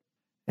kill it,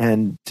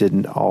 and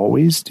didn't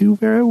always do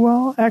very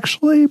well,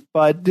 actually.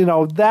 But,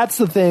 that's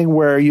the thing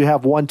where you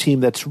have one team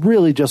that's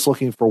really just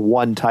looking for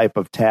one type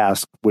of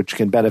task, which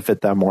can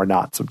benefit them or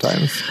not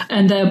sometimes.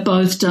 And they're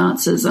both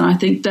dancers. And I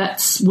think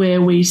that's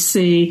where we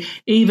see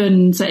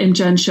even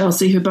MJ and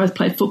Chelsea, who both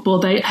play football,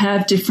 they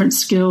have different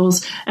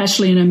skills.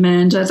 Ashley and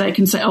Amanda, they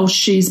can say, oh,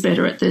 she's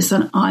better at this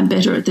and I'm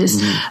better at this.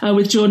 Mm-hmm.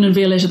 With Jordan and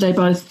Violetta,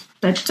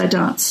 they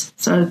dance.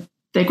 So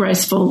they're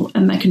graceful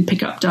and they can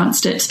pick up dance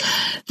steps.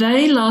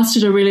 They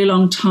lasted a really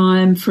long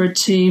time for a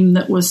team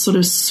that was sort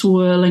of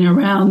swirling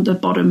around the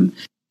bottom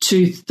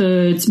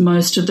 2/3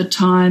 most of the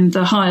time.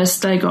 The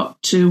highest they got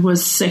to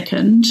was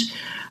second.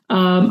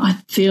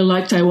 I feel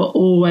like they were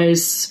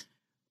always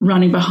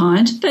running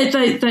behind. They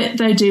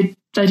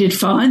did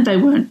fine. They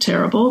weren't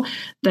terrible.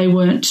 They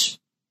weren't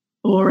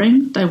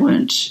boring. They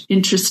weren't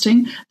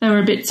interesting. They were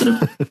a bit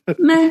sort of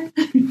meh.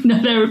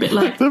 No, they were a bit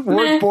like they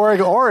weren't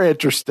boring or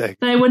interesting.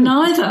 They were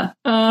neither.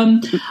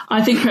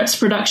 I think perhaps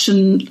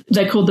production,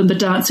 they called them the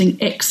dancing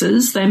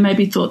X's. They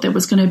maybe thought there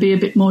was going to be a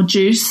bit more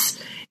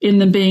juice in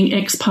them being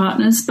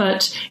ex-partners.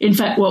 But in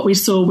fact, what we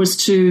saw was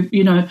 2,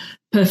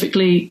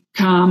 perfectly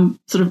calm,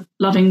 sort of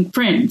loving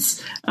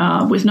friends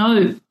with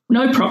no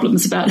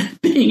problems about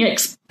being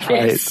ex.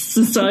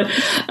 So,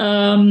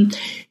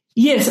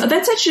 yes,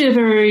 that's actually a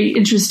very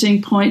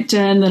interesting point,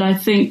 Dan, that I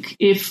think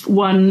if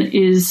one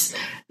is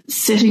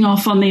setting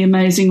off on The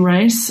Amazing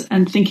Race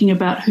and thinking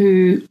about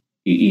who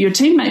your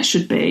teammate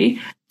should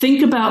be,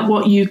 think about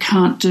what you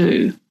can't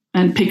do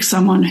and pick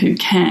someone who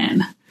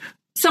can.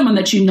 Someone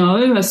that you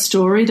know, a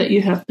story that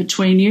you have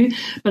between you.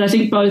 But I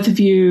think both of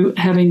you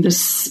having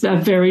this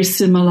very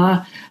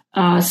similar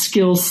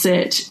skill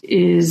set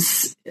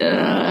is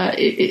going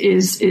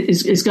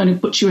to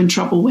put you in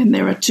trouble when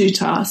there are two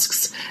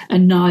tasks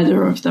and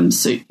neither of them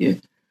suit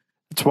you.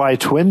 That's why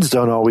twins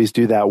don't always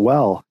do that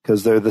well,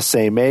 because they're the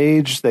same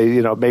age.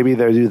 They, maybe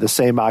they do the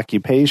same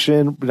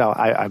occupation. No,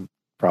 I'm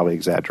probably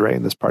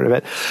exaggerating this part of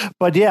it.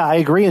 But yeah, I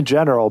agree in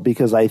general,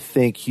 because I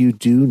think you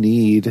do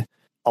need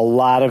a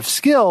lot of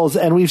skills.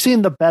 And we've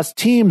seen the best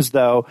teams,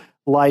 though,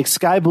 like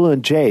Sky Blue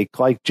and Jake.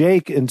 Like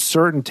Jake in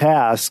certain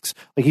tasks,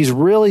 like he's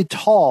really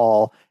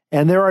tall,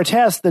 and there are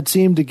tasks that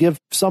seem to give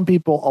some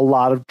people a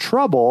lot of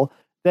trouble,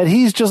 that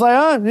he's just like,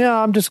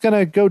 I'm just going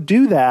to go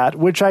do that,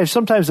 which I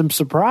sometimes am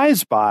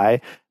surprised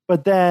by.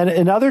 But then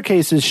in other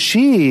cases,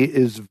 she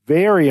is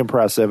very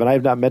impressive, and I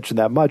have not mentioned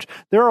that much.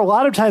 There are a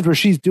lot of times where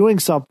she's doing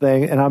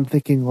something, and I'm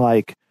thinking,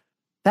 like,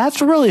 that's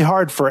really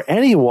hard for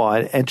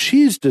anyone, and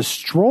she's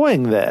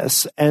destroying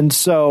this. And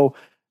so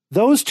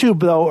those two,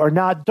 though,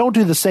 don't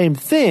do the same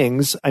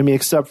things. I mean,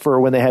 except for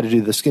when they had to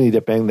do the skinny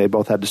dipping, they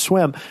both had to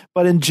swim.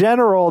 But in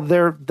general,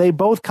 they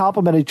both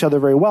complement each other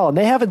very well, and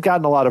they haven't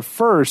gotten a lot of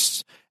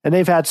firsts. And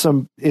they've had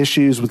some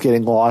issues with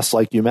getting lost,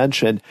 like you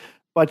mentioned,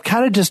 but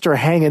kind of just are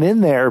hanging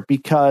in there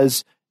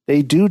because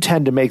they do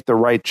tend to make the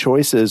right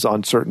choices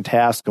on certain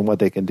tasks and what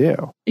they can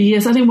do.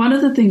 Yes, I think one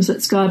of the things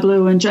that Sky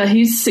Blue and Jay,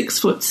 he's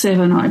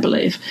 6'7", I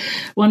believe.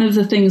 One of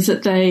the things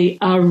that they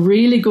are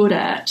really good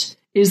at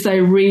is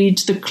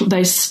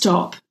they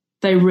stop,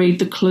 they read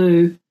the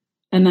clue,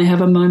 and they have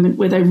a moment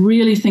where they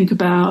really think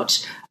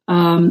about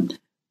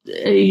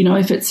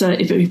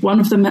if one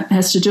of them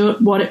has to do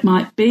it, what it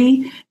might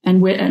be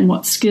and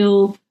what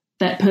skill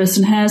that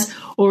person has,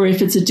 or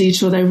if it's a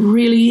detour, they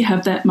really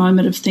have that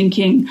moment of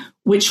thinking,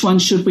 which one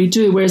should we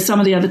do? Whereas some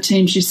of the other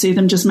teams, you see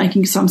them just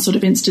making some sort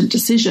of instant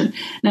decision.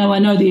 Now, I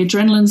know the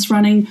adrenaline's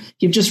running,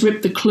 you've just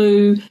ripped the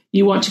clue,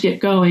 you want to get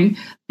going,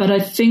 but I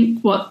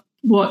think what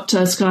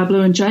Sky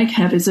Blue and Jake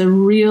have is a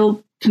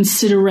real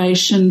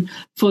consideration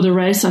for the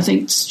race, I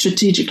think,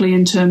 strategically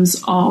in terms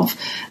of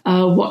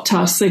what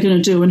tasks they're going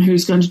to do and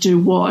who's going to do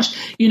what.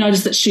 You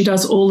notice that she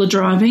does all the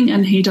driving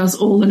and he does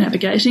all the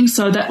navigating,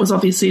 so that was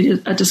obviously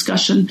a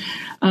discussion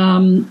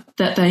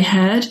that they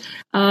had.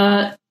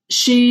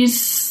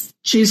 She's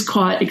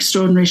quite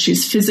extraordinary.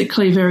 She's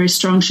physically very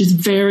strong. She's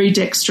very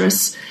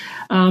dexterous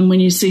when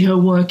you see her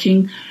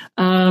working,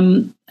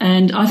 and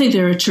I think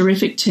they're a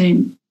terrific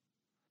team.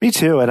 Me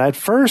too. And at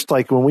first,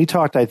 like when we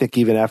talked, I think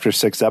even after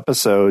 6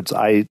 episodes,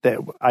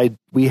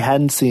 we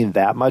hadn't seen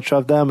that much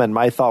of them. And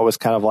my thought was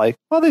kind of like,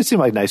 well, they seem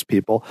like nice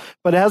people.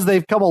 But as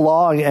they've come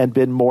along and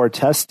been more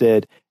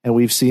tested, and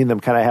we've seen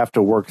them kind of have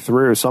to work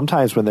through,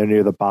 sometimes when they're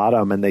near the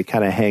bottom and they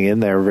kind of hang in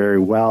there very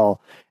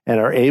well and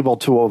are able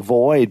to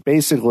avoid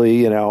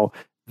basically,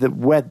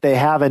 when they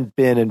haven't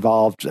been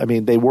involved. I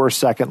mean, they were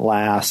second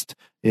last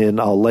in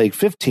leg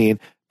 15,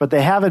 but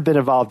they haven't been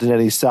involved in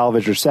any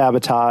salvage or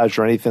sabotage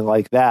or anything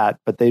like that,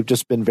 but they've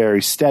just been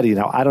very steady.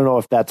 Now, I don't know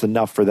if that's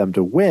enough for them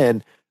to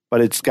win, but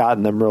it's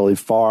gotten them really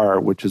far,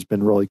 which has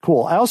been really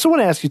cool. I also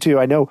want to ask you, too,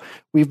 I know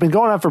we've been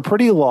going on for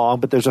pretty long,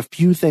 but there's a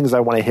few things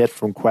I want to hit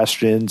from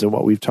questions and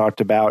what we've talked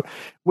about,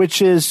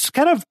 which is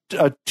kind of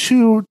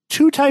two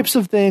types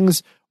of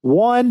things.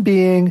 One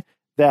being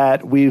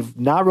that we've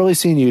not really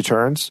seen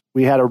U-turns.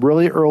 We had a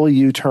really early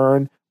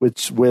U-turn with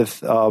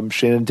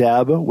Shane and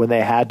Deb when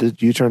they had to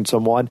U-turn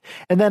someone.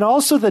 And then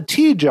also the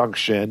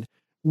T-junction,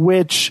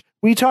 which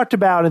we talked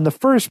about in the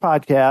first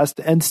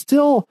podcast, and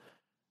still,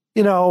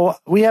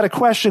 we had a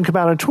question come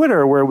out on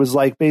Twitter where it was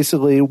like,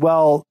 basically,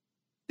 well,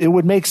 it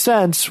would make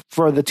sense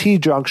for the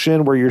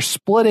T-junction where you're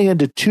splitting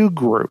into two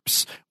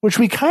groups, which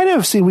we kind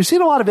of seen. We've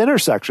seen a lot of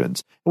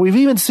intersections. And we've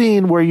even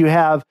seen where you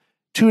have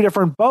two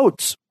different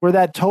boats where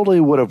that totally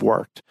would have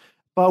worked.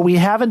 But we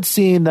haven't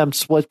seen them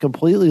split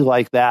completely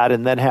like that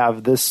and then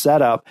have this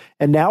setup.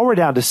 And now we're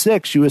down to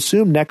 6. You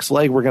assume next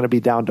leg we're going to be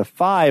down to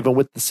 5. And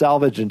with the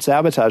salvage and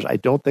sabotage, I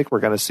don't think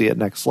we're going to see it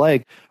next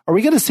leg. Are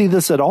we going to see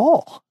this at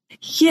all?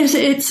 Yes,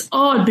 it's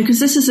odd because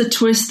this is a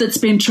twist that's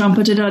been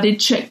trumpeted. I did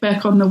check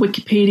back on the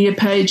Wikipedia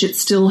page. It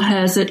still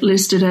has it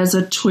listed as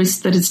a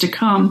twist that is to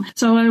come.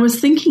 So I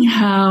was thinking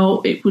how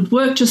it would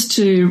work. Just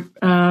to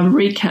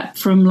recap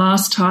from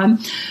last time,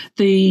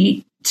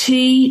 the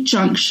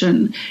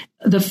T-junction,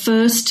 the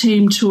first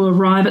team to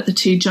arrive at the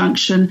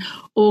T-junction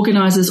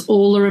organises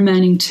all the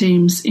remaining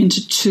teams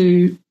into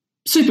 2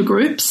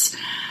 supergroups.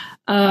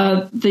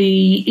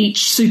 Each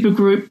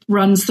supergroup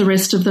runs the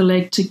rest of the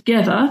leg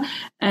together,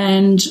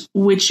 and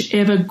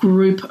whichever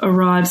group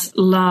arrives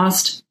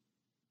last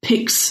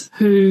picks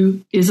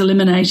who is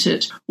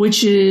eliminated,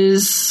 which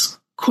is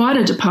quite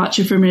a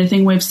departure from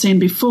anything we've seen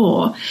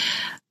before.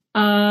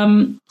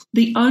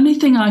 The only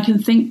thing I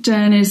can think,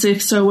 Dan, is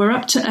we're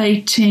up to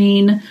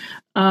 18.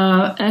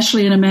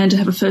 Ashley and Amanda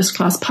have a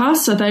first-class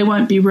pass, so they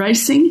won't be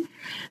racing.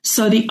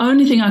 So the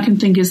only thing I can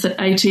think is that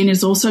 18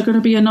 is also going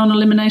to be a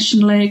non-elimination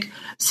leg,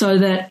 so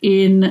that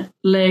in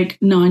leg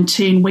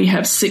 19 we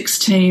have 6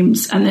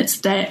 teams, and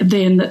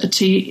then that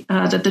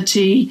the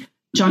T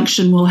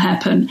junction will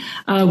happen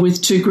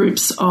with 2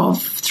 groups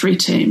of 3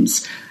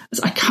 teams.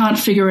 I can't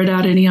figure it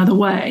out any other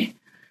way,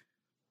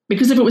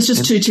 because if it was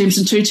just 2 teams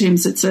and 2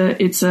 teams, it's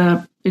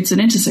an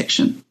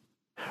intersection.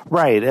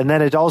 Right. And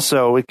then it's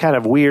kind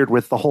of weird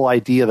with the whole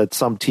idea that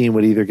some team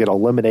would either get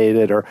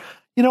eliminated or,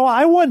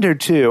 I wonder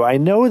too. I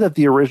know that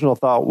the original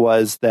thought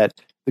was that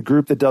the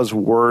group that does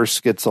worse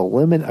gets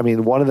eliminated. I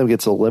mean, one of them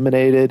gets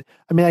eliminated.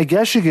 I mean, I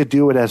guess you could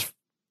do it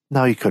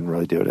no, you couldn't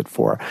really do it at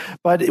 4,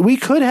 but we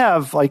could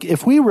have,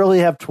 if we really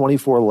have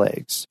 24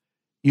 legs,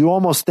 you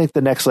almost think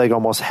the next leg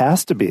almost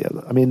has to be.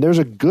 I mean, there's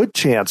a good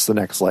chance the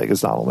next leg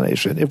is not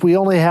elimination. If we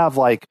only have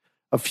a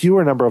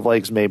fewer number of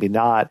legs, maybe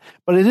not.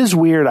 But it is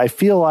weird. I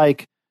feel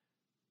like,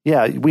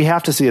 we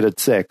have to see it at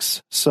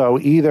 6. So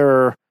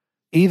either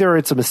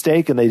it's a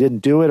mistake and they didn't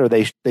do it, or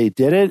they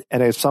did it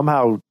and it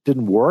somehow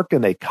didn't work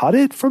and they cut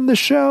it from the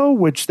show,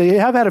 which they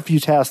have had a few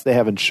tasks they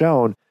haven't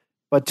shown.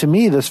 But to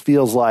me, this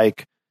feels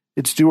like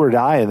it's do or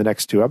die in the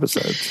next 2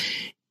 episodes.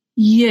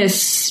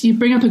 Yes, you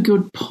bring up a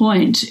good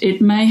point.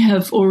 It may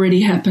have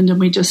already happened and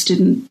we just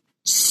didn't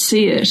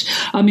see it.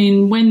 I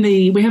mean,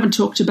 we haven't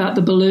talked about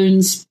the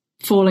balloons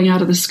falling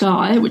out of the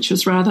sky, which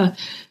was rather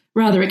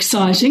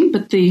exciting,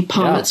 but the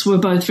pilots were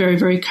both very,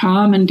 very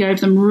calm and gave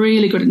them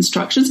really good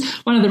instructions.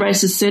 One of the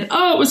racers said,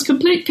 it was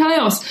complete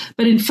chaos.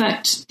 But in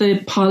fact,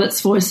 the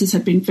pilots' voices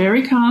had been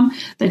very calm.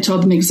 They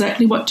told them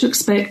exactly what to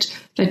expect.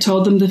 They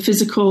told them the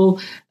physical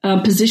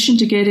position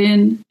to get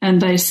in,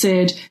 and they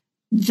said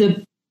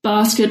the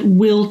basket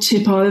will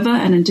tip over,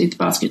 and indeed the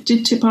basket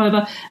did tip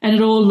over, and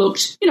it all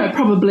looked,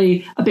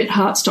 probably a bit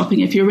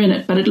heart-stopping if you're in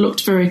it, but it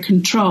looked very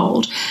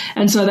controlled.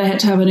 And so they had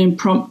to have an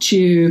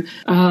impromptu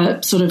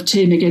sort of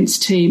team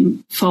against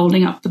team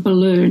folding up the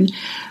balloon.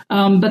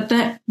 But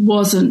that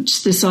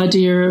wasn't this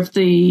idea of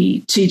the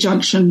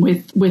T-junction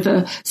with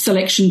a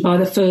selection by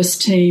the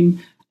first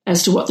team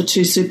as to what the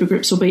 2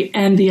 supergroups will be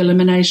and the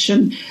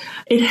elimination.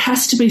 It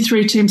has to be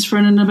 3 teams for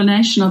an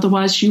elimination,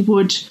 otherwise you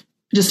would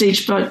just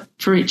each vote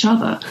for each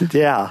other.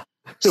 Yeah.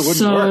 It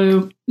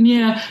wouldn't work.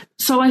 Yeah.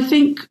 So I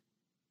think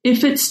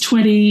if it's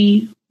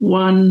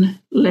 21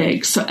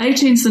 legs, so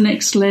 18's the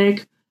next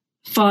leg,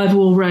 5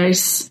 will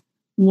race,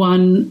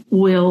 1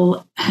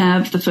 will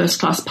have the first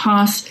class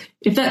pass.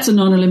 If that's a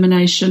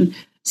non-elimination,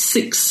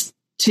 6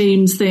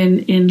 teams then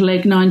in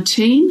leg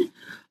 19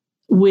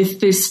 with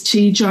this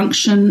T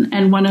junction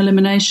and 1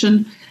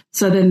 elimination.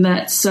 So then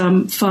that's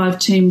 5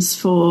 teams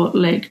for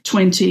leg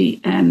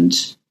 20 and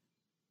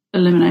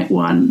eliminate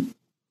 1.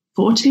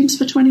 4 teams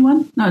for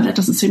 21? No, that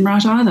doesn't seem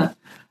right either.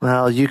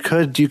 Well, you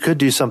could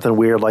do something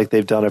weird like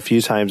they've done a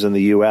few times in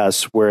the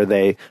U.S. where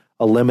they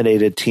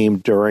eliminate a team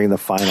during the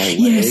final leg.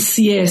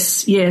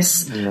 Yes.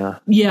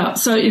 Yeah.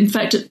 So in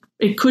fact,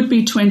 it could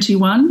be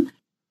 21.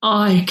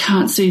 I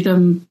can't see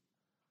them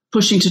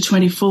pushing to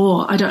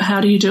 24. How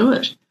do you do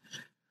it?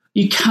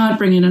 You can't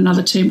bring in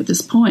another team at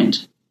this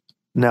point.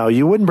 No,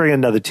 you wouldn't bring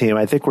another team.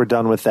 I think we're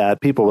done with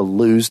that. People would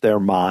lose their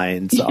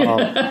minds.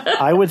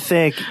 I would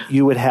think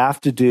you would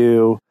have to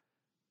do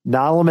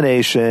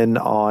non-elimination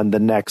on the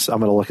next. I'm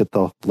going to look at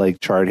the leg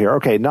chart here.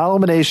 Okay,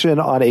 non-elimination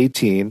on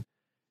 18.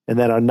 And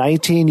then on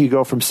 19, you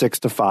go from 6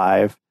 to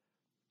 5.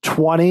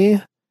 20,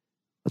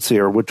 let's see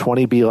here. Would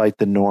 20 be like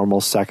the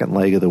normal second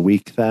leg of the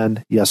week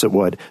then? Yes, it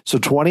would. So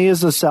 20 is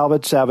the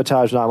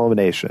sabotage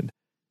non-elimination.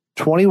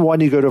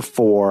 21, you go to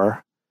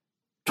 4.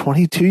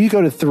 22, you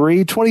go to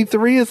 3.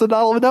 23 is a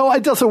non-elimination. No,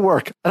 it doesn't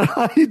work. I don't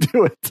know how you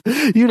do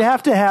it. You'd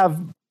have to have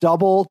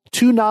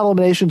 2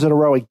 non-eliminations in a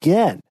row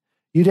again.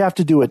 You'd have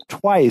to do it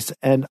twice.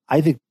 And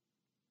I think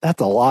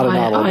that's a lot of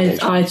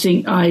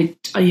non-eliminations.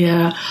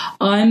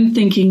 I'm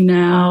thinking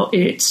now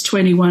it's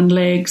 21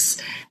 legs,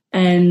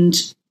 and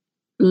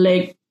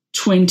leg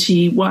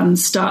 21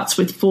 starts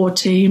with 4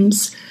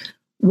 teams.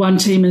 1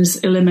 team is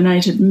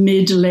eliminated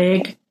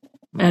mid-leg,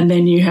 and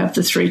then you have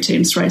the 3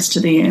 teams race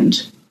to the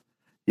end.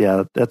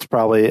 Yeah, that's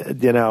probably,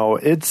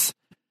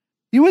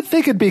 you would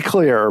think it'd be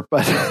clear,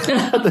 but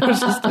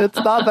it's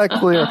not that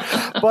clear.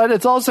 But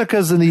it's also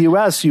because in the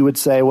U.S., you would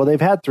say, well,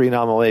 they've had 3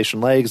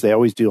 non-elimination legs. They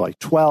always do like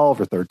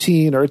 12 or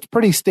 13, or it's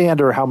pretty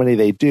standard how many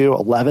they do.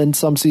 11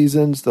 some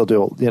seasons. They'll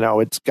do,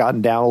 it's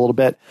gotten down a little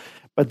bit.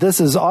 But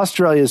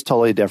Australia is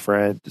totally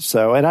different.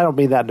 So, and I don't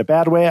mean that in a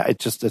bad way.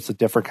 It's a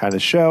different kind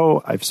of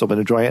show. I've still been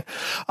enjoying it.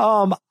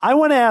 I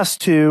want to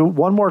ask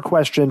one more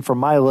question from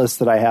my list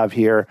that I have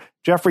here.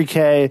 Jeffrey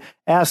K.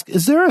 asked,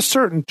 is there a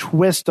certain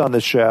twist on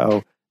the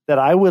show that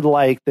I would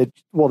like that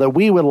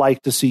we would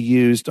like to see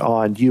used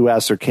on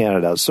US or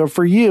Canada? So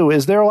for you,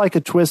 is there like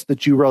a twist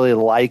that you really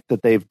like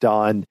that they've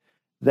done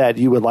that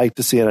you would like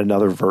to see in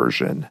another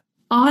version?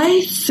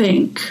 I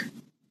think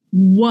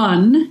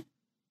one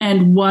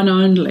and one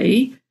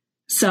only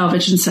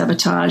salvage and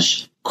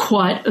sabotage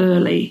quite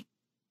early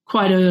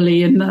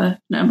in the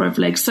number of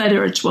legs. Say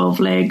there are 12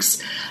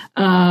 legs,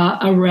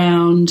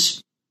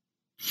 around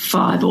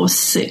 5 or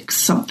 6,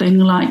 something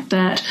like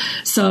that.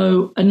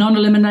 So a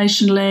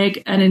non-elimination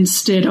leg, and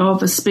instead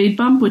of a speed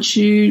bump, which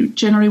you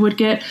generally would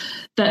get,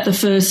 that the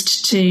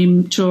first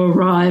team to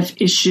arrive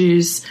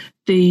issues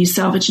the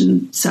salvage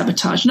and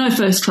sabotage. No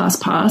first-class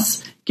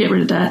pass. Get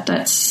rid of that.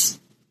 That's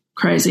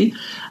crazy.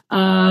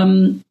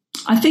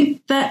 I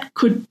think that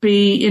could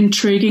be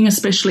intriguing,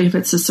 especially if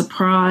it's a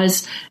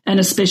surprise and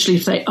especially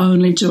if they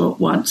only do it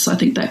once. I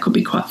think that could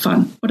be quite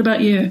fun. What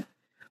about you?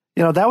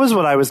 You know, that was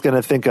what I was going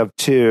to think of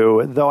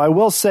too, though I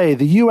will say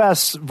the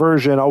U.S.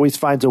 version always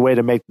finds a way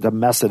to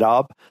mess it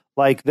up.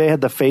 Like they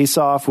had the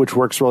face-off, which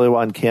works really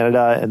well in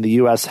Canada, and the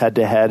U.S.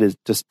 head-to-head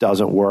just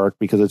doesn't work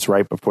because it's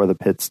right before the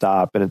pit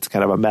stop and it's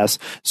kind of a mess.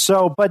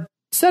 So, but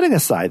setting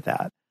aside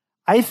that,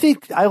 I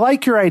think I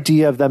like your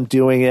idea of them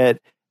doing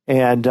it.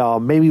 And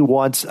maybe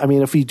once, I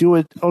mean, if we do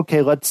it,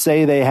 okay, let's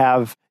say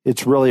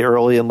it's really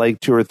early in leg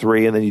 2 or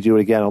 3, and then you do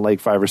it again on leg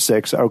 5 or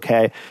 6.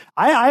 Okay.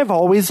 I've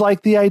always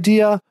liked the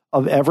idea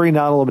of every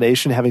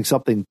non-elimination having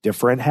something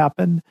different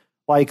happen.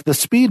 Like the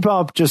speed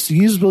bump,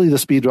 usually the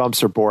speed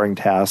bumps are boring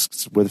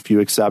tasks with a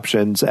few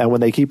exceptions. And when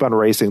they keep on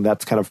racing,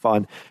 that's kind of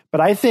fun. But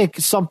I think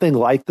something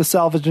like the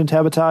salvage and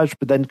sabotage,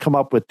 but then come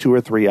up with 2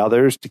 or 3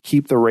 others to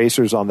keep the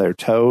racers on their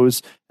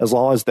toes, as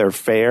long as they're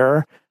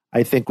fair,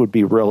 I think would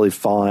be really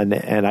fun.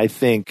 And I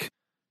think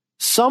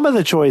some of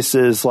the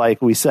choices, like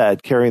we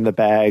said, carrying the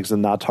bags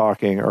and not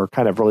talking are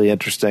kind of really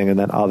interesting. And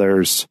then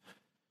others,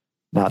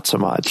 not so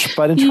much.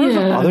 But in terms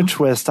of other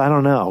twists, I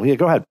don't know. Yeah,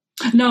 go ahead.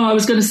 No, I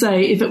was going to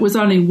say if it was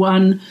only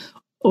 1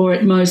 or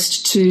at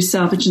most 2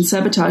 salvage and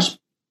sabotage,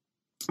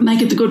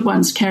 make it the good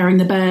ones carrying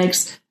the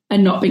bags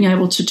and not being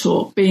able to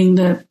talk, being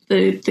the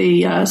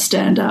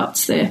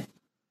standouts there.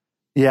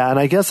 Yeah, and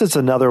I guess it's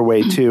another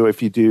way, too,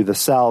 if you do the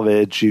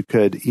salvage, you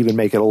could even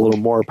make it a little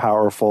more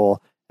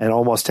powerful and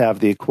almost have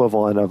the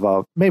equivalent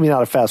of maybe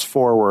not a fast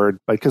forward,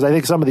 but because I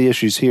think some of the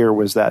issues here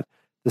was that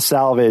the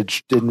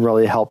salvage didn't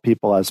really help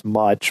people as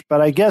much.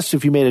 But I guess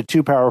if you made it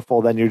too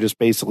powerful, then you're just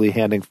basically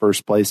handing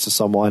first place to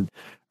someone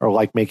or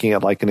like making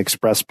it like an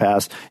express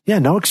pass. Yeah,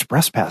 no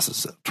express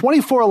passes.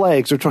 24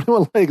 legs or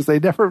 21 legs. They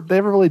never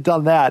really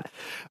done that.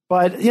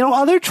 But,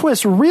 other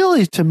twists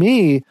really, to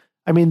me,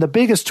 I mean, the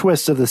biggest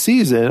twists of the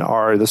season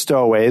are the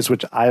stowaways,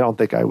 which I don't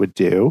think I would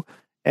do,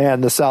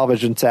 and the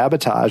salvage and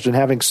sabotage, and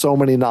having so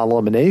many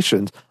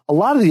non-eliminations. A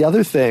lot of the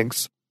other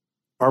things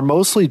are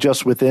mostly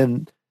just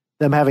within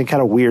them having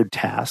kind of weird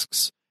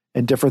tasks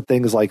and different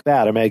things like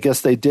that. I mean, I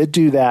guess they did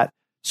do that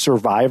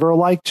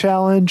Survivor-like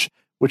challenge,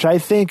 which I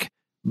think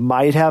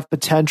might have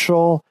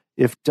potential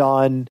if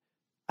done.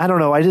 I don't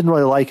know. I didn't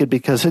really like it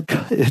because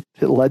it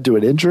led to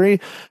an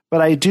injury, but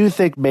I do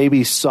think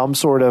maybe some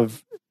sort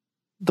of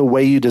the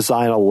way you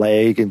design a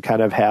leg and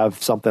kind of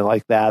have something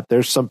like that,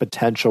 there's some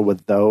potential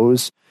with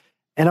those.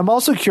 And I'm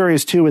also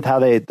curious too with how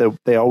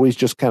they always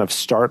just kind of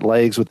start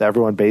legs with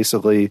everyone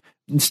basically,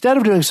 instead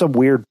of doing some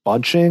weird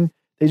bunching,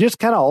 they just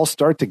kind of all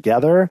start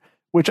together,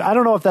 which I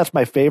don't know if that's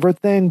my favorite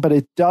thing, but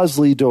it does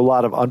lead to a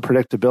lot of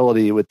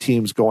unpredictability with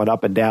teams going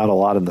up and down a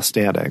lot in the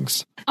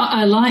standings.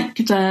 I like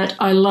that.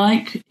 I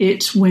like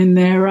it when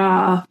there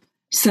are,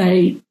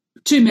 say,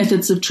 2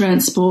 methods of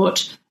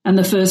transport and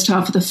the first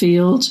half of the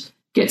field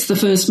gets the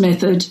first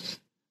method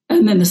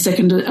and then the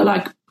second,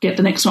 get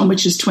the next one,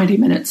 which is 20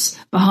 minutes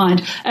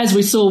behind. As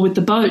we saw with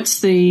the boats,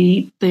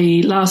 the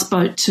last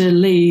boat to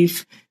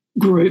leave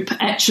group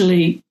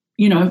actually,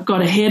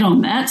 got ahead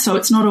on that. So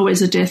it's not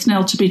always a death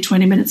knell to be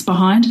 20 minutes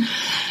behind.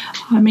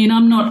 I mean,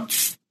 I'm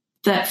not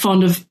that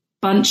fond of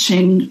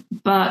bunching,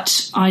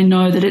 but I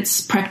know that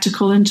it's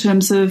practical in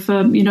terms of,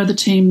 the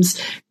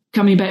teams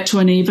coming back to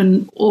an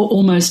even or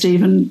almost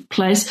even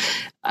place.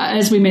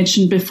 As we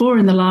mentioned before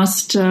in the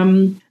last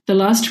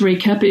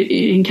recap,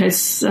 in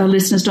case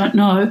listeners don't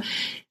know,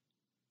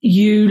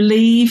 you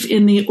leave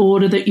in the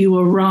order that you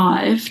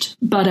arrived,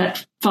 but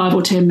at 5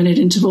 or 10 minute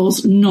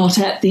intervals, not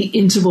at the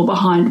interval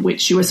behind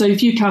which you were. So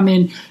if you come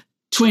in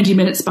 20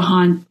 minutes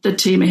behind the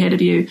team ahead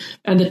of you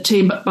and the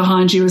team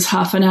behind you is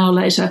half an hour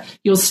later,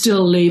 you'll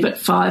still leave at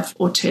 5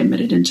 or 10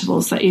 minute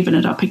intervals. They even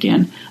it up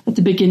again at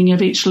the beginning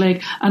of each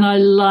leg. And I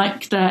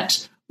like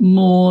that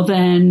more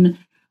than,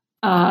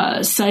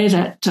 say,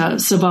 that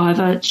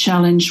Survivor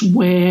challenge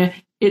where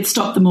it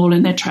stopped them all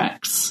in their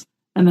tracks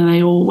and then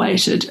they all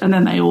waited and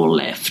then they all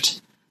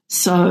left.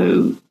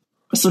 So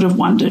I sort of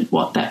wondered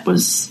what that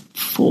was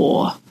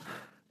for.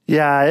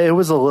 Yeah, it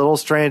was a little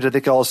strange. I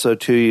think also,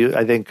 too,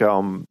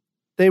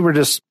 they were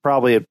just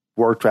probably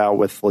worked out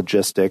with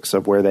logistics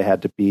of where they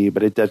had to be,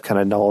 but it did kind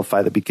of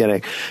nullify the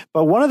beginning.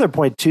 But one other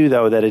point, too,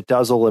 though, that it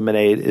does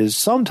eliminate is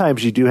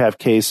sometimes you do have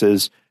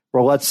cases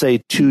where, let's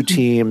say, 2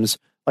 teams,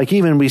 like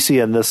even we see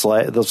in this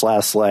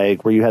last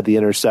leg where you had the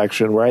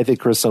intersection where I think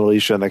Chris and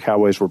Alicia and the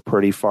Cowboys were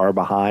pretty far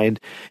behind.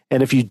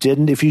 And if you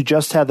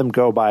just had them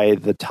go by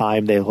the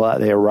time they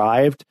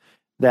arrived,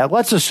 that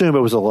let's assume it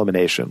was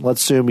elimination.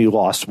 Let's assume you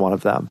lost one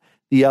of them.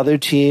 The other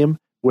team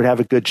would have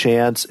a good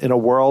chance. In a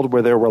world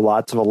where there were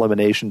lots of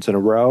eliminations in a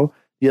row,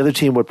 the other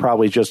team would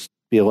probably just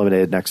be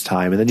eliminated next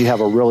time. And then you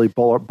have a really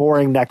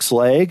boring next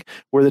leg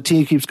where the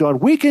team keeps going,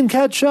 we can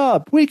catch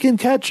up,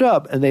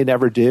 and they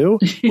never do.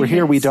 Where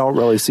here we don't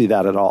really see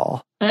that at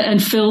all.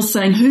 And Phil's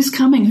saying, who's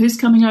coming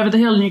over the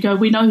hill? And you go,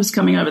 we know who's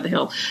coming over the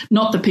hill,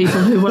 not the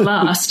people who were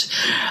last.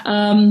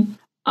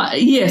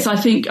 Yes, I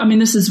think,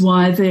 this is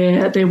why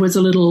there was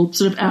a little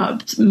sort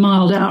of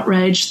mild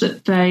outrage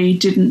that they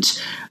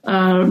didn't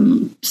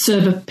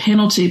serve a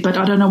penalty, but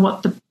I don't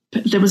know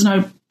there was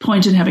no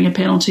point in having a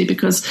penalty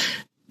because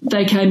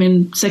they came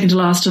in second to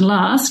last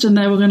and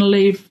they were going to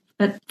leave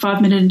at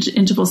 5-minute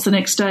intervals the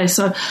next day.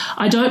 So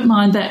I don't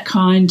mind that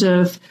kind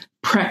of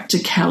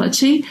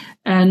practicality,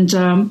 and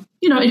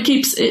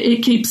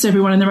it keeps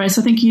everyone in the race.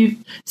 I think you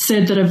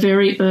said that a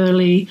very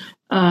early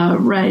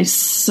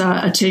race,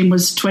 a team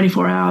was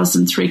 24 hours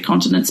and 3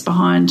 continents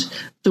behind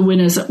the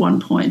winners at one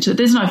point.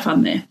 There's no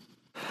fun there.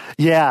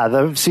 Yeah,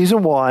 the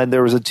season 1,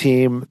 there was a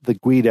team, the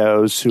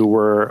Guidos, who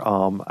were,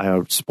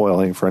 I'm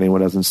spoiling for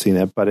anyone who hasn't seen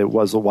it, but it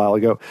was a while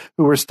ago,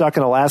 who were stuck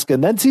in Alaska.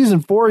 And then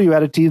season 4, you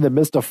had a team that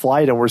missed a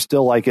flight and were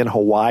still like in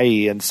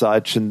Hawaii and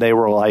such. And they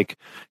were like,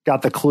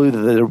 got the clue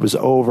that it was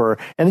over.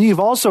 And then you've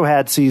also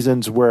had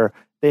seasons where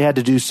they had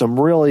to do some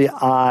really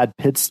odd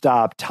pit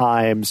stop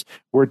times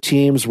where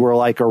teams were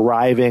like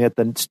arriving at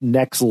the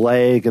next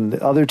leg and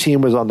the other team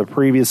was on the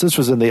previous. This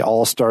was in the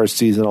All-Stars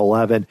season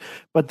 11.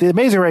 But the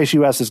Amazing Race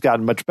US has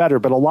gotten much better.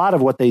 But a lot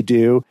of what they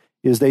do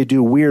is they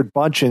do weird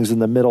bunchings in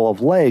the middle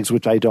of legs,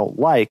 which I don't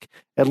like.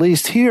 At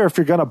least here, if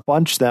you're going to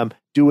bunch them,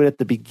 do it at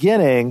the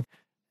beginning.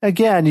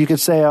 Again, you could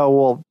say, oh,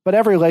 well, but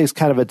every leg's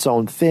kind of its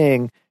own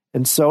thing.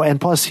 And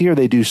plus here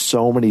they do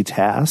so many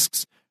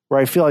tasks. Where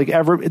I feel like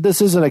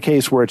this isn't a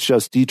case where it's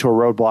just detour,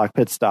 roadblock,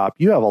 pit stop.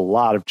 You have a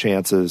lot of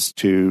chances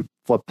to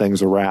flip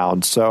things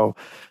around. So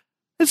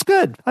it's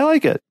good. I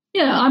like it.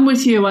 Yeah, I'm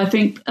with you. I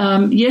think,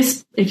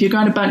 yes, if you're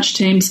going to bunch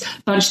teams,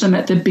 bunch them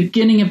at the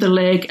beginning of the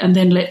leg and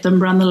then let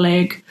them run the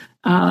leg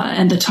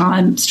and the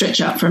time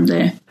stretch out from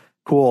there.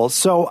 Cool.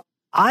 So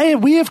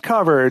we have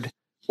covered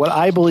what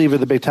I believe are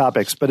the big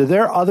topics, but are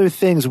there other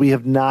things we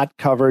have not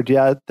covered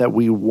yet that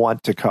we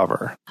want to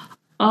cover?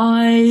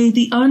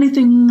 The only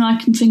thing I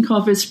can think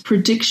of is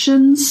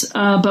predictions,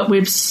 but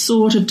we've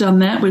sort of done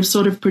that. We've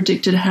sort of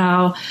predicted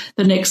how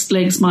the next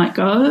legs might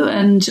go,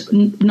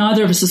 and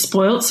neither of us are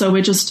spoiled, so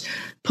we're just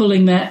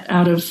pulling that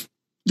out of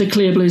the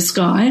clear blue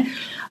sky.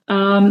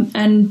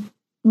 And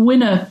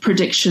winner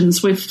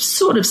predictions, we've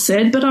sort of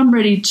said, but I'm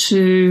ready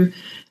to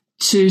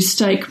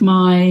stake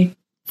my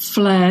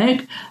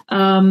flag.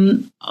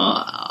 I'm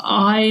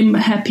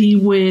happy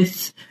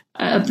with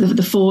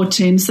the 4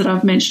 teams that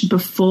I've mentioned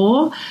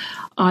before.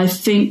 I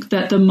think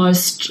that the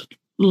most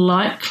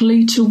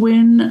likely to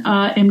win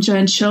are MJ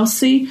and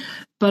Chelsea,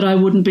 but I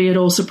wouldn't be at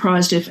all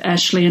surprised if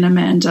Ashley and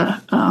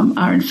Amanda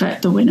are in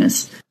fact the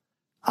winners.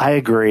 I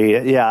agree.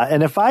 Yeah.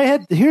 And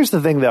here's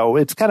the thing though,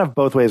 it's kind of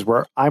both ways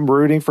where I'm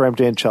rooting for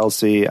MJ and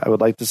Chelsea. I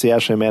would like to see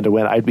Ashley and Amanda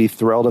win. I'd be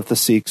thrilled if the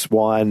Sikhs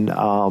won.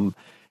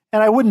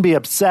 And I wouldn't be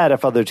upset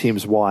if other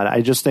teams won.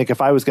 I just think if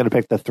I was going to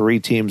pick the 3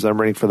 teams I'm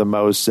rooting for the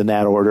most in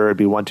that order, it'd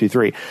be 1, 2,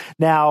 3.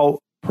 Now,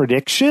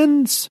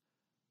 predictions,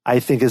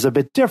 I think, is a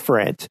bit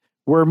different.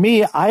 Where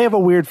I have a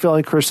weird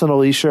feeling Chris and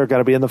Alicia are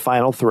going to be in the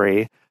final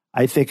 3.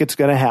 I think it's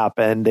going to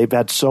happen. They've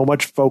had so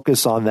much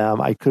focus on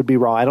them. I could be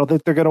wrong. I don't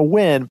think they're going to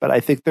win, but I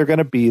think they're going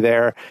to be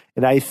there.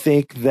 And I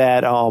think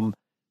that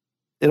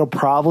it'll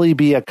probably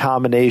be a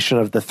combination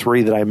of the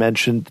 3 that I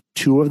mentioned,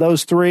 2 of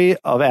those 3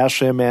 of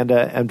Ashley,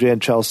 Amanda, MJ and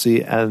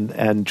Chelsea, and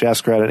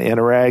Jaskarat and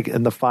Anurag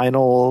in the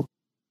final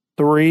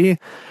 3.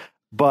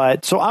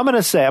 But so I'm going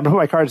to put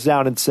my cards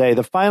down and say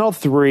the final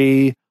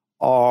 3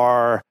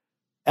 are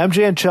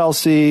MJ and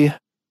Chelsea.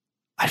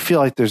 I feel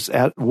like there's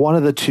one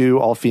of the 2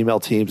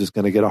 all-female teams is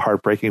going to get a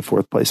heartbreaking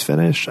 4th place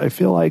finish, I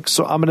feel like.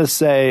 So I'm going to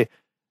say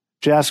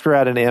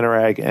Jaskarat and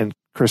Anurag and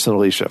Chris and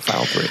Alicia,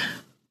 final 3.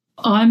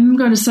 I'm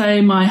going to say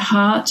my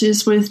heart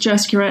is with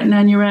Jaskarat and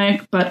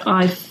Anurag, but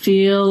I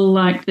feel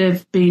like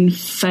they've been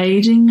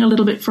fading a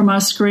little bit from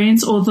our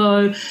screens,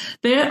 although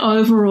their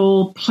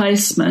overall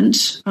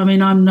placement,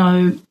 I'm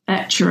no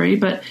actuary,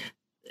 but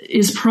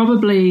is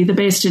probably the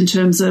best in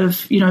terms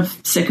of,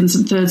 seconds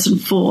and thirds and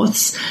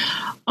fourths.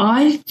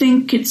 I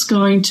think it's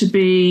going to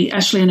be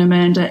Ashley and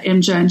Amanda,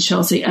 MJ and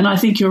Chelsea. And I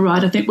think you're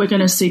right. I think we're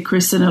going to see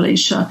Chris and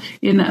Alicia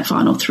in that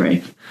final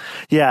 3.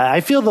 Yeah,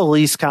 I feel the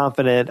least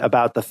confident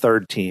about the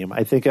 3rd team.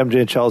 I think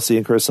MJ and Chelsea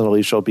and Chris and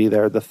Alicia will be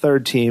there. The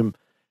 3rd team,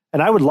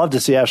 and I would love to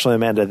see Ashley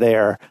and Amanda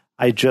there.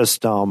 I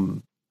just, I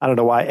don't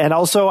know why. And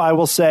also, I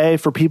will say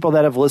for people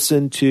that have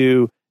listened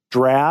to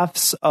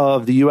drafts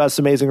of the U.S.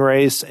 Amazing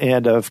Race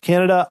and of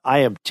Canada, I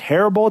am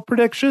terrible at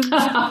predictions.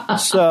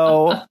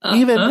 So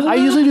I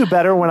usually do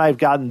better when I've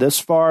gotten this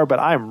far, but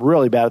I'm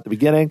really bad at the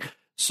beginning.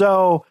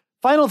 So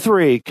final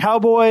 3,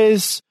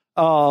 Cowboys.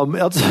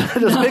 Let's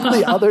just pick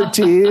the other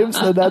teams,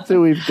 and that's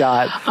who we've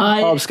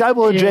got. Sky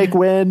Blue and Jake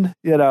win,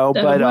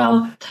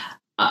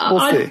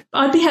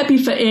 I'd be happy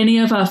for any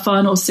of our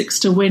final 6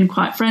 to win,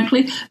 quite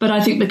frankly, but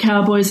I think the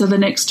Cowboys are the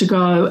next to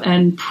go,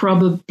 and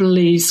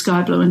probably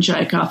Sky Blue and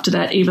Jake after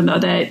that, even though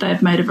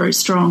they've made a very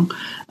strong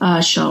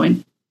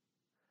showing.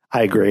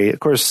 I agree. Of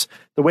course,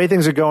 the way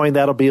things are going,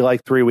 that'll be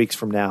like 3 weeks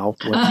from now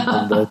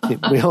when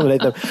we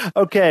eliminate them.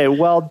 Okay,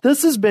 well,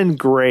 this has been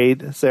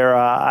great,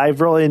 Sarah.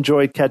 I've really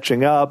enjoyed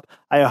catching up.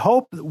 I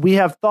hope we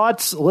have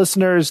thoughts,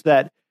 listeners,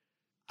 that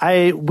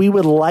we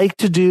would like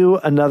to do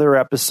another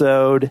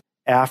episode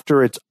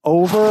after it's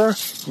over.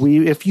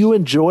 If you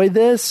enjoy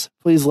this,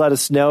 please let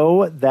us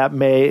know. That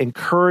may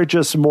encourage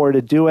us more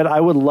to do it. I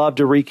would love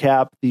to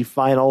recap the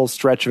final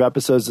stretch of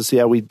episodes to see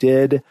how we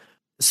did.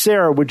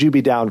 Sarah, would you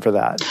be down for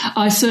that?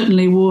 I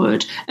certainly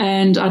would.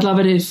 And I'd love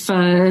it if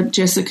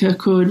Jessica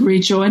could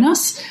rejoin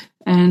us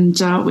and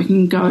we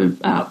can go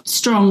out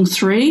strong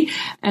 3.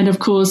 And of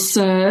course,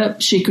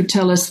 she could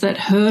tell us that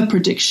her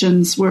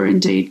predictions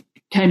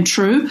came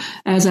true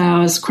as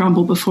ours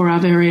crumble before our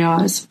very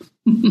eyes.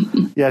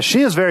 Yeah,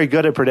 she is very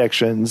good at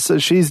predictions.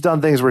 She's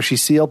done things where she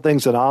sealed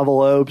things in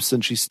envelopes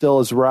and she still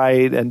is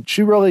right. And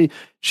she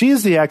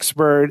is the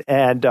expert.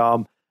 And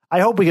I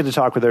hope we get to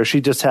talk with her.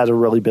 She just has a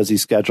really busy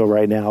schedule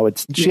right now.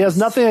 She has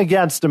nothing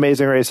against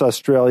Amazing Race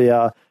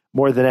Australia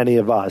more than any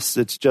of us.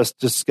 It's just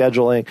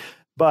scheduling.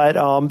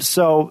 But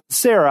so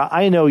Sarah,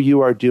 I know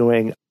you are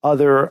doing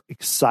other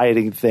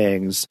exciting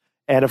things.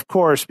 And of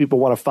course, people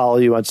want to follow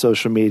you on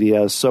social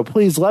media. So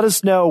please let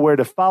us know where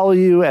to follow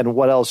you and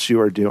what else you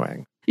are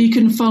doing. You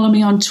can follow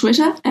me on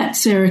Twitter at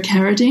Sarah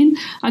Carradine.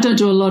 I don't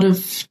do a lot of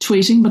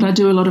tweeting, but I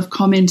do a lot of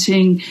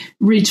commenting,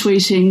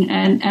 retweeting,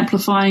 and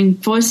amplifying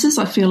voices.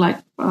 I feel like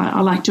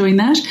I like doing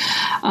that.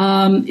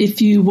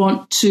 If you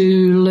want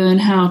to learn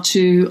how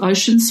to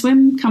ocean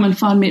swim, come and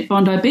find me at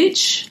Bondi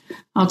Beach.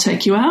 I'll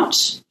take you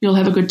out. You'll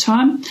have a good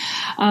time.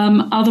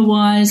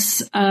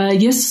 Otherwise,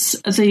 yes,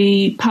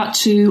 the part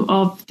 2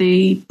 of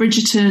the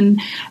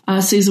Bridgerton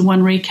season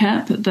 1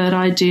 recap that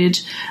I did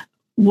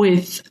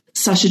with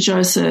Sasha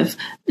Joseph,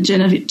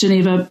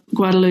 Geneva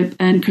Guadalupe,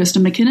 and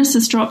Kirsten McInnes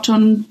has dropped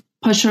on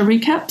post-show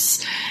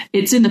recaps.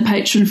 It's in the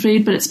Patreon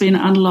feed, but it's been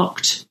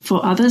unlocked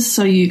for others,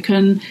 so you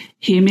can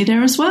hear me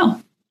there as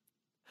well.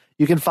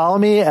 You can follow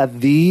me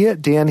at the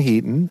Dan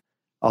Heaton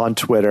on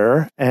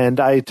Twitter, and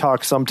I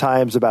talk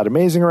sometimes about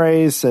Amazing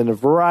Race and a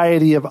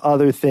variety of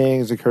other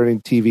things,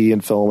 including TV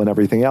and film and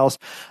everything else.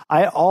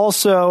 I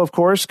also, of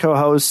course,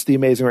 co-host the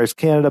Amazing Race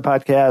Canada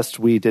podcast.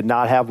 We did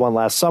not have one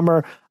last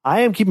summer.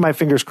 I am keeping my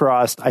fingers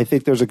crossed. I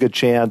think there's a good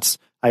chance.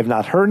 I have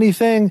not heard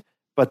anything,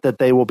 but that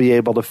they will be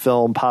able to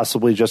film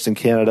possibly just in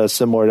Canada,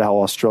 similar to how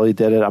Australia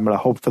did it. I'm going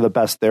to hope for the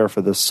best there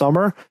for this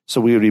summer.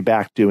 So we would be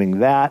back doing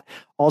that.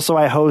 Also,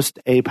 I host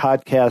a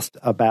podcast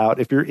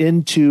about if you're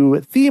into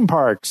theme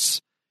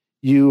parks,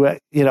 you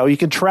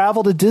can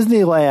travel to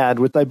Disneyland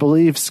with, I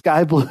believe,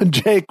 Sky Blue and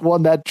Jake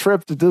won that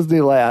trip to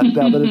Disneyland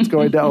now that it's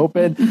going to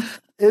open.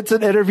 It's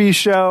an interview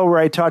show where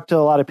I talk to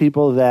a lot of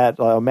people that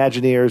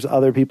Imagineers,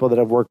 other people that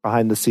have worked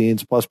behind the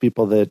scenes, plus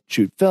people that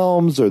shoot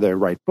films or that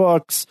write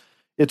books.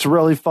 It's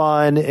really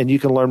fun, and you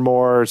can learn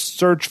more.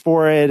 Search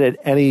for it at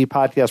any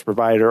podcast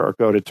provider or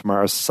go to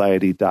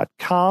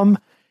tomorrowsociety.com.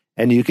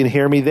 And you can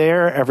hear me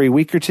there every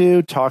week or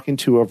two talking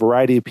to a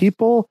variety of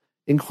people,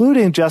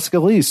 including Jessica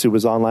Leese, who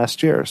was on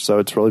last year. So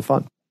it's really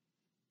fun.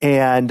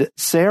 And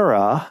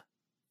Sarah...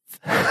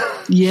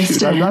 Yes,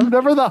 Dan. I'm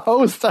never the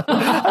host. I'm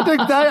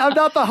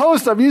not the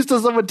host. I'm used to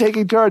someone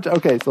taking charge.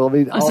 Okay, so let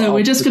me... So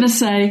we're just going to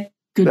say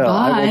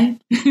goodbye.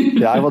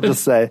 I will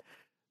just say,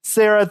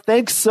 Sarah,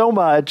 thanks so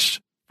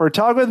much for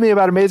talking with me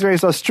about Amazing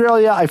Race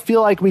Australia. I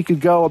feel like we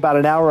could go about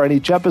an hour on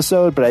each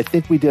episode, but I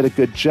think we did a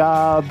good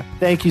job.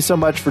 Thank you so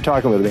much for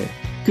talking with me.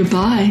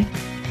 Goodbye.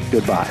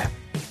 Goodbye.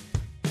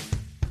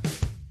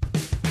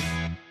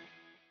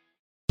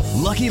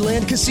 Lucky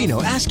Land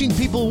Casino, asking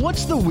people,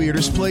 what's the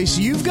weirdest place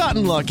you've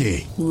gotten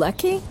lucky?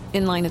 Lucky?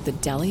 In line at the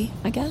deli,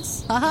 I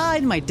guess? Aha,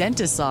 in my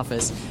dentist's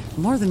office.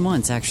 More than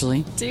once,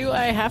 actually. Do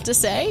I have to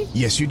say?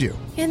 Yes, you do.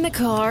 In the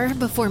car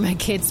before my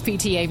kids'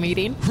 PTA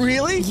meeting.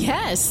 Really?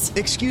 Yes.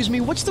 Excuse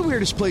me, what's the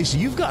weirdest place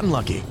you've gotten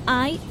lucky?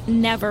 I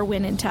never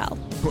win and tell.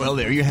 Well,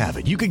 there you have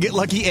it. You can get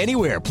lucky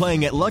anywhere,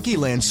 playing at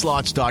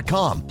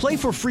LuckyLandSlots.com. Play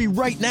for free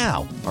right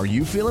now. Are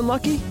you feeling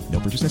lucky? No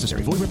purchase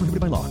necessary. Void where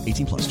prohibited by law.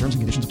 18+. Terms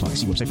and conditions apply.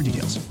 See website for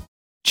details.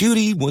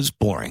 Judy was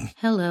boring.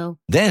 Hello.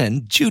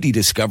 Then Judy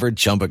discovered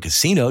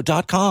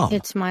ChumbaCasino.com.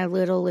 It's my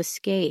little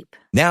escape.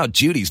 Now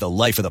Judy's the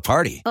life of the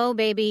party. Oh,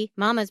 baby,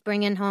 mama's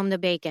bringing home the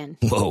bacon.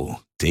 Whoa,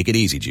 take it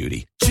easy,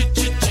 Judy.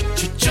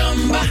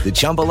 The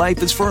Chumba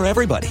life is for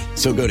everybody.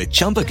 So go to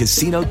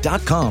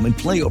ChumbaCasino.com and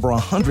play over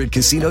 100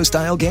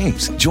 casino-style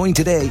games. Join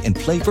today and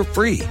play for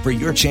free for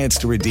your chance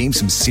to redeem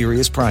some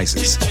serious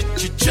prizes.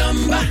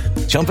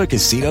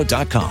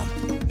 ChumbaCasino.com.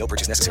 No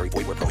purchase necessary.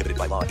 Void where prohibited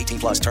by law.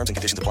 18+. Terms and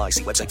conditions apply.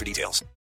 See website for details.